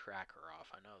the tracker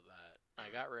off. I know that. I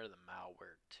Mm. got rid of the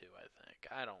malware too. I think.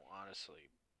 I don't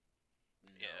honestly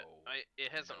know. Yeah,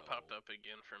 it hasn't popped up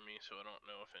again for me, so I don't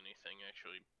know if anything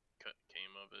actually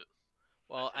came of it.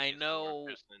 Well, I I think it's more know.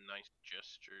 just a nice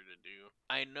gesture to do.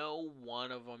 I know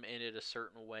one of them ended a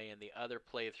certain way, and the other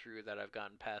playthrough that I've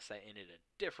gotten past that ended a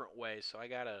different way. So I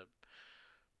gotta.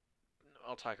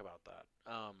 I'll talk about that.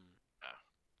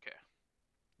 Okay.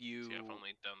 You. See, I've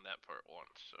only done that part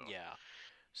once, so. Yeah.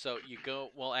 So you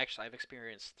go. Well, actually, I've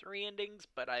experienced 3 endings,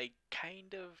 but I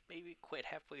kind of maybe quit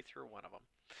halfway through one of them.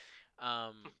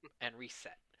 And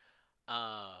reset.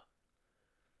 Uh,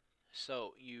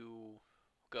 so you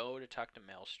go to talk to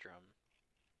Maelstrom,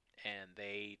 and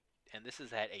this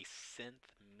is at a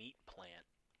synth meat plant.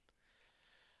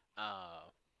 Uh,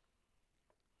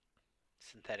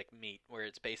 Synthetic meat, where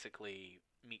it's basically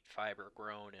meat fiber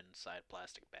grown inside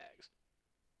plastic bags.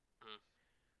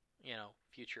 Mm.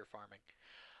 Future farming.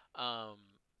 Um,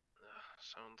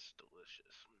 Sounds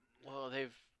delicious. well,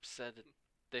 they've said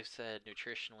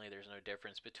nutritionally there's no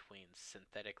difference between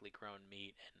synthetically grown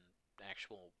meat and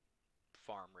actual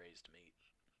farm raised meat.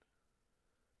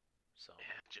 So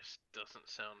It just doesn't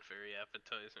sound very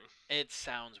appetizing. it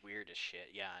sounds weird as shit.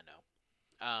 Yeah, I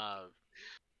know.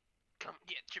 Come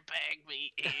get your bag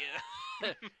meat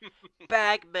here.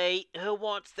 Bag meat. Who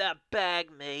wants that bag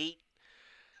meat?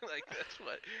 Like that's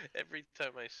what every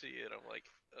time I see it, I'm like,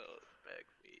 oh, bag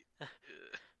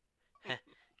meat.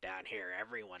 Down here,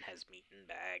 everyone has meat in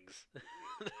bags.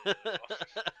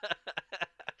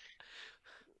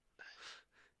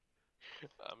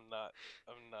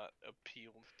 I'm not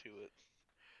appealed to it.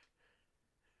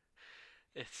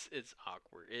 It's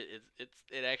awkward.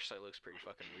 It actually looks pretty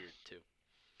fucking weird too.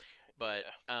 But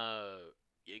Yeah.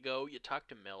 you talk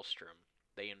to Maelstrom.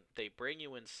 They bring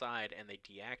you inside and they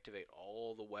deactivate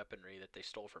all the weaponry that they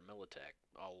stole from Militech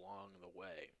along the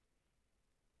way,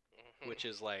 which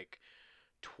is like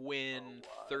twin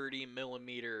 30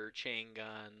 millimeter chain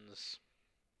guns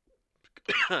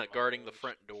guarding the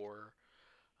front door,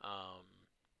 um,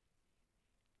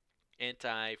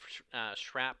 anti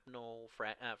shrapnel,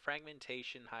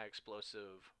 fragmentation, high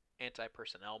explosive, anti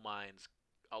personnel mines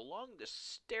along the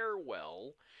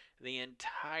stairwell the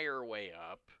entire way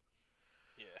up.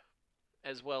 Yeah.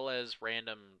 As well as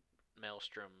random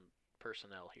Maelstrom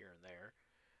personnel here and there.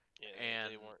 Yeah,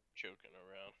 and they weren't joking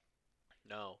around.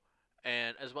 No.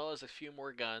 And as well as a few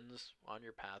more guns on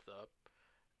your path up.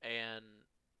 And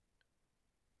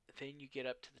then you get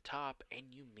up to the top and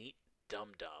you meet Dum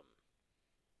Dum.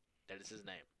 That is his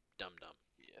name. Dum Dum.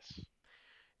 Yes.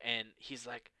 And he's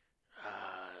like,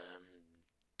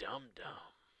 Dum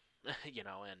Dum.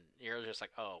 And you're just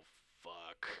like, oh,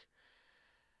 fuck.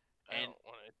 I don't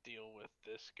want to deal with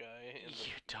this guy in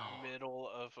the middle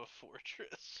of a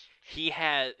fortress. He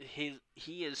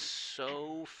is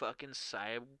so fucking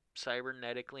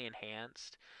cybernetically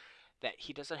enhanced that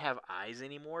he doesn't have eyes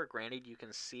anymore. Granted, you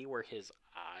can see where his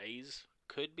eyes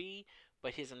could be,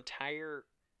 but his entire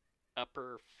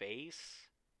upper face,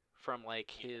 from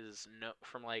like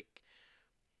from like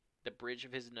the bridge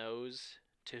of his nose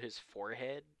to his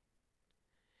forehead,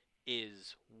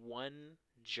 is one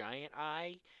giant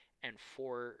eye and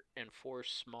four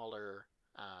smaller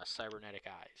cybernetic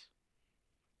eyes.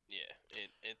 Yeah,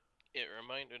 it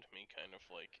reminded me kind of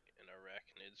like an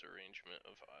arachnid's arrangement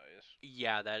of eyes.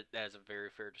 Yeah, that is a very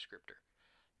fair descriptor.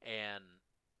 And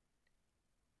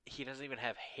he doesn't even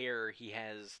have hair. He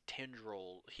has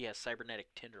cybernetic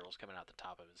tendrils coming out the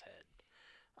top of his head.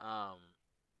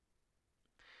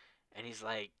 And he's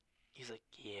like,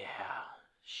 yeah,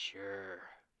 sure,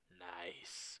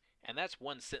 nice. And that's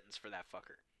one sentence for that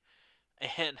fucker.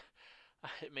 And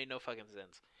it made no fucking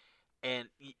sense. And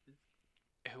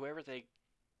whoever they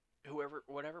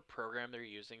whatever program they're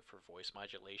using for voice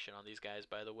modulation on these guys,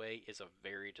 by the way, is a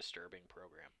very disturbing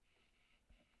program.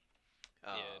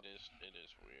 Yeah, Uh, it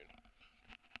is weird.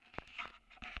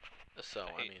 so I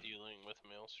I hate mean, dealing with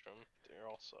Maelstrom. They're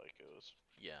all psychos.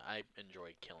 yeah, I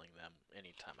enjoy killing them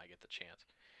anytime I get the chance.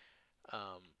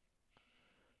 Um,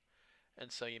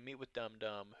 and so you meet with Dum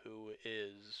Dum, who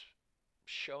is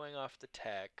showing off the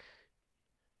tech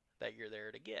that you're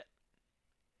there to get,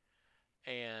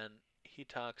 and he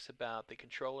talks about the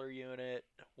controller unit,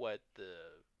 what the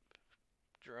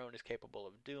drone is capable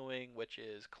of doing, which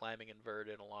is climbing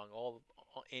inverted along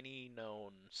any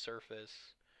known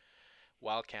surface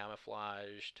while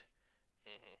camouflaged,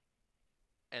 Hmm.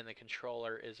 and the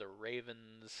controller is a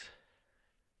Ravens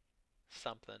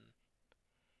something.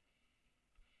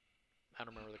 I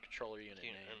don't remember the controller unit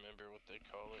Can't name. remember what they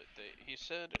call it. He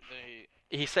said they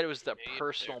He said it was the made their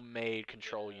personal made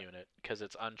control yeah. unit because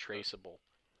it's So untraceable.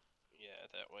 yeah,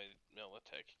 that way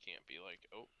Militech can't be like,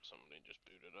 oh, somebody just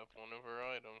booted up one of our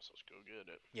items. Let's go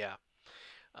get it. Yeah.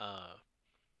 Uh,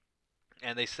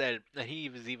 and they said that he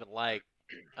was even like,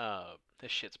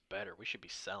 this shit's better. We should be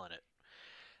selling it.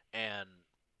 And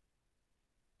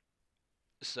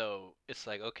so it's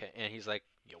like, okay. And he's like,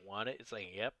 you want it? It's like,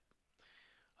 yep.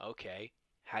 Okay.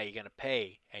 How you gonna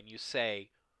pay? And you say,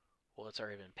 well, it's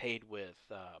already been paid with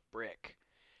brick.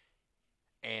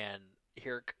 And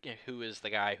here, who is the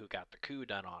guy who got the coup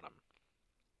done on him?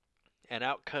 And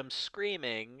out comes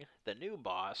screaming the new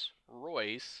boss,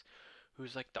 Royce,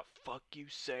 who's like, the fuck you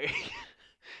say?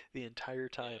 The entire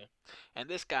time. Yeah, And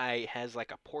this guy has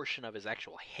like a portion of his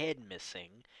actual head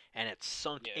missing, and it's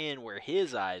sunk yeah. in where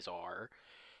his eyes are.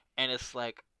 And it's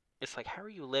like how are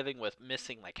you living with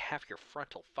missing like half your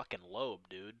frontal fucking lobe,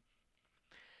 dude?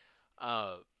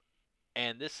 Uh,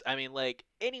 and this, I mean, like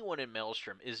anyone in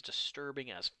Maelstrom is disturbing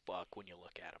as fuck when you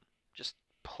look at him. Just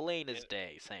plain as It,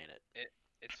 day, saying it.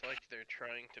 it's like they're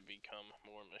trying to become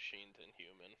more machine than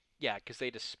human. Yeah, because they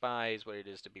despise what it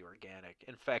is to be organic.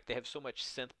 In fact, they have so much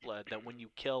synth blood that when you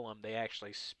kill them, they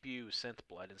actually spew synth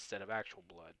blood instead of actual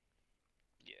blood.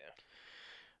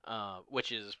 Yeah,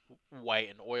 Which is white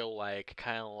and oil-like,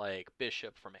 kind of like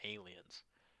Bishop from Aliens.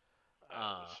 I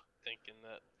Uh, was thinking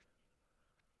that.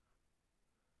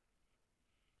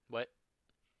 what?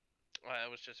 I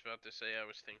was just about to say I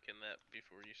was thinking that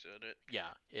before you said it.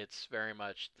 Yeah, it's very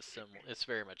much It's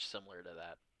very much similar to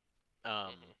that.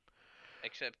 Hmm.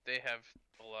 Except they have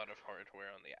a lot of hardware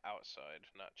on the outside,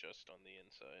 not just on the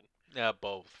inside. Yeah,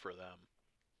 both for them.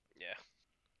 Yeah.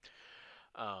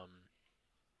 Um,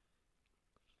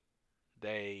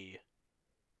 they.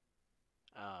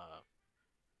 Uh,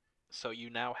 so you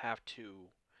now have to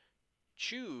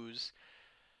choose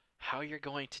how you're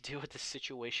going to deal with the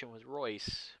situation with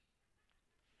Royce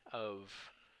of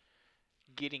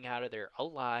getting out of there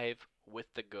alive with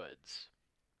the goods.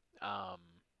 Um,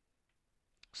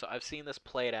 so I've seen this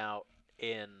played out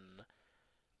in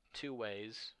two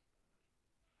ways.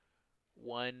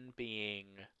 One being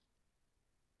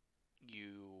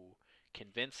you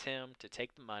convince him to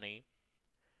take the money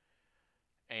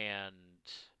and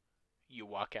you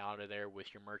walk out of there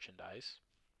with your merchandise.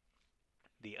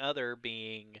 The other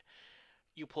being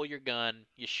you pull your gun,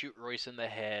 you shoot Royce in the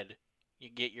head, you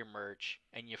get your merch,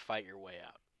 and you fight your way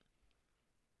out.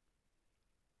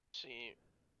 See,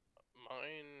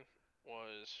 mine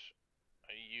was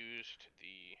I used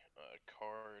the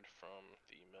card from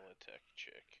the Militech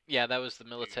chick Yeah, that was the to.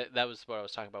 military. That was what I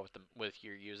was talking about with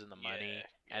your using the Yeah, money,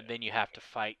 and yeah, then you have to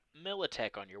fight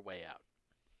Militech on your way out.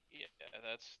 yeah.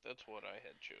 That's what I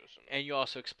had chosen. And you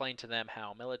also explain to them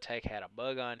how Militech had a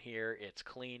bug on here. It's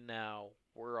clean now.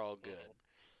 We're all good,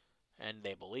 Hmm. and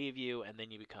they believe you, and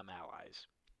then you become allies.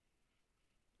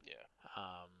 Yeah,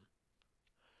 Um,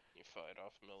 you fight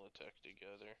off Militech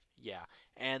together. yeah,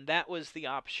 and that was the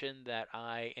option that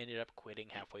I ended up quitting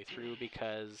halfway through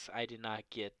because I did not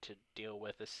get to deal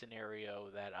with a scenario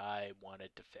that I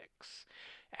wanted to fix.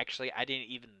 Actually, I didn't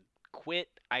even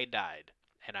quit. I died,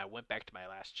 and I went back to my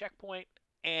last checkpoint,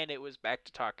 and it was back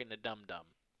to talking to Dum Dum.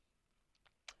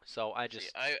 So I See,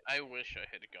 just I wish I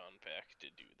had gone back to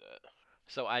do that.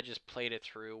 so I just played it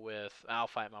through with I'll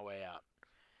fight my way out.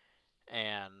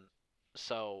 And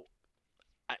so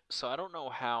I don't know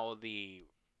how the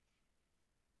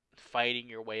fighting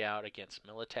your way out against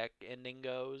Militech ending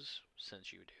goes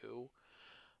since you do,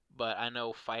 but I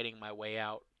know fighting my way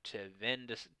out to then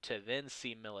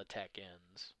see Militech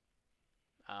ends.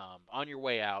 On your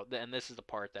way out, and this is the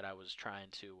part that I was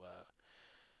trying to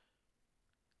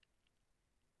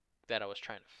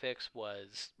fix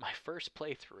was my first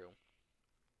playthrough.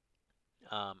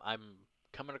 I'm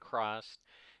coming across.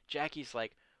 Jackie's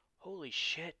like, "Holy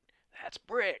shit, that's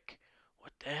Brick!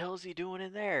 what the hell is he doing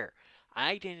in there?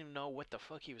 I didn't even know what the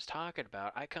fuck he was talking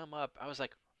about. I come up, I was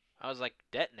like,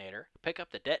 detonator. Pick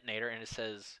up the detonator, and it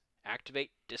says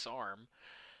activate disarm,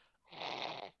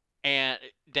 and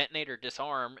detonator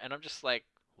disarm, and I'm just like,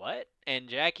 what? And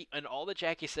Jackie, and all that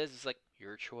Jackie says is like,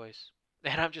 your choice,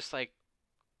 and I'm just like,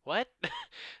 what?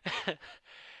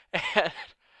 And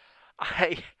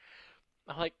I,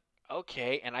 I'm like,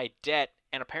 okay, and I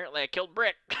and apparently I killed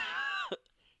Brick,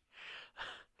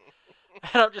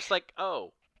 and I'm just like,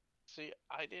 oh, See,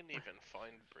 I didn't even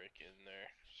find Brick in there,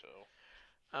 so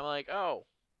I'm like, oh,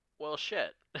 well,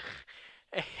 shit.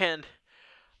 And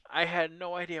I had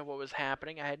no idea what was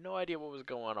happening. I had no idea what was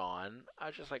going on. I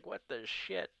was just like, what the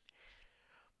shit?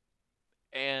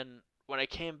 And when I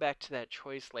came back to that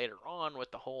choice later on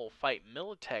with the whole fight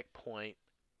Militech point,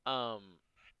 um,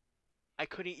 I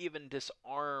couldn't even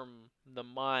disarm the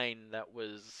mine that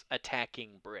was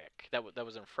attacking Brick. That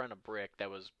was in front of Brick. That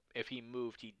was, if he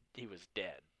moved, he was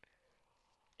dead.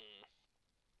 mm,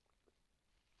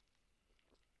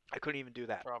 I couldn't even do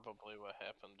that. probably what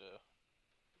happened to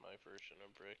my version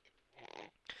of Brick.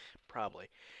 Probably.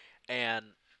 And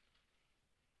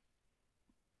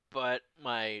but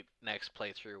my next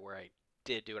playthrough where I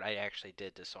did do it, I actually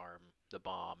did disarm the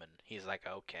bomb, and he's like,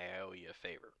 "Okay, I owe you a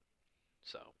favor."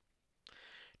 So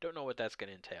don't know what that's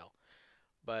gonna entail,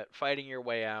 but fighting your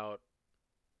way out,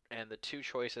 and the two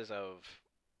choices of,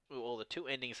 well, the two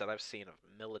endings that I've seen of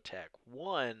Militech.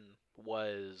 One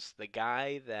was the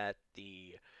guy that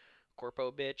the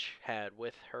Corpo bitch had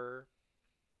with her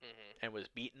Hmm. and was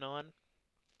beaten on.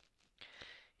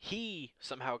 He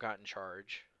somehow got in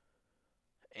charge,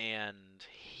 and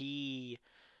he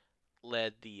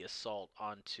led the assault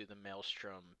onto the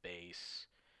Maelstrom base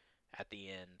at the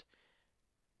end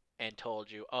and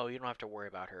told you, "Oh, you don't have to worry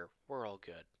about her. We're all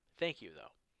good. Thank you,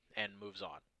 though," and moves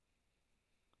on.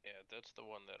 Yeah, that's the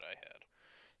one that I had.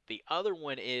 The other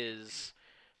one is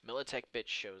Militech bitch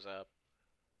shows up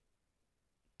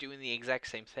doing the exact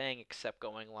same thing except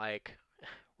going like,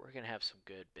 "We're going to have some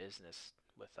good business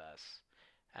with us."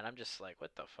 And I'm just like,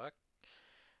 "What the fuck?"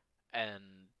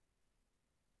 And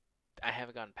I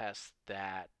haven't gotten past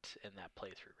that in that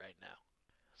playthrough right now.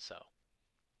 So,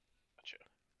 Gotcha.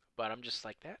 but I'm just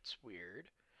like, that's weird.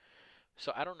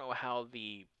 So I don't know how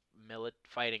the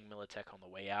fighting Militech on the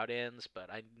way out ends,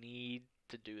 but I need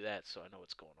to do that so I know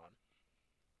what's going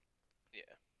Yeah,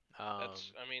 on.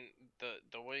 I mean,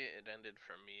 the way it ended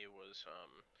for me was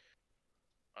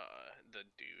the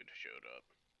dude showed up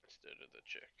instead of the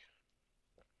chick.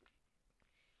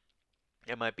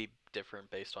 It might be different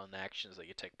based on the actions that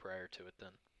you take prior to it.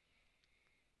 Then,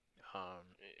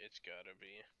 It's gotta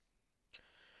be.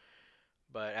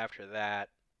 but after that,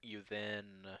 you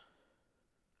then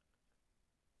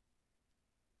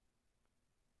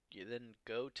you then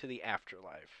go to the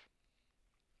afterlife,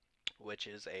 which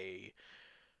is a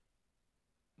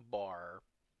bar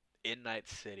in Night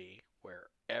City where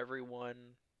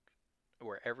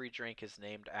every drink is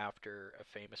named after a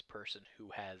famous person who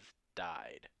has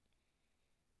died.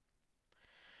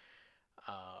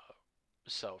 Uh,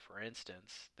 so, for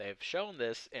instance, they've shown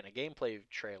this in a gameplay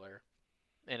trailer,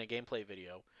 in a gameplay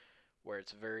video, where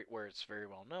it's very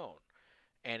well known,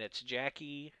 and it's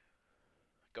Jackie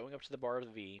going up to the bar of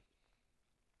the V.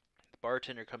 The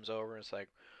bartender comes over and it's like,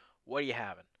 "What are you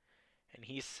having?" And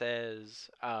he says,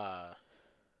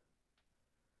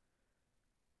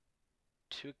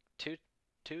 two two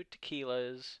two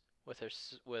tequilas with a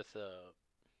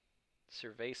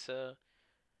cerveza.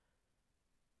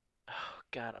 Oh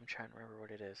God, I'm trying to remember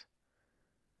what it is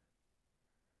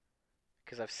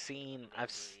because Can't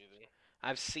remember either.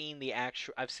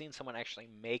 I've seen someone actually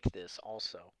make this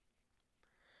also.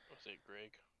 Was it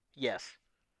Greg? Yes,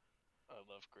 I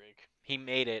love Greg. he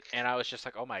made it, and I was just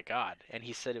like, "Oh my God!" And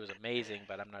he said it was amazing,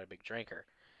 but I'm not a big drinker.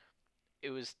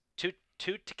 It was two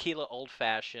tequila old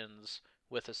fashions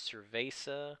with a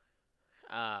cerveza.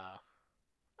 Uh,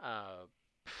 uh,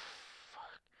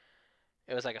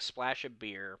 it was like a splash of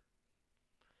beer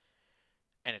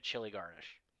and a chili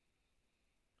garnish,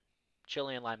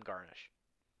 chili and lime garnish.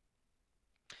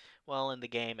 Well, in the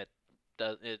game, it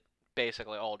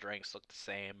basically all drinks look the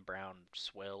same: brown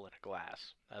swill in a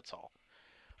glass. That's all.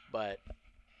 But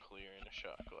Clear in a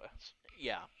shot glass.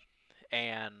 yeah,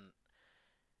 and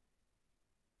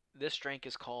this drink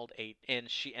is called and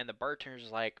the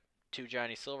bartender's like, two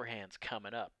Johnny Silverhands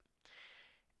coming up,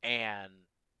 and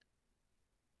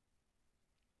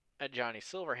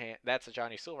that's a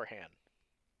Johnny Silverhand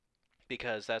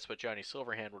because that's what Johnny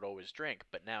Silverhand would always drink.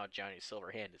 But now Johnny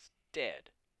Silverhand is dead,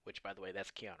 which, by the way,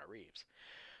 that's Keanu Reeves.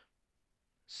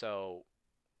 So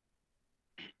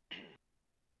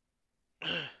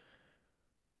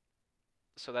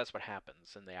So that's what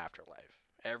happens in the afterlife.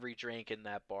 Every drink in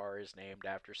that bar is named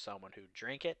after someone who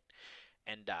drank it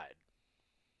and died.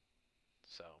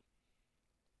 So,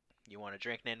 you want a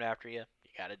drink named after you, you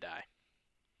gotta die.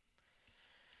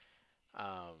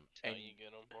 That's how you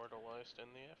get immortalized in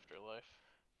the afterlife.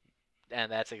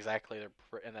 And that's exactly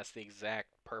and that's the exact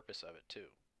purpose of it too.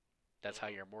 That's how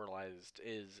Mhm. you're immortalized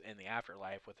is in the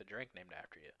afterlife with a drink named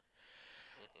after you.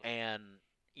 Mhm. And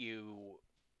you,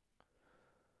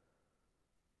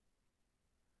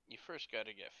 You first got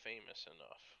to get famous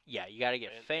enough, yeah, you got to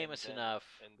get and famous then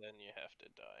enough. and then you have to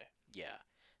die. Yeah,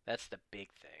 that's the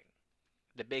big thing.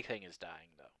 The big thing is dying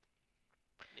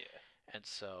though. Yeah. And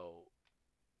so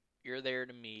you're there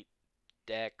to meet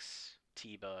Dex,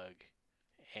 T-Bug,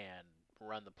 and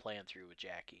run the plan through with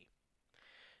Jackie.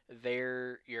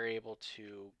 There, you're able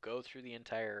to go through the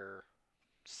entire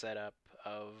setup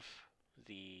of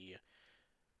the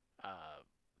uh,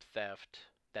 theft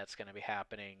that's going to be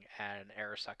happening at an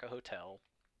Arasaka hotel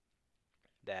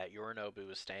that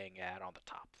Yorinobu is staying at on the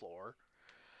top floor.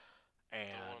 The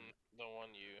And one the one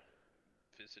you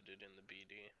visited in the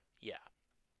BD. yeah,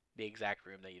 the exact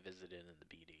room that you visited in the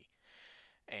BD.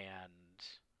 And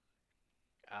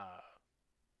uh,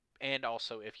 and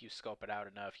also, if you scope it out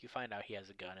enough, you find out he has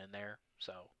a gun in there.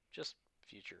 So just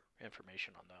future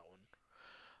information on that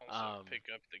one. Also, pick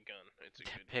up the gun. It's a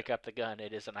good Pick gun. up the gun.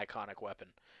 It is an iconic weapon.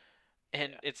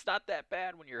 And Yeah. it's not that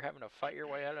bad when you're having to fight your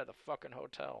way out of the fucking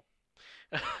hotel.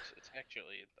 It's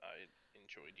actually I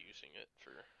enjoyed using it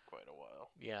for quite a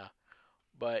while. Yeah.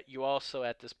 But you also,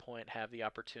 at this point, have the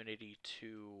opportunity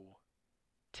to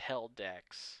tell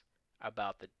Dex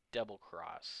about the double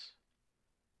cross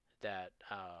that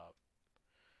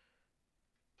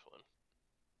Flynn.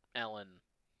 Ellen,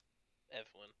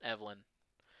 Evelyn. Evelyn,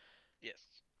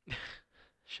 Yes.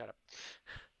 shut up.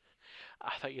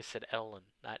 I thought you said Ellen,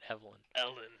 not Evelyn.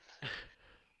 Ellen.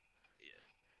 Yeah.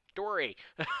 Dory!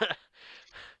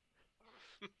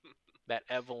 That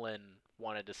Evelyn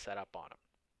wanted to set up on him.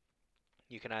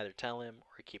 You can either tell him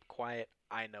or keep quiet.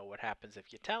 I know what happens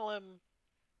if you tell him.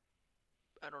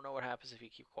 I don't know what happens if you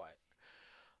keep quiet.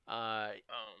 Uh,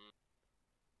 um.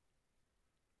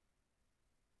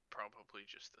 Probably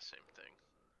just the same thing.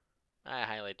 I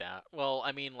highly doubt. Well,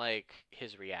 I mean, like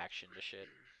his reaction to shit,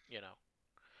 you know.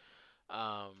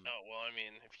 Oh well, I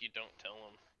mean, if you don't tell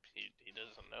him, he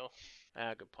doesn't know.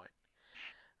 Good point.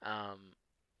 Um,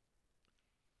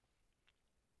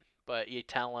 but you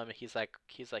tell him, he's like,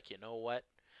 you know what?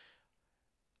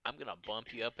 I'm gonna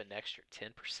bump you up an extra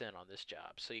 10% on this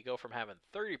job. So you go from having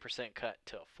 30% cut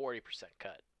to a 40%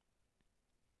 cut,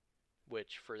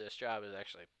 which for this job is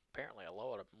actually apparently a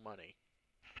lot of money.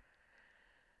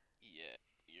 Yeah,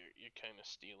 you're kind of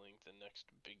stealing the next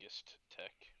biggest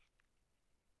tech.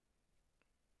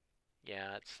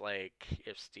 Yeah, it's like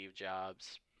if Steve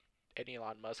Jobs and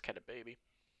Elon Musk had a baby,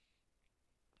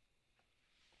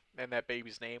 and that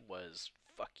baby's name was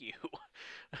 "fuck you."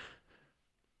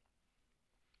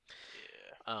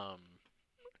 Yeah. um,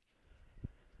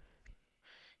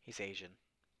 he's Asian.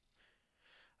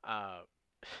 Uh,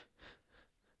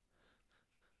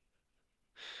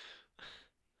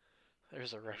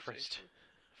 there's a reference to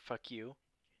 "fuck you."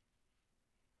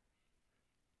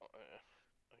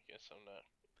 I guess I'm not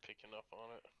picking up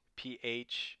on it.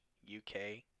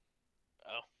 PHUK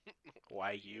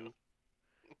Oh. YU.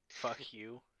 Fuck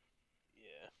you.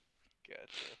 Yeah.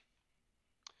 Gotcha.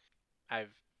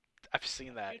 I've I've seen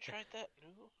Have that. you tried that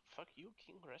new Fuck You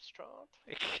King restaurant?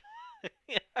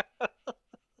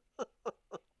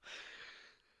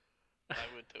 I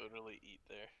would totally eat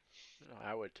there.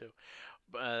 I would too,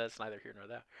 but that's neither here nor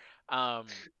there.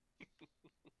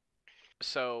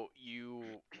 So you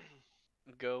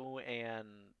go and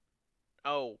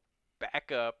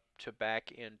back up to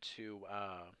back into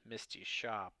Misty's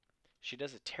shop. She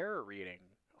does a tarot reading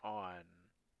on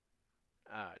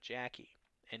Jackie,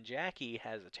 and Jackie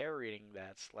has a tarot reading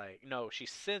that's like, no, she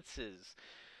senses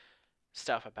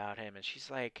stuff about him, and she's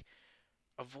like,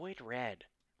 avoid red,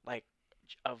 like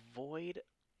avoid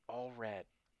all red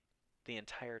the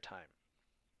entire time,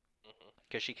 Mhm.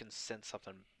 because she can sense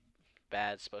something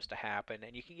bad's supposed to happen,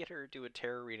 and you can get her to do a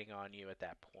tarot reading on you at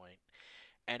that point,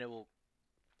 and it will.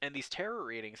 And these tarot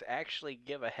readings actually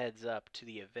give a heads up to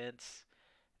the events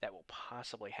that will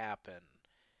possibly happen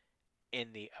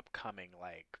in the upcoming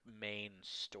like main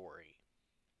story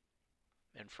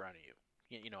in front of you.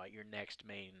 You know, at your next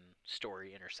main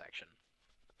story intersection.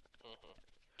 Mhm.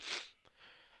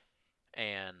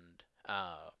 And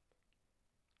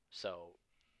so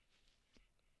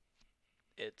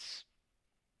it's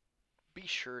be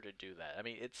sure to do that. I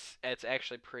mean, it's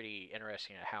actually pretty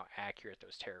interesting at how accurate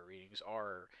those tarot readings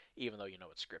are, even though you know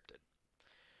it's scripted.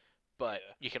 but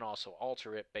Yeah. you can also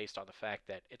alter it based on the fact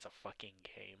that it's a fucking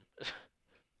game.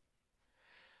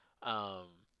 um,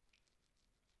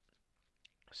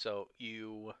 so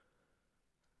you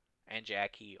and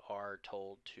Jackie are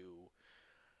told to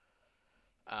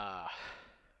uh,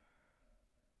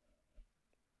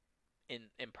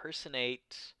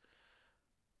 impersonate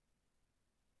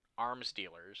arms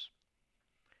dealers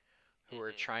who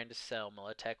are Mhm. trying to sell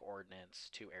Militech ordnance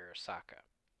to Arasaka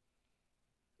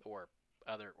or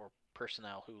other or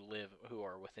personnel who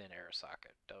are within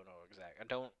Arasaka. Don't know exactly. I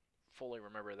don't fully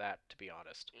remember that, to be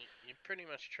honest. You're pretty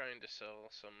much trying to sell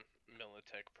some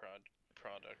Militech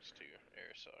products to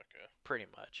Arasaka. Pretty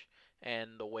much.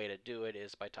 And the way to do it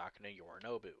is by talking to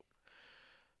Yorinobu,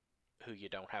 who you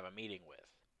don't have a meeting with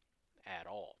at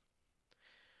all.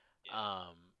 Yeah.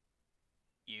 Um,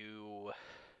 you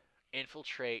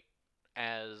infiltrate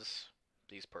as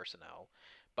these personnel.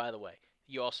 By the way,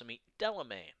 you also meet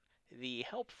Delamain, the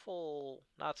helpful,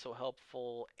 not so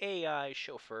helpful AI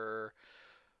chauffeur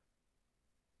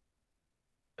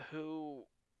who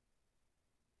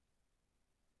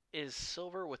is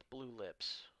silver with blue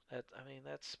lips.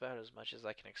 That's about as much as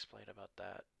I can explain about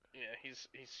that. Yeah, he's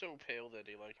so pale that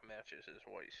he like matches his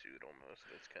white suit almost.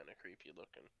 It's kind of creepy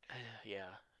looking.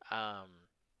 Yeah. Um,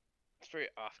 It's very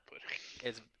off-putting.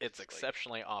 it's It's like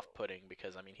exceptionally off-putting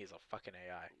because he's a fucking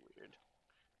AI, weird.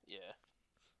 Yeah.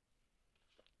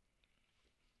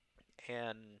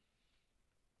 and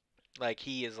like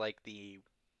he is like the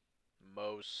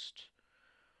most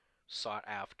sought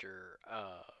after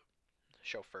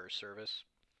chauffeur service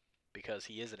because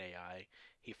he is an AI.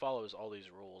 He follows all these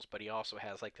rules, but he also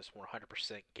has like this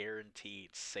 100% guaranteed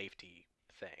safety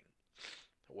thing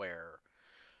where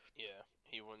Yeah.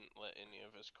 He wouldn't let any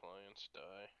of his clients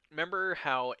die. remember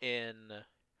how in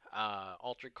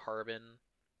Altered Carbon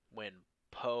when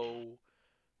Poe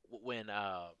when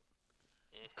Mhm.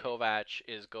 Kovac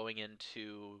is going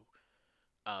into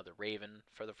the Raven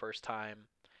for the first time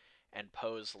and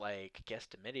Poe's like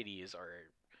guest amenities are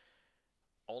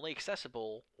only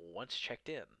accessible once checked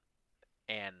in,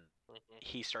 and Mhm.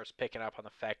 he starts picking up on the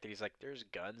fact that he's like, there's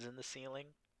guns in the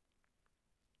ceiling.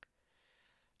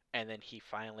 And then he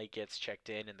finally gets checked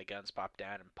in, and the guns pop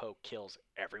down, and Poe kills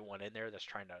everyone in there that's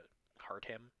trying to hurt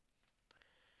him.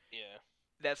 Yeah.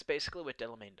 That's basically what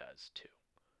Delamain does, too.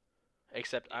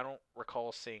 Except I Yeah. don't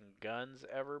recall seeing guns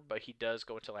ever, but he does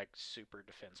go into like super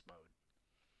defense mode.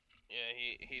 Yeah,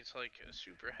 he's like a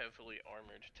super heavily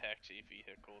armored taxi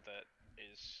vehicle that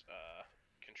is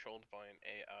controlled by an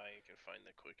AI and can find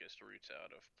the quickest routes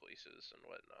out of places and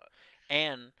whatnot.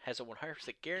 And has a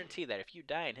 100% guarantee that if you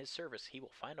die in his service, he will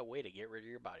find a way to get rid of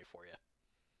your body for you.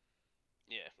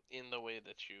 Yeah, in the way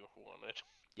that you wanted.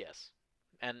 Yes.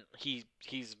 And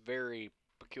he's very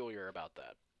peculiar about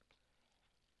that.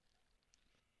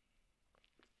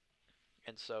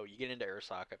 And so you get into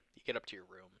Arasaka, you get up to your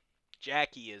room.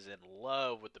 Jackie is in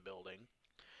love with the building,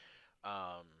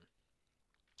 um,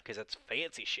 because it's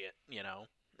fancy shit, you know.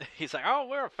 He's like, "Oh,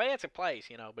 we're a fancy place,"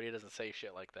 you know, but he doesn't say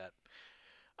shit like that.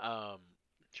 Um,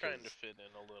 Trying to because fit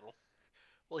in a little.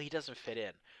 well, he doesn't fit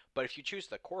in. But if you choose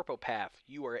the corpo path,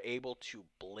 you are able to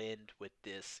blend with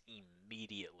this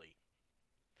immediately.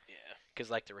 Yeah. Because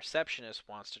like the receptionist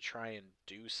wants to try and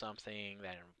do something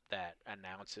that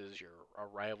announces your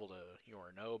arrival to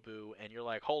Yorinobu, and you're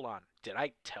like, hold on, did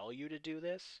I tell you to do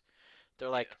this? They're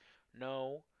Yeah. like,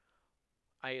 no,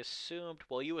 I assumed.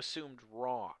 Well, you assumed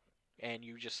wrong, and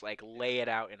you just like Yeah. lay it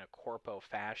out in a corpo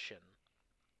fashion,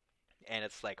 and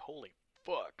it's like, holy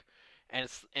fuck. And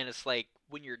it's like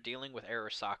when you're dealing with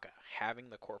Arasaka, having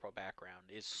the corpo background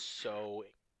is so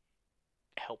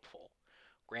helpful.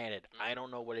 Granted, I Mhm.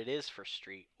 don't know what it is for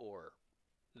Street or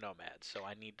Nomad, so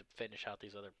I need to finish out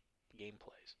these other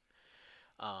gameplays.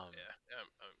 Um, Yeah.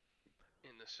 I'm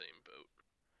in the same boat.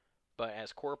 but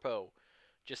as Corpo,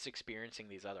 just experiencing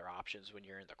these other options when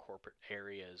you're in the corporate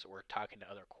areas or talking to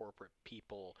other corporate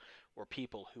people or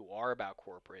people who are about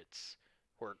corporates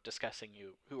who are discussing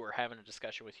you, who are having a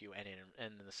discussion with you,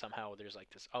 and somehow there's like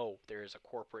this, oh, there is a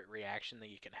corporate reaction that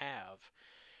you can have.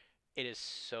 It is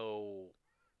so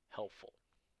helpful.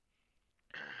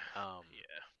 Um,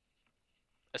 Yeah.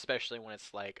 Especially when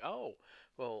it's like, oh,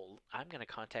 well, I'm gonna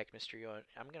contact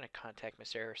I'm gonna contact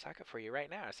Mr. Arasaka for you right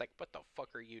now. It's like, what the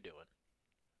fuck are you doing?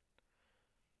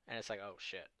 And it's like, oh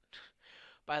shit.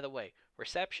 By the way,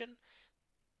 reception,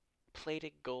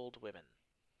 plated gold women.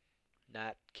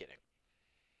 Not kidding.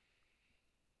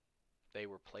 They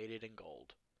were plated in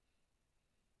gold.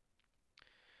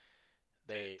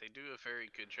 They They they do a very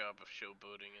good job of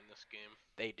showboating in this game.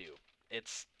 they do.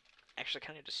 It's actually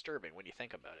kind of disturbing when you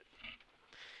think about it.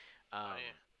 I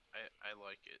I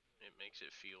like it. It makes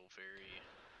it feel very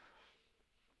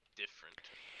different.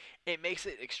 It makes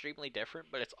it extremely different,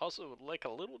 but it's also like a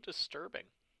little disturbing.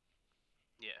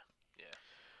 Yeah,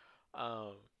 yeah.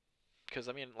 Um, because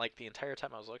I mean, like the entire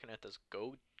time I was looking at this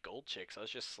gold chicks, I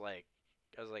was like,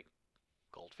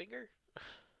 Goldfinger,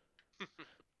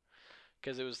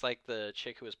 because it was like the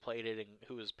chick who was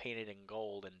painted in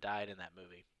gold and died in that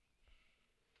movie.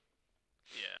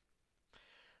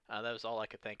 Yeah. That was all I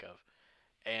could think of,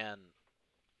 and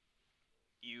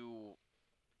you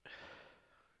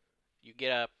you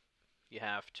get up, you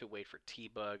have to wait for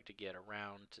T-Bug to get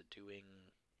around to doing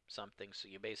something, so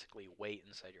you basically wait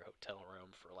inside your hotel room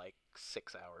for like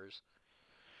 6 hours.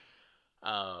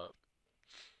 Uh,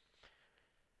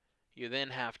 you then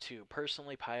have to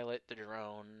personally pilot the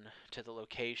drone to the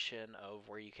location of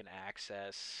where you can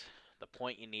access the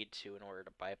point you need to in order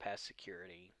to bypass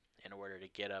security, in order to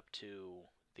get up to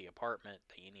the apartment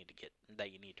that you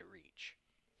need to reach.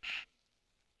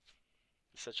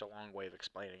 It's such a long way of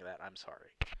explaining that. I'm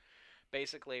sorry.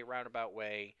 Basically, roundabout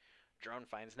way, drone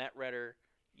finds Netrunner,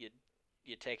 you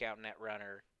you take out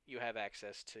Netrunner, you have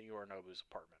access to Yorinobu's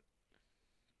apartment.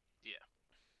 Yeah.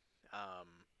 Um,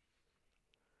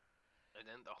 And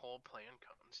then the whole plan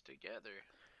comes together.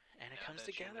 and it Now comes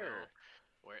that you know together.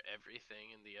 where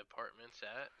everything in the apartment's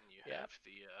at, and you Yep. have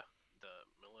the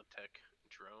Militech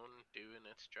drone doing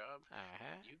its job,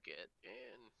 Uh-huh. you get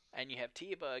in. And you have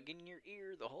T-Bug in your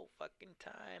ear the whole fucking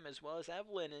time, as well as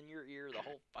Evelyn in your ear the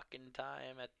whole fucking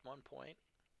time at one point,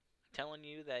 telling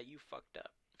you that you fucked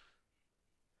up.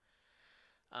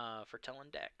 For telling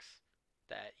Dex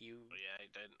that you. Oh, yeah, I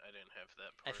didn't have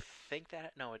that I part. think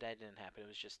that no, that didn't happen. It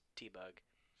was just T-Bug.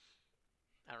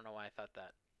 I don't know why I thought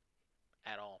that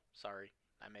at all. Sorry,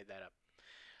 I made that up.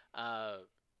 Uh,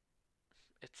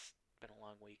 it's been a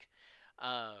long week.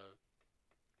 Uh,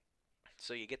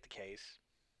 so you get the case,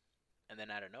 and then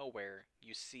out of nowhere,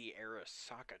 you see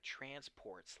Arasaka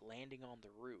transports landing on the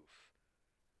roof,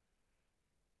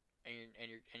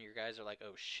 and your guys are like,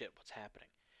 "Oh shit, what's happening?"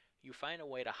 You find a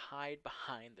way to hide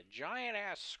behind the giant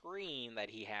ass screen that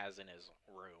he has in his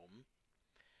room.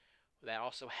 That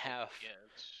also have Yeah,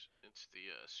 it's the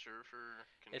server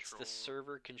it's the control.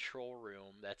 server control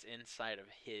room that's inside of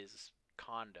his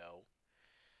condo,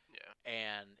 Yeah.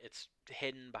 and it's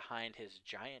hidden behind his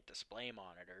giant display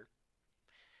monitor,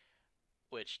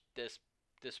 which this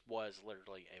was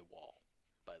literally a wall,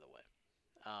 by the way.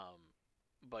 Um,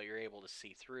 but you're able to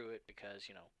see through it because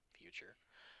future,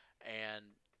 and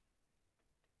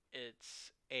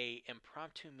it's a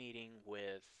impromptu meeting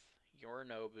with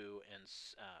Yorinobu and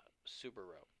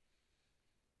Subaru,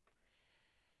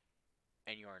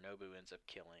 and Yorinobu ends up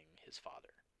killing his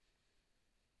father,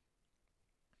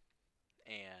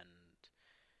 and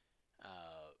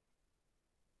uh,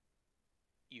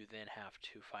 you then have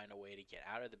to find a way to get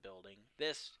out of the building.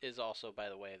 This is also, by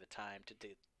the way, the time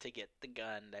to get the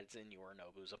gun that's in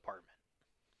Yorinobu's apartment,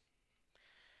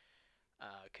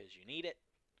 because you need it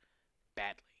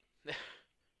badly.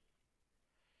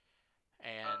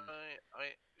 And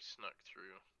I snuck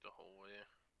through the whole way.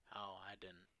 oh, I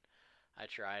didn't. I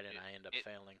tried and It I ended up it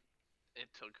failing.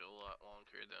 it took a lot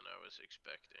longer than I was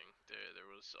expecting. There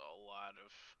was a lot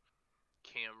of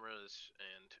cameras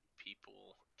and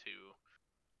people to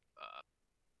uh,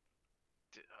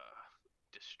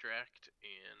 distract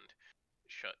and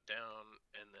shut down,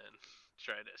 and then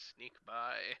try to sneak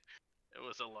by. It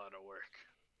was a lot of work.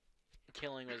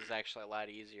 Killing was actually a lot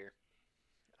easier.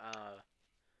 Uh,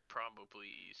 Probably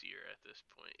easier at this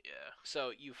point. Yeah.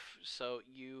 so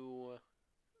you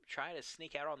try to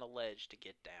sneak out on the ledge to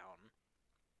get down,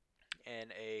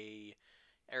 and a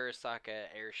Arasaka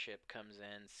airship comes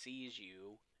in, sees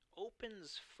you,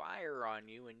 opens fire on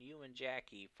you, and you and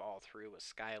Jackie fall through a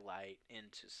skylight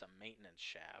into some maintenance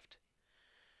shaft.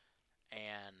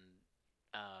 And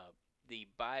the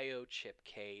biochip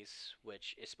case,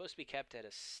 which is supposed to be kept at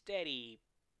a steady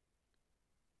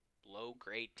low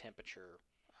grade temperature,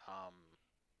 um,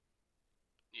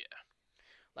 Yeah.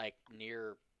 like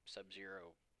near sub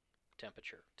zero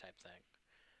temperature type thing,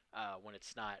 when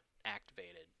it's not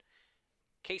activated.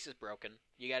 Case is broken.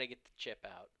 You got to get the chip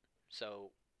out.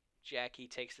 So Jackie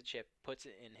takes the chip, puts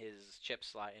it in his chip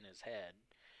slot in his head,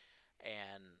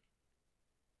 and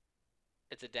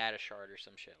it's a data shard or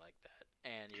some shit like that.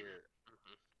 Mhm.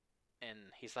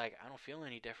 And he's like, I don't feel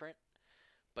any different,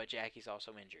 but Jackie's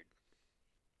also injured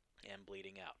and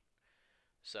bleeding out.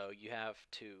 So you have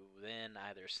to then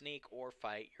either sneak or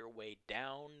fight your way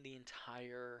down the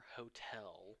entire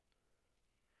hotel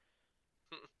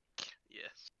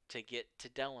Yes. to get to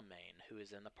Delamain, who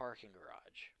is in the parking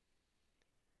garage.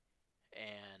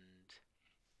 And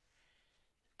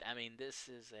I mean, this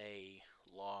is a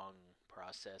long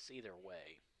process either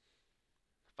way.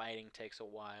 fighting takes a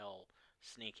while,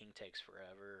 sneaking takes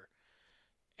forever,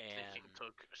 and Thinking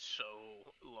took so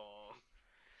long.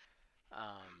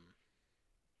 um,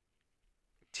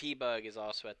 T-Bug is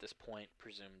also at this point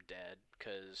presumed dead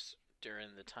because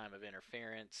during the time of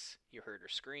interference, you heard her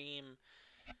scream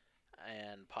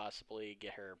and possibly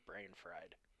get her brain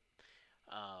fried.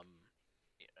 Um,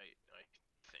 Yeah, I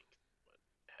think what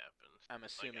happened. I'm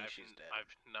Like assuming she's dead.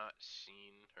 I've not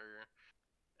seen her,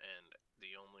 and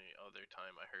the only other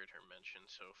time I heard her mentioned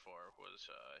so far was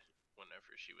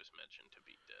whenever she was mentioned to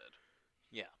be dead.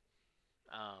 Yeah.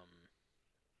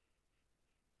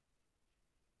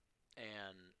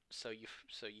 And so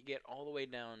you get all the way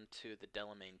down to the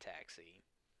Delamain taxi,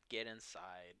 get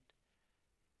inside.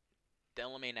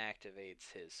 Delamain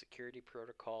activates his security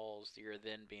protocols. You're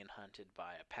then being hunted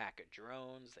by a pack of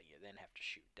drones that you then have to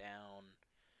shoot down.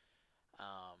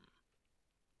 Um,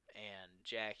 and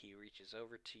Jackie reaches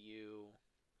over to you,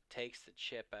 takes the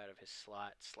chip out of his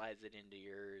slot, slides it into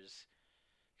yours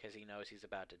because he knows he's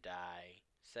about to die.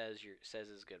 Says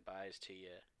his goodbyes to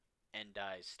you, and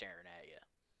dies staring at you.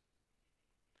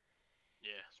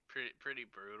 Yeah, it's pretty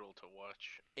brutal to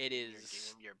watch. It in your is.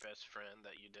 game, your best friend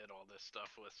that you did all this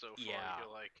stuff with so far. Yeah. You're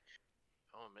like,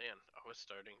 oh man, I was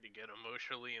starting to get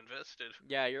emotionally invested.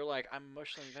 Yeah, you're like, I'm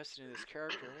emotionally invested in this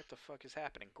character. What the fuck is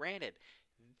happening? Granted,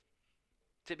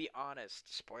 to be honest,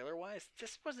 spoiler wise,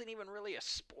 this wasn't even really a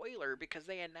spoiler because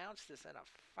they announced this in a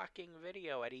fucking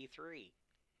video at E3.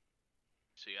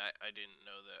 See, I didn't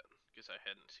know that because I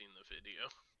hadn't seen the video.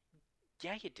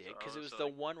 Yeah, you did, So because I it was was the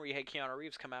like, one where you had Keanu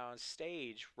Reeves come out on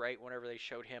stage right whenever they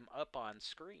showed him up on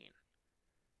screen.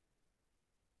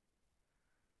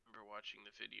 I remember watching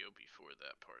the video before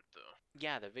that part though.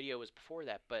 Yeah, the video was before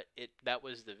that, but that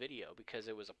was the video because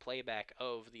it was a playback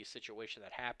of the situation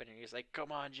that happened, and he's like,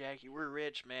 "Come on, Jackie, we're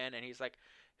rich, man," and he's like,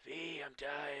 "V, I'm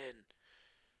dying."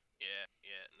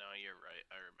 Yeah, no, you're right.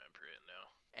 I remember it now.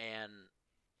 And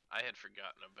I had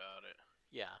forgotten about it.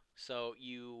 yeah, so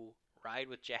you ride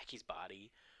with Jackie's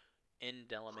body in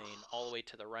Delamain all the way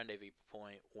to the rendezvous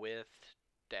point with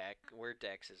where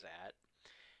Dex is at,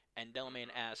 and Delamain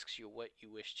asks you what you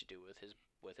wish to do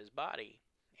with his body,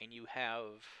 and you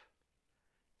have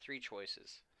three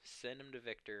choices: send him to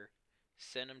Victor,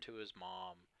 send him to his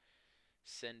mom,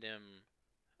 send him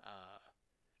uh,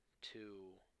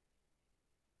 to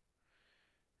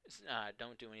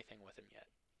don't do anything with him yet.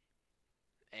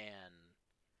 And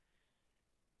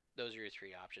those are your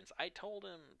three options. I told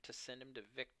him to send him to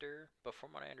Victor, but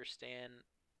from what I understand,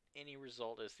 any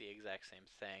result is the exact same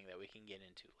thing that we can get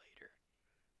into later.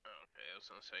 Okay, I was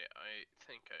gonna say I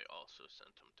think I also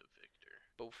sent him to Victor.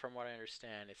 But from what I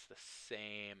understand, it's the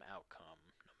same outcome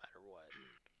no matter what.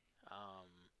 Um,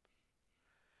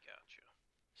 Gotcha.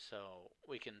 so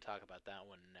we can talk about that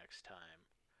one next time.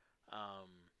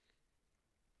 Um,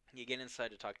 you get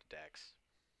inside to talk to Dex.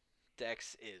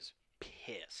 Dex is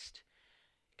pissed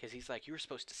because he's like, "You were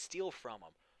supposed to steal from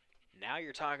him. Now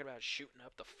you're talking about shooting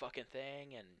up the fucking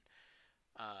thing,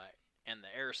 uh, and the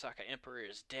Arasaka Emperor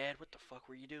is dead. What the fuck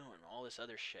were you doing? All this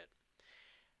other shit."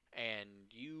 And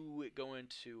you go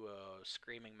into a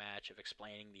screaming match of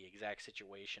explaining the exact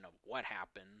situation of what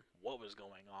happened, what was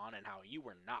going on, and how you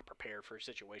were not prepared for a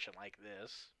situation like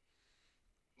this.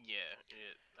 Yeah,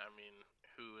 I mean,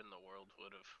 who in the world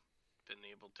would have been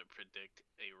able to predict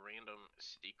a random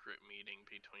secret meeting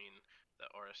between the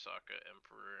Arasaka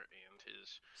Emperor and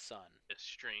his Son.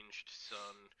 estranged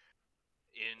son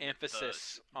in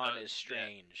Emphasis on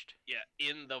estranged. Yeah,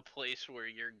 in the place where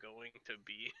you're going to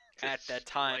be At that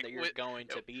time like, that you're going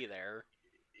to be there.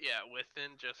 Yeah,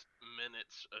 within just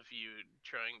minutes of you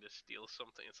trying to steal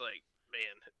something, it's like,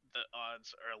 man, the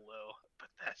odds are low, but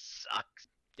that sucks.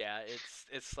 Yeah,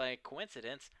 it's like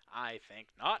coincidence. I think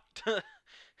not.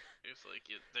 It's like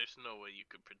there's no way you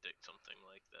could predict something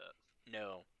like that.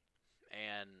 No,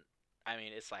 and I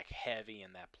mean it's like heavy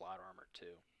in that plot armor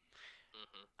too.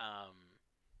 Mm-hmm.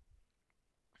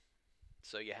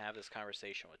 So you have this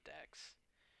conversation with Dex,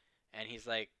 and he's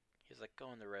like,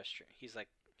 go in the restroom. He's like,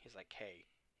 hey,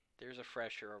 there's a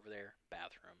fresher over there,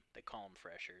 bathroom. They call them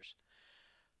freshers.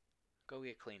 Go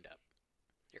get cleaned up.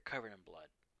 You're covered in blood.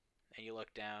 And you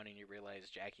look down and you realize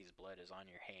Jackie's blood is on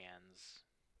your hands.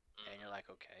 And you're like,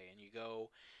 okay. And you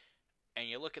go and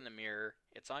you look in the mirror.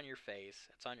 It's on your face.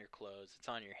 It's on your clothes. It's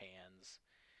on your hands.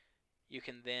 You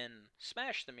can then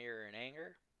smash the mirror in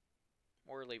anger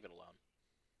or leave it alone.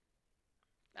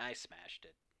 I smashed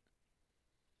it.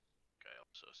 I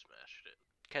also smashed it.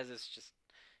 Because it's just,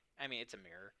 I mean, it's a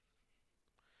mirror.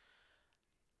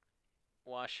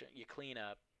 Wash it. You clean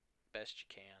up best you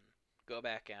can. Go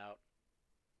back out.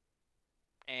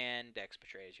 And Dex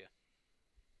betrays you.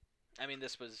 I mean,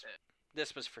 this was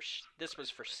this was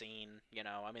foreseen. You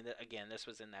know, I mean, again, this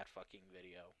was in that fucking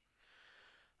video.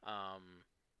 Um,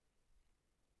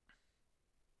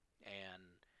 and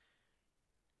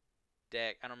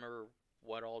Dex, I don't remember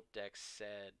what all Dex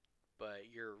said, but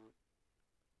your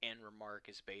end remark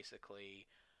is basically,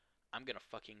 "I'm gonna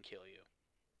fucking kill you,"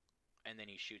 and then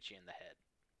he shoots you in the head.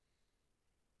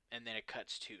 And then it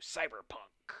cuts to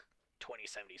Cyberpunk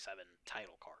 2077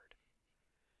 title card.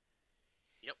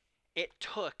 Yep. It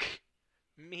took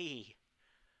me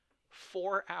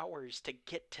 4 hours to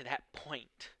get to that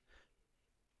point.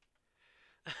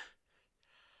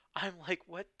 I'm like,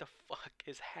 what the fuck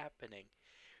is happening?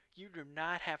 You do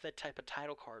not have that type of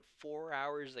title card 4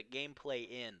 hours of gameplay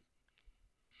in.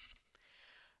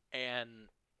 And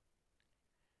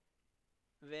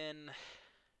then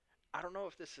I don't know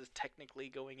if this is technically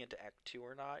going into Act 2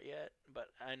 or not yet, but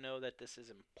I know that this is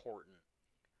important.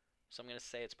 So I'm going to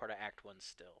say it's part of Act 1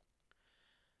 still.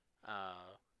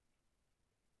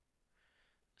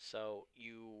 So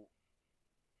you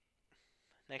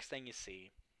next thing you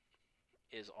see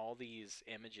is all these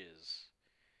images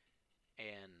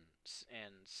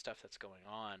and stuff that's going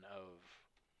on of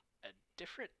a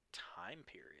different time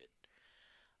period.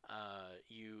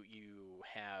 You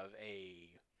have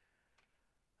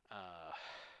uh,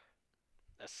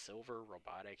 a silver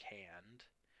robotic hand.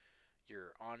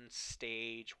 You're on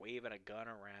stage waving a gun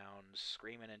around,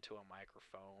 screaming into a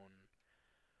microphone,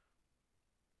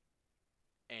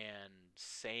 and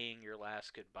saying your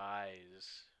last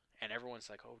goodbyes. And everyone's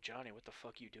like, "Oh, Johnny, what the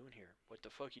fuck you doing here? What the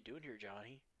fuck you doing here,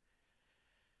 Johnny?"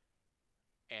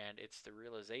 And it's the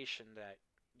realization that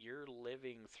you're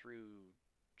living through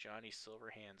Johnny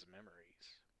Silverhand's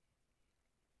memories.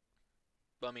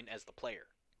 Well, I mean, as the player,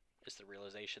 it's the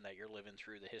realization that you're living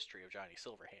through the history of Johnny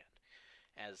Silverhand.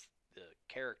 As the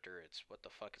character, it's what the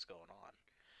fuck is going on.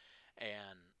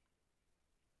 And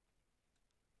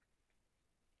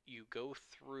you go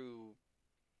through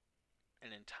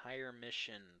an entire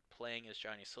mission playing as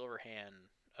Johnny Silverhand,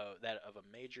 that of a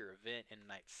major event in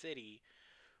Night City,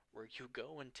 where you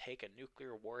go and take a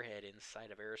nuclear warhead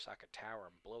inside of Arasaka Tower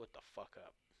and blow it the fuck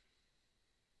up.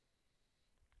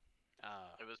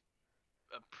 It was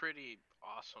a pretty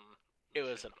awesome It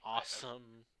mission. was an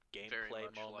awesome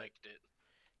gameplay moment. Liked it.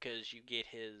 Because you get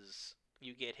his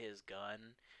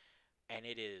gun, and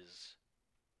it is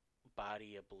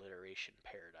body obliteration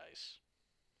paradise.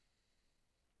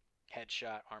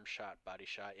 Headshot, arm shot, body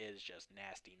shot is just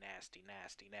nasty, nasty,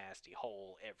 nasty, nasty,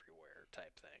 hole everywhere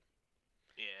type thing.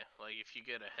 Yeah, like if you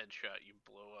get a headshot, you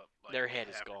blow up. Like, their head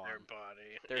is gone. Their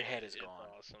body. Their head is gone.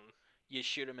 Awesome. You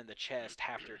shoot them in the chest,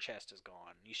 half their chest is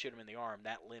gone. You shoot them in the arm,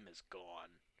 that limb is gone.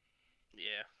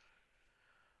 Yeah.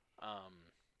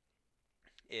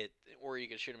 Or you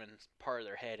can shoot them in part of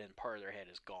their head, and part of their head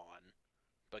is gone.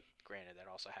 But granted,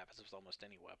 that also happens with almost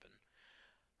any weapon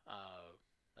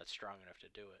that's strong enough to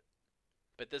do it.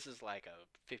 But this is like a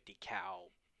 50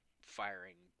 cal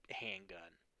firing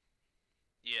handgun.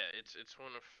 Yeah, it's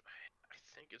one of, I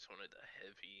think it's one of the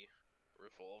heavy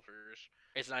revolvers.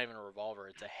 It's not even a revolver.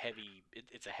 It's a heavy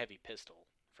pistol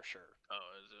for sure. Oh,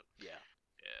 is it? Yeah.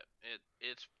 Yeah.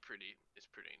 It's pretty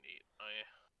neat. I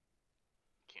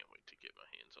can't wait to get my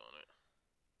hands on it.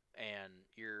 And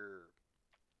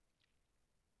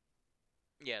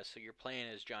so you're playing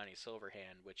as Johnny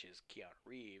Silverhand, which is Keanu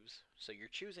Reeves. So you're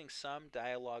choosing some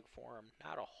dialogue for him,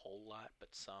 not a whole lot, but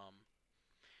some.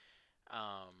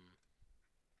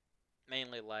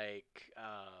 Mainly like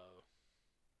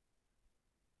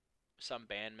some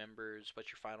band members. What's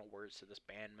your final words to this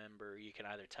band member? You can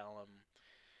either tell him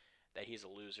that he's a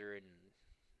loser and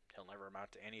he'll never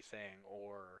amount to anything,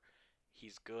 or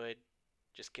he's good,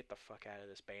 just get the fuck out of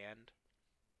this band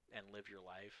and live your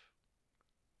life.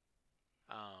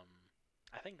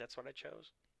 I think that's what I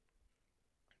chose.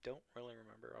 Don't really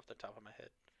remember off the top of my head.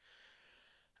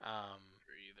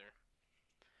 Or either.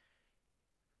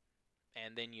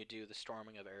 And then you do the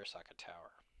storming of Arasaka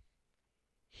Tower.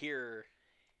 Here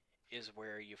is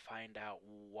where you find out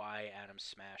why Adam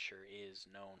Smasher is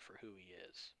known for who he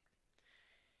is.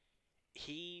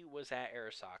 He was at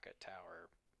Arasaka Tower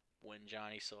when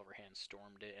Johnny Silverhand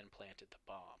stormed it and planted the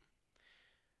bomb.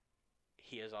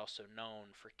 He is also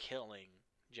known for killing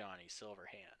Johnny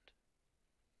Silverhand.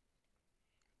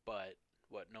 But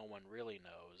what no one really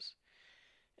knows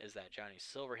is that Johnny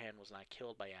Silverhand was not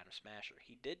killed by Adam Smasher.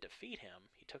 He did defeat him.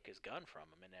 He took his gun from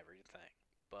him and everything.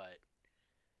 But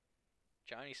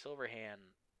Johnny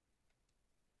Silverhand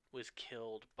was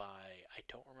killed by, I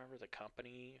don't remember the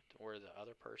company or the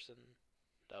other person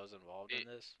that was involved in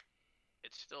this.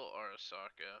 It's still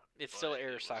Arasaka. It's still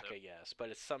Arasaka, yes, but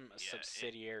it's some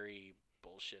subsidiary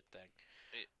bullshit thing.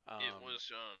 It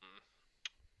was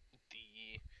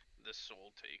the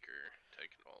Soul Taker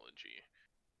technology.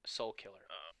 Soul Killer.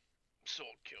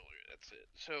 Soul Killer, that's it.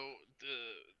 So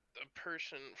the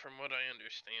person, from what I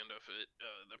understand of it,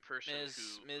 the person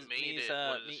who made it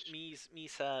was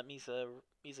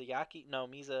Mizuyaki? No,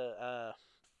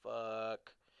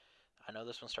 fuck. I know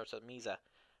this one starts with Misa.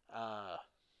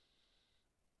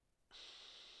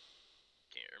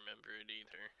 can't remember it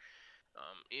either.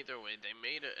 Either way, they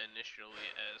made it initially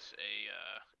as a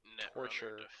Netrunner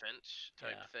Torture. defense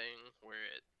type Yeah. thing, where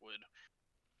it would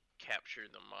capture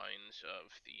the minds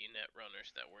of the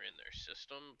Netrunners that were in their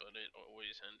system, but it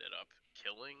always ended up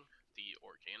killing the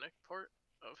organic part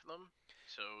of them.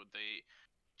 So they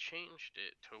changed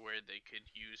it to where they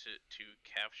could use it to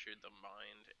capture the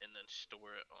mind and then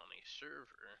store it on a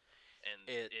server, and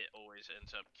it always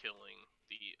ends up killing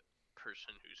the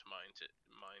person whose mind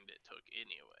it took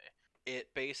anyway.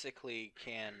 It basically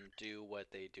can do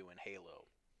what they do in Halo,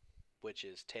 which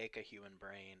is take a human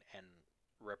brain and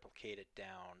replicate it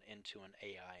down into an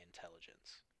AI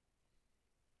intelligence.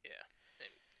 Yeah,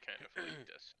 and kind of like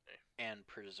Destiny. And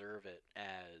preserve it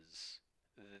as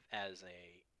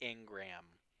a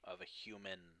engram of a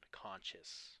human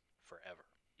conscious forever.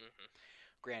 Mm-hmm.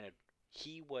 Granted,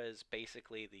 he was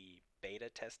basically the beta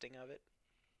testing of it.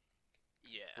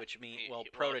 Yeah. Which means, He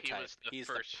prototype. was the He's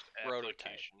first the prototype.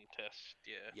 application test.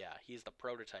 Yeah. Yeah, he's the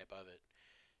prototype of it,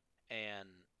 and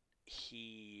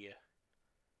he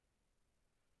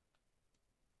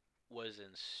was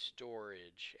in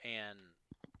storage. And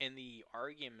in the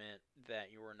argument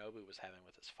that Yorinobu was having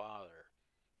with his father,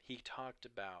 he talked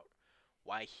about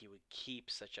why he would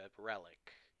keep such a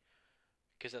relic,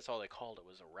 because that's all they called it,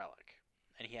 was a relic.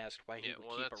 And he asked why he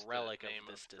would keep a relic of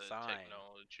this design.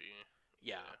 Technology.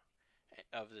 Yeah,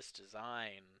 of this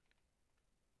design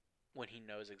when he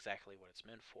knows exactly what it's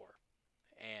meant for.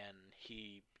 And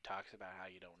he talks about how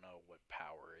you don't know what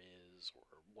power is or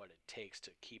what it takes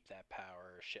to keep that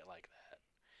power, shit like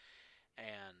that.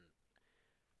 And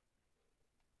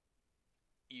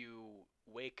you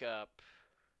wake up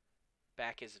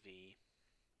back as V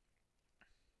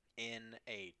in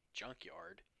a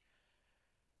junkyard,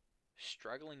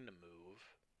 struggling to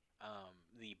move.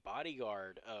 The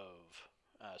bodyguard of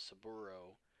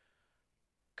Saburo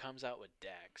comes out with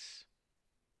Dex,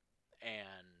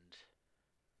 and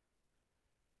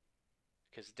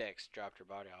because Dex dropped her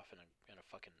body off in a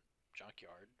fucking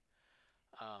junkyard.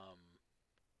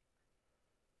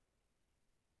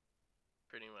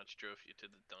 Pretty much drove you to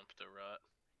the dump to rot.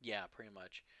 Yeah, pretty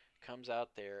much. Comes out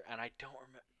there, and I don't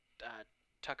remember.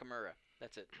 Takamura.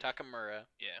 That's it. Takamura.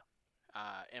 Yeah.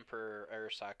 Emperor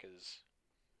Arasaka's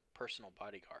personal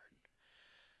bodyguard.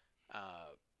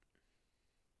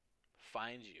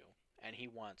 Finds you, and he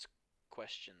wants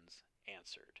questions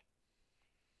answered.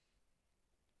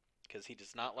 Because he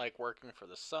does not like working for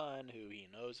the son, who he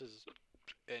knows is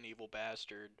an evil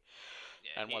bastard,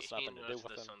 yeah, and wants nothing to do with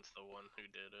the him. son's the one who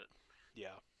did it.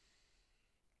 Yeah.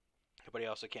 But he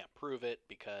also can't prove it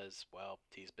because, well,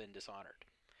 he's been dishonored.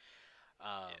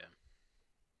 Yeah.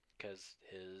 Because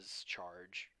his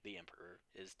charge, the Emperor,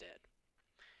 is dead.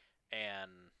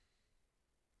 And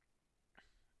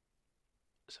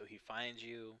so he finds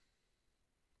you,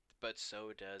 but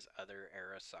so does other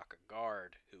Arasaka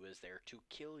Guard, who is there to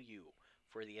kill you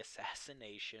for the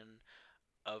assassination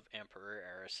of Emperor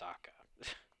Arasaka.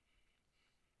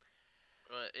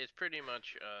 It's pretty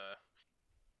much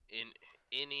in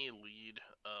any lead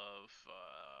of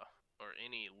or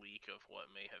any leak of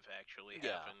what may have actually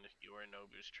happened,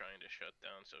 Yorinobu's trying to shut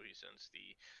down, so he sends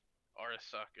the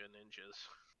Arasaka ninjas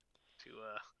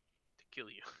to kill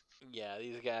you. Yeah,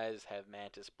 these guys have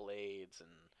mantis blades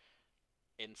and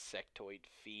insectoid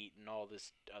feet and all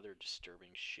this other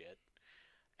disturbing shit.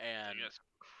 And they got some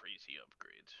crazy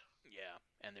upgrades. Yeah,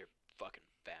 and they're fucking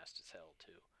fast as hell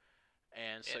too.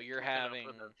 And so you're having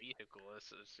up with a vehicle as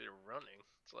they're running.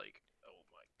 It's like, oh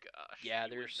my gosh. Yeah,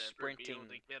 they're sprinting. Be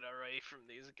able to get away from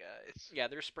these guys. Yeah,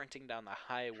 they're sprinting down the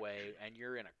highway, and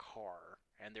you're in a car,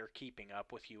 and they're keeping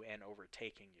up with you and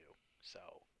overtaking you. So.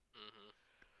 Mm-hmm.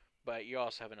 But you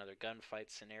also have another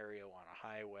gunfight scenario on a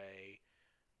highway,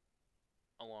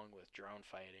 along with drone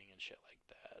fighting and shit like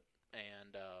that.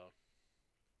 And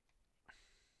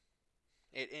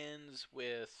it ends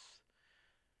with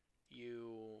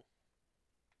you.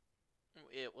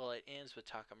 It ends with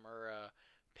Takamura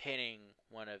pinning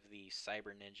one of the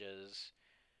cyber ninjas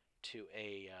to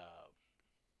a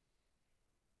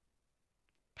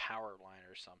power line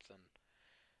or something,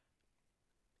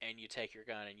 and you take your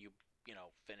gun and you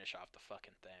finish off the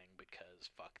fucking thing because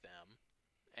fuck them.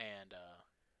 And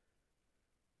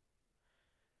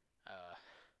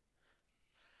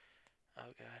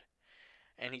oh god,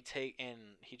 and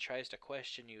he tries to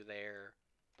question you there,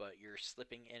 but you're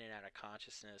slipping in and out of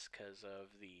consciousness because of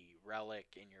the relic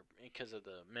in your because of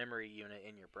the memory unit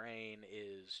in your brain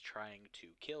is trying to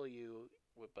kill you,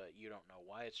 but you don't know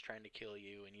why it's trying to kill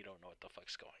you, and you don't know what the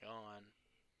fuck's going on.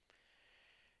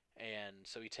 And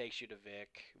so he takes you to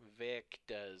Vic. Vic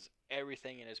does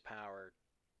everything in his power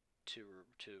to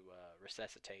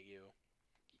resuscitate you.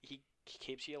 He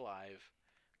keeps you alive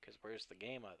because where's the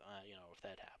game? If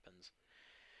that happens,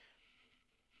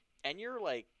 and you're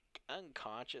like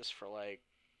unconscious for like,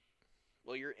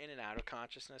 well, you're in and out of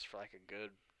consciousness for like a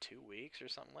good 2 weeks or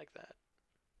something like that.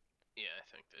 Yeah, I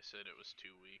think they said it was 2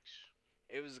 weeks.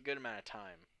 It was a good amount of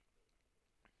time,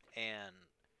 and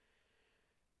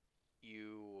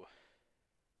you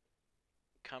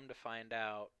come to find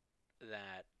out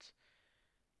that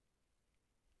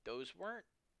those weren't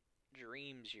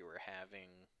dreams you were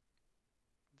having.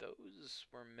 Those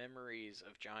were memories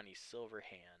of Johnny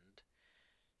Silverhand,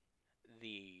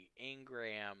 the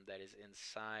engram that is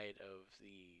inside of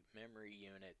the memory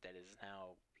unit that is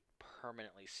now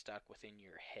permanently stuck within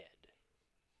your head.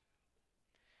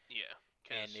 Yeah,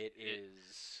 And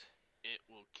because it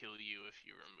will kill you if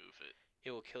you remove it. It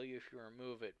will kill you if you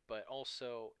remove it, but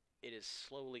also it is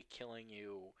slowly killing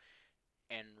you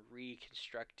and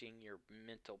reconstructing your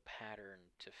mental pattern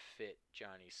to fit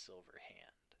Johnny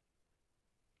Silverhand.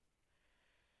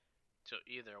 So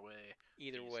either way,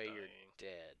 You're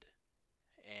dead.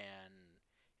 And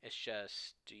it's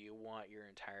just, do you want your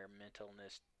entire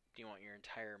mentalness, do you want your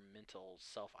entire mental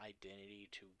self identity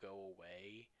to go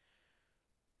away?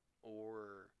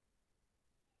 Or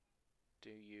do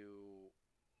you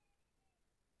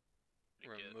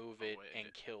remove it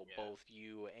and kill both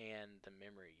you and the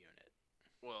memory unit?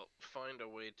 Well, find a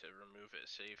way to remove it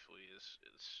safely is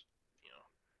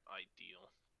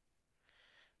ideal.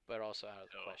 But also out of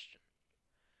the question.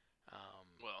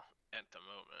 Well, at the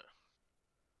moment.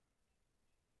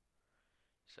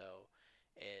 So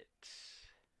it's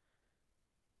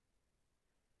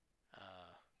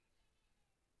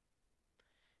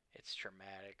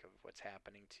traumatic of what's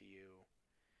happening to you.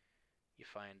 You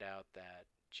find out that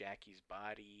Jackie's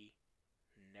body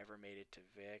never made it to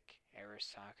Vic.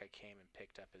 Arasaka came and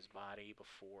picked up his body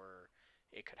before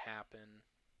it could happen.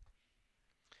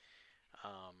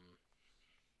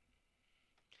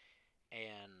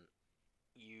 And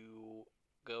you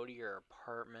go to your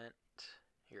apartment,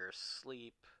 you're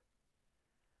asleep,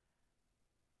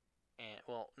 and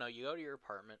you go to your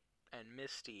apartment, and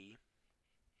Misty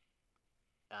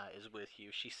is with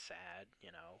you. She's sad,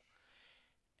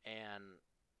 and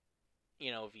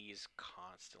V's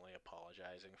constantly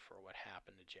apologizing for what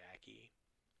happened to Jackie,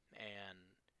 and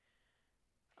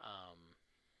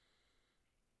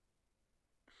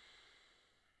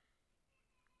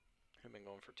I've been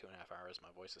going for 2.5 hours. My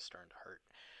voice is starting to hurt.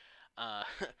 I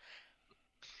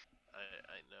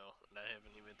know, and I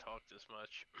haven't even talked as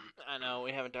much. I know,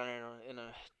 we haven't done it in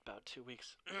about 2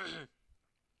 weeks.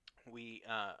 We,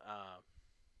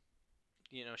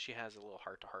 she has a little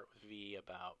heart-to-heart with V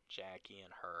about Jackie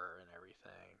and her and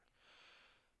everything.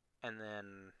 And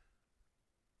then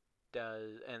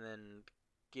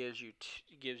gives you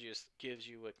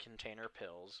a container of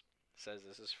pills. Says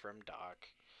this is from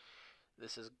Doc.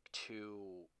 This is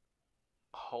to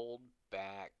hold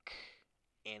back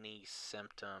any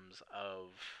symptoms of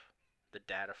the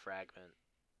data fragment.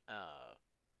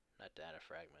 Not data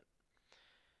fragment.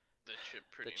 The chip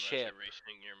pretty much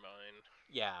erasing your mind.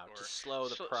 Yeah, to slow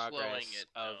the progress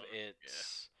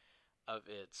of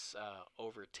its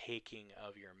overtaking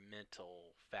of your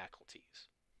mental faculties.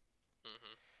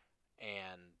 Mm-hmm.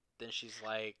 And then she's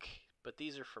like, but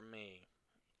these are for me.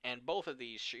 And both of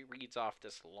these, she reads off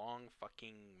this long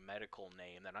fucking medical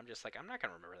name that I'm just like, I'm not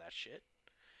going to remember that shit.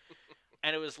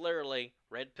 And it was literally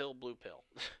red pill, blue pill.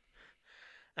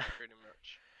 Pretty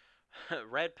much.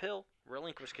 Red pill,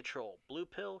 relinquish control. Blue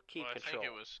pill, keep control. I think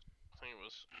it was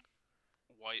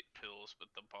white pills, but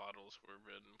the bottles were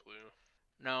red and blue.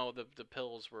 No, the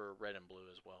pills were red and blue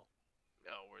as well.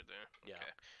 Oh, were they? Yeah.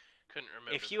 Okay. Couldn't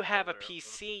remember. If you have a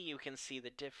PC, you can see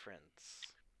the difference.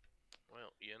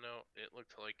 Well, it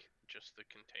looked like just the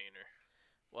container.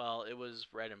 Well, it was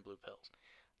red and blue pills.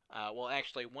 Well,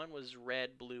 actually, one was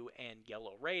red, blue, and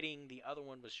yellow rating. The other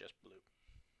one was just blue.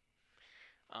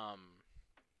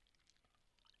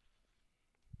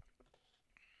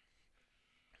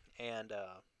 And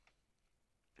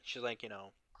she's like,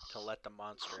 to let the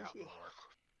monster out more.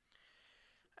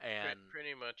 And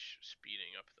pretty much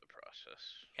speeding up the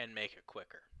process. And make it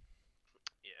quicker.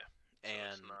 Yeah. So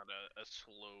and it's not a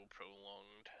slow,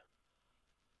 prolonged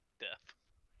death.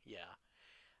 Yeah.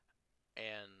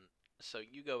 And so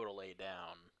you go to lay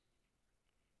down,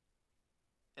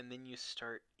 And then you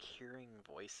start hearing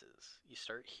voices. You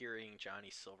start hearing Johnny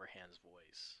Silverhand's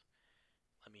voice.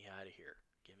 Let me out of here.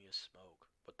 Give me a smoke.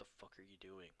 What the fuck are you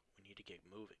doing? We need to get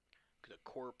moving. The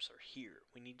corpse are here.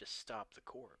 We need to stop the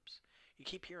corpse. You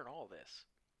keep hearing all this.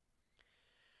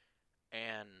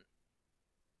 And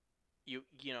you're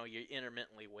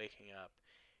intermittently waking up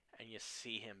and you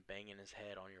see him banging his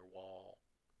head on your wall,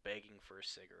 begging for a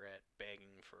cigarette,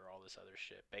 begging for all this other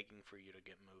shit, begging for you to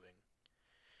get moving.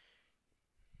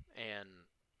 And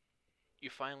you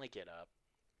finally get up.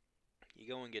 You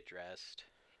go and get dressed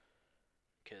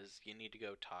because you need to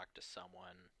go talk to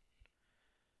someone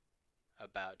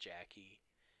about Jackie.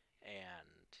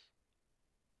 And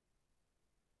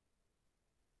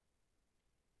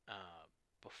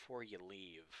before you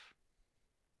leave,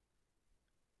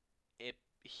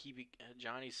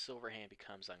 Johnny Silverhand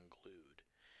becomes unglued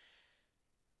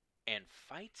and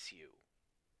fights you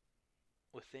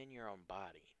within your own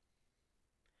body.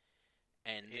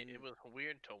 And it was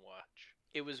weird to watch.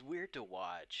 It was weird to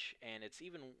watch, and it's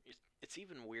even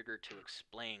weirder to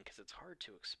explain because it's hard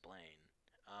to explain.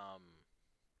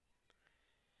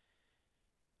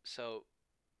 So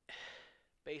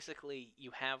basically, you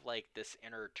have like this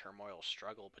inner turmoil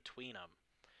struggle between them,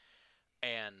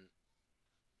 and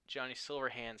Johnny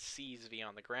Silverhand sees V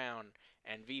on the ground,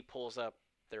 and V pulls up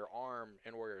their arm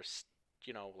in order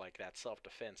to, like that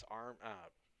self-defense arm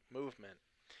movement,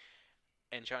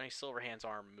 and Johnny Silverhand's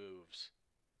arm moves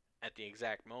at the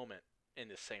exact moment in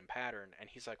the same pattern, and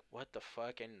he's like, what the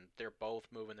fuck? And they're both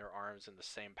moving their arms in the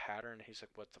same pattern. He's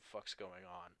like, what the fuck's going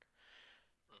on?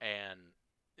 And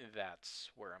that's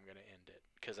where I'm gonna end it,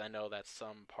 because I know that's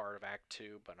some part of Act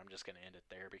 2, but I'm just gonna end it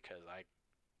there because I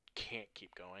can't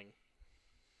keep going.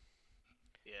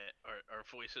 Yeah, our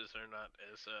voices are not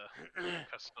as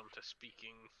accustomed to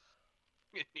speaking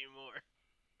anymore.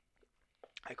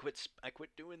 I quit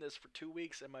doing this for 2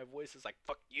 weeks, and my voice is like,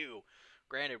 fuck you.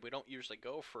 Granted, we don't usually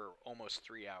go for almost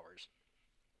 3 hours.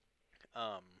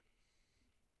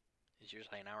 It's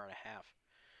usually an hour and a half.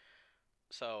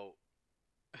 So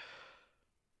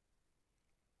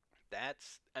I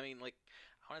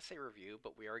want to say review,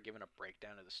 but we are giving a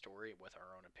breakdown of the story with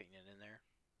our own opinion in there,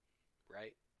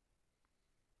 right?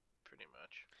 Pretty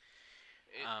much.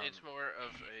 It's more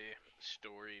of a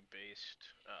story-based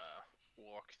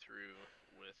walkthrough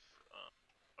with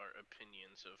our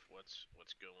opinions of what's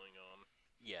going on.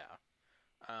 Yeah.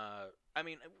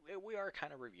 We are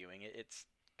kind of reviewing it. It's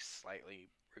slightly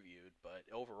reviewed, but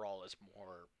overall it's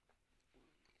more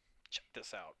check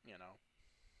this out, Yeah.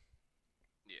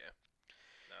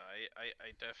 No,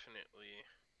 I definitely,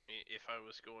 if I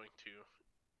was going to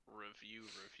review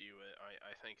it,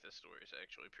 I think the story is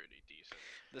actually pretty decent.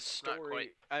 The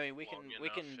story, we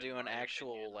can do an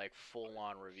actual opinion. like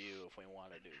full-on review if we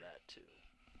want to do that too.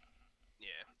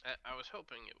 Yeah, I was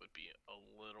hoping it would be a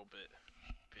little bit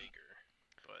bigger,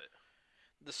 but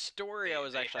the story I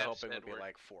was actually hoping would be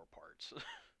like 4 parts.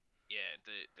 Yeah,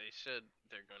 they said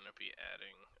they're going to be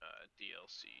adding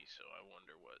DLC, so I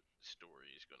wonder what story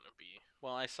is going to be.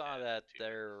 Well, I saw that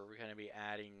they're going to be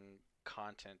adding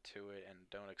content to it, and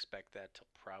don't expect that till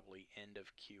probably end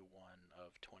of Q1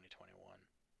 of 2021.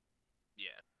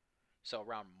 Yeah. So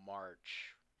around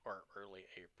March or early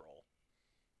April.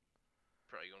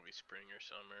 Probably going to be spring or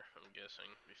summer, I'm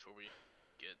guessing, before we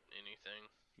get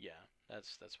anything. Yeah,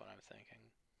 that's what I'm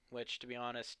thinking. Which, to be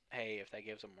honest, hey, if that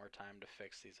gives them more time to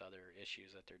fix these other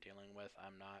issues that they're dealing with,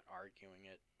 I'm not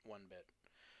arguing it one bit.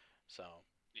 So.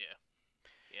 Yeah.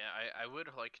 Yeah, I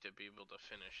would like to be able to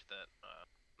finish that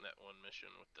one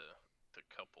mission with the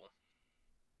couple.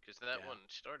 Because that one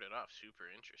started off super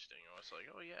interesting. I was like,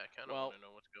 oh yeah, I kind of want to know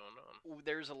what's going on.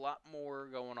 There's a lot more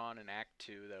going on in Act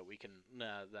 2 that we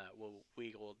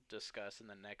will discuss in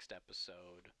the next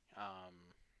episode.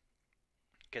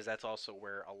 Because that's also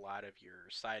where a lot of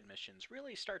your side missions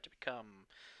really start to become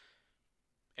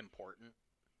important.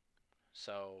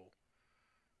 So,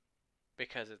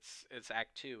 because it's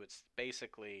Act 2, it's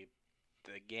basically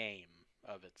the game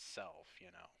of itself,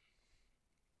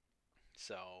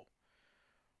 So,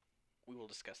 we will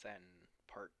discuss that in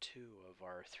part 2 of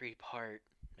our 3-part,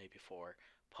 maybe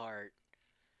 4-part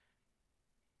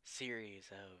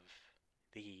series of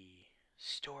the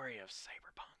story of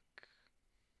Cyberpunk.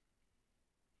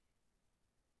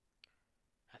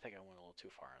 I think I went a little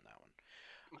too far on that one.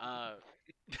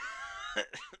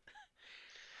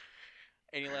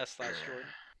 Any last thoughts, Jordan?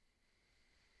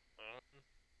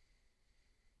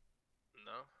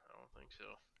 No, I don't think so.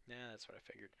 Yeah, that's what I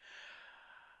figured.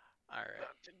 Alright.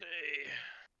 Not today.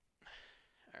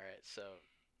 Alright, so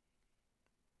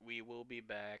we will be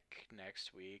back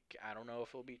next week. I don't know if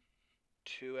it'll be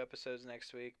 2 episodes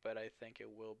next week, but I think it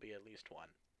will be at least 1.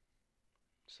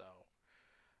 So,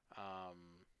 um,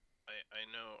 I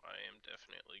know I am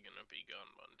definitely gonna be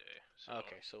gone Monday, so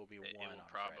okay, so it'll be it one will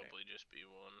on Friday. probably just be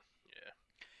one. Yeah.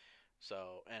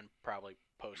 So, and probably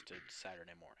posted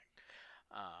Saturday morning.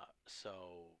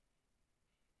 So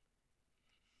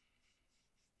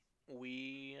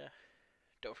we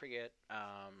don't forget,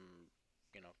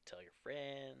 tell your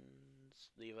friends,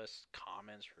 leave us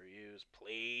comments, reviews,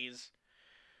 please.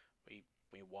 We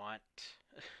we want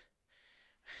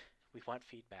we want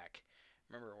feedback.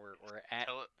 Remember, we're at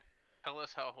Tell it. Tell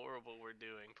us how horrible we're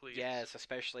doing, please. yes,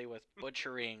 especially with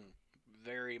butchering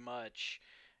very much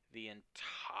the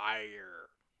entire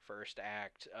first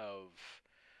act of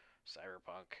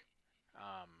Cyberpunk.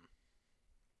 Um,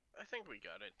 I think we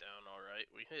got it down all right.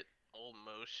 We hit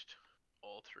almost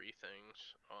all three things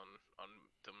on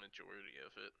the majority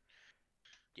of it.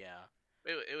 yeah,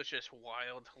 It was just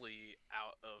wildly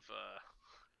out of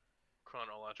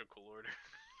chronological order.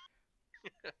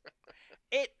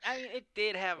 it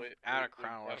did have out of We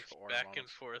bounced chronological order back and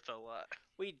moments. forth a lot.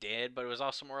 We did, but it was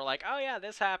also more like, oh yeah,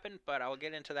 this happened, but I'll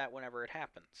get into that whenever it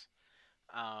happens.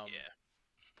 Um, Yeah,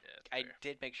 yeah, that's I fair.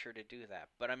 did make sure to do that,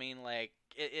 but I mean, like,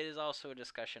 it is also a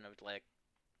discussion of like,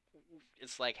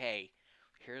 it's like, hey,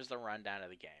 here's the rundown of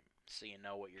the game, so you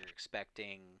know what you're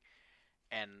expecting,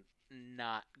 and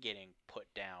not getting put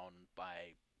down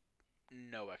by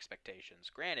no expectations.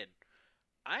 Granted,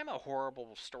 I'm a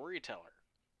horrible storyteller.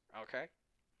 Okay,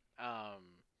 um,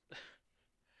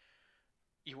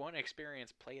 you want to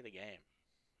experience, play the game.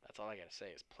 That's all I gotta say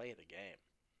is play the game.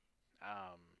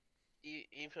 Um,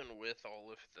 Even with all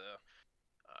of the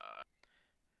uh,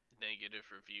 negative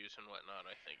reviews and whatnot,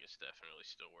 I think it's definitely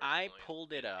still worth I playing.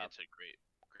 pulled it up. It's a great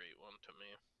one to me.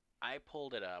 I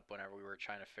pulled it up whenever we were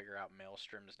trying to figure out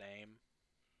Maelstrom's name,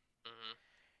 Mhm.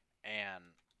 and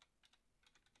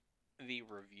the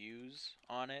reviews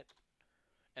on it,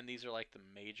 and these are like the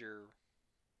major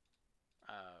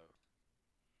uh,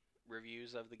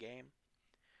 reviews of the game.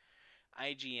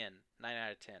 IGN 9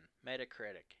 out of 10,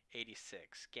 Metacritic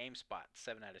 86, GameSpot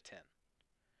 7 out of 10.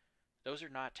 Those are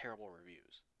not terrible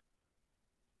reviews.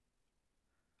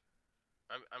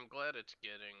 I'm glad it's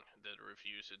getting the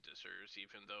reviews it deserves,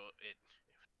 even though it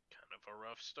kind of a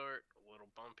rough start, a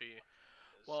little bumpy,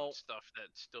 some Well, stuff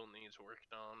that still needs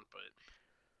worked on, but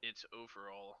it's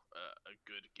overall a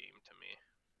good game to me.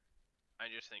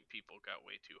 I just think people got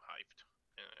way too hyped,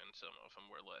 and some of them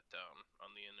were let down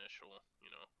on the initial,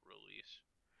 release.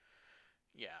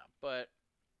 yeah, but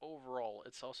overall,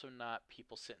 it's also not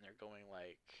people sitting there going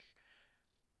like,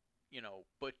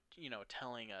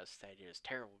 telling us that it is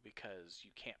terrible because you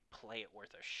can't play it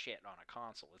worth a shit on a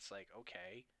console. It's like,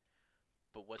 okay,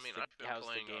 but I mean, I've been how's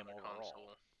the playing game on a overall?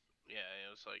 console. Yeah, it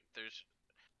was like there's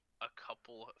a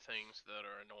couple things that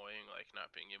are annoying, like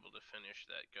not being able to finish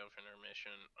that governor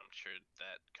mission. I'm sure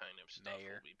that kind of stuff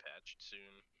will Mayor, be patched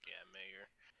soon. Yeah, Mayor.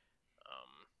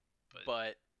 Um, but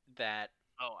but that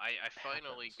oh, I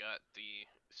finally happens. got the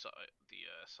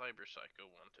Cyber Psycho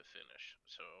one to finish.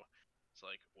 So it's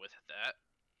like with that,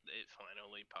 it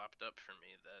finally popped up for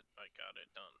me that I got it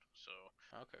done. So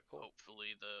Okay, cool.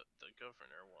 hopefully the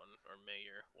governor one or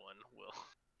mayor one will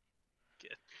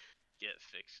get get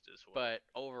fixed as well. But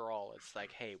overall, it's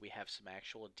like, hey, we have some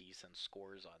actual decent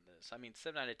scores on this. I mean,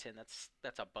 7 out of 10.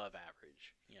 That's above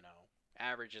average.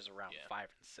 Average is around Yeah. 5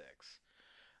 and 6.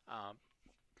 Um,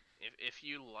 If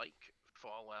you like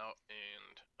Fallout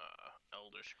and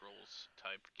Elder Scrolls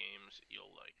type games,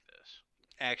 you'll like this.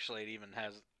 Actually, it even It,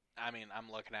 has. I mean,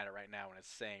 I'm looking at it right now, and it's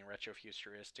saying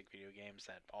retrofuturistic video games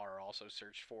that are also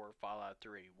searched for: Fallout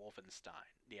 3, Wolfenstein,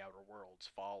 The Outer Worlds,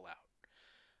 Fallout,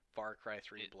 Far Cry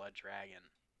 3, it Blood Dragon,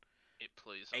 it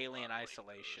plays a Alien lot like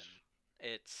Isolation.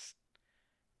 those. It's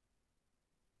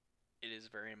it is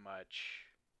very much,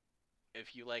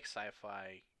 if you like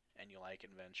sci-fi and you like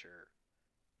adventure,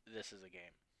 this is a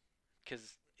game.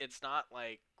 Because it's not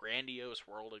like grandiose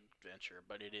world adventure,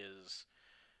 but it is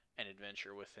an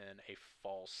adventure within a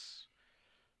false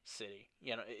city.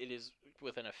 It is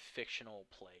within a fictional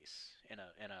place in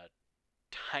a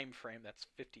time frame that's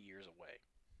 50 years away.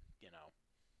 You know,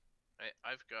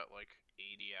 I've got like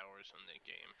 80 hours in the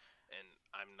game, and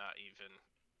I'm not even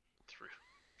through.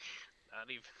 Not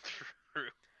even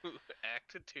through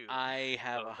Act Two. I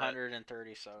have So that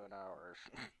 137 hours.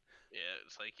 yeah,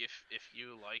 it's like if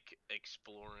you like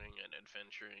exploring and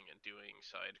adventuring and doing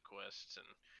side quests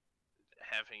and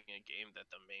having a game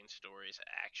that the main story is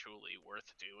actually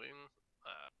worth doing,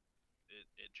 uh,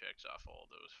 it checks off all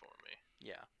those for me.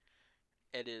 Yeah,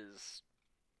 it is.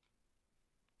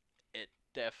 It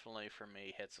definitely for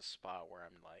me hits a spot where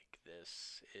I'm like,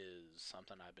 this is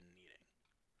something I've been needing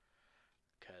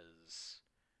because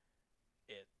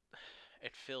it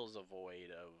it fills a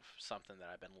void of something that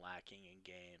I've been lacking in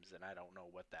games, and I don't know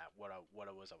what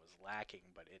it was I was lacking,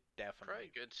 but it Probably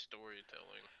definitely good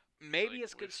storytelling. maybe Like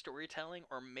it's good with, storytelling,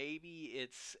 or maybe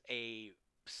it's a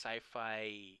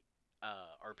sci-fi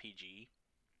RPG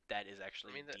that is I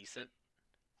actually mean decent.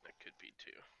 that could be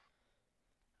too.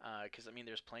 Because I mean,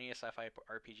 there's plenty of sci-fi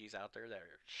RPGs out there that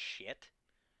are shit.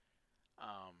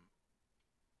 Um,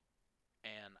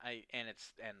 and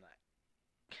it's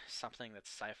something that's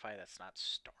sci-fi that's not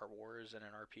Star Wars in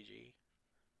an RPG.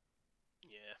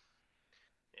 Yeah,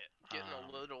 yeah. Getting a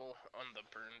Um, little on the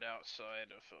burned out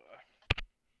side of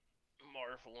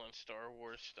Marvel and Star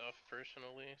Wars stuff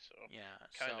personally, so yeah.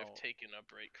 kind of So taken a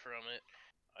break from it.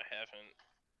 I haven't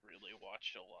really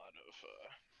watched a lot of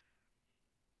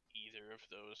either of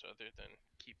those other than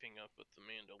keeping up with the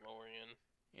Mandalorian.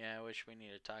 yeah, I wish we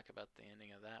need to talk about the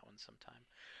ending of that one sometime.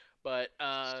 But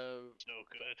So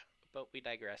good. we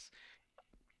digress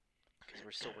because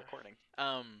we're still recording.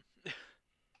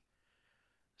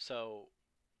 So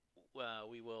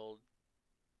we will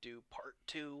do part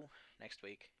two next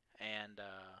week, and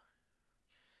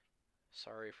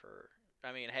sorry for.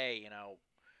 I mean, hey,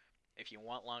 if you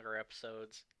want longer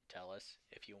episodes, tell us.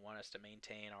 If you want us to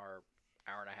maintain our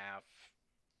hour and a half,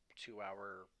 2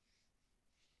 hour,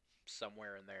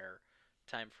 somewhere in there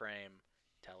time frame,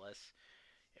 tell us.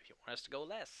 If you want us to go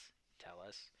less, tell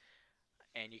us.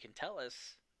 And you can tell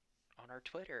us on our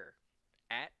Twitter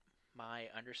at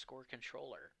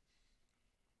my_controller.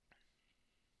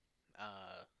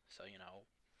 So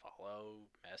follow,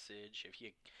 message.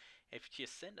 If you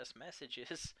send us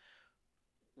messages,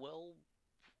 we'll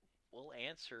we'll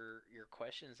answer your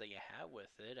questions that you have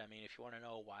with it. I mean, if you want to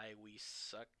know why we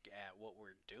suck at what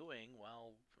we're doing,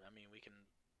 well, I mean, we can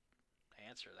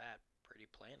answer that pretty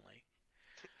plainly.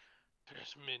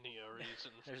 There's many a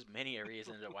reason. There's many a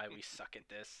reasons why we suck at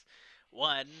this.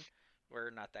 One, we're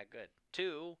not that good.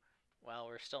 Two, well,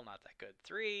 we're still not that good.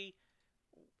 Three,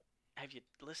 have you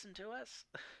listened to us?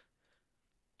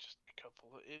 Just a couple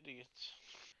of idiots.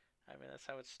 I mean, that's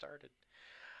how it started.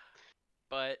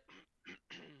 But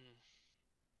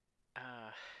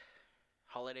uh,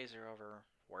 holidays are over.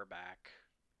 We're back.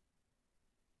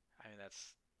 I mean,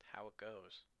 that's how it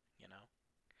goes, you know.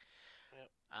 Yep.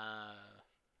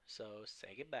 So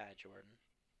say goodbye, Jordan.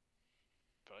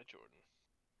 Bye, Jordan.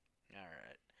 All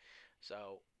right.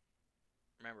 So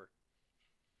remember,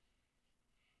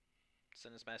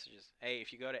 send us messages. Hey,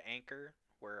 if you go to Anchor,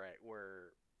 where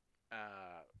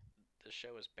uh, the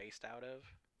show is based out of,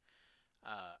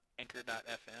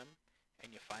 Anchor.fm,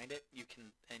 and you find it, you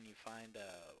find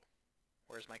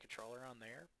where's my controller on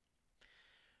there.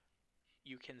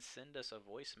 You can send us a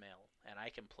voicemail, and I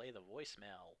can play the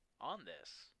voicemail on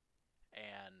this,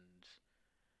 and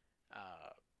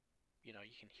uh, you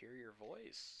can hear your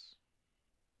voice.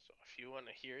 So if you want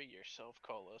to hear yourself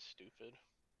call us stupid,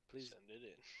 Please, send it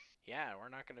in. yeah, we're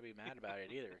not going to be mad about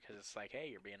it either because it's like, hey,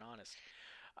 you're being honest.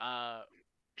 Uh,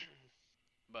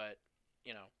 but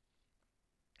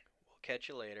we'll catch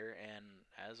you later, and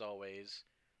as always,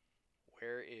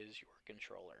 where is your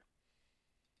controller?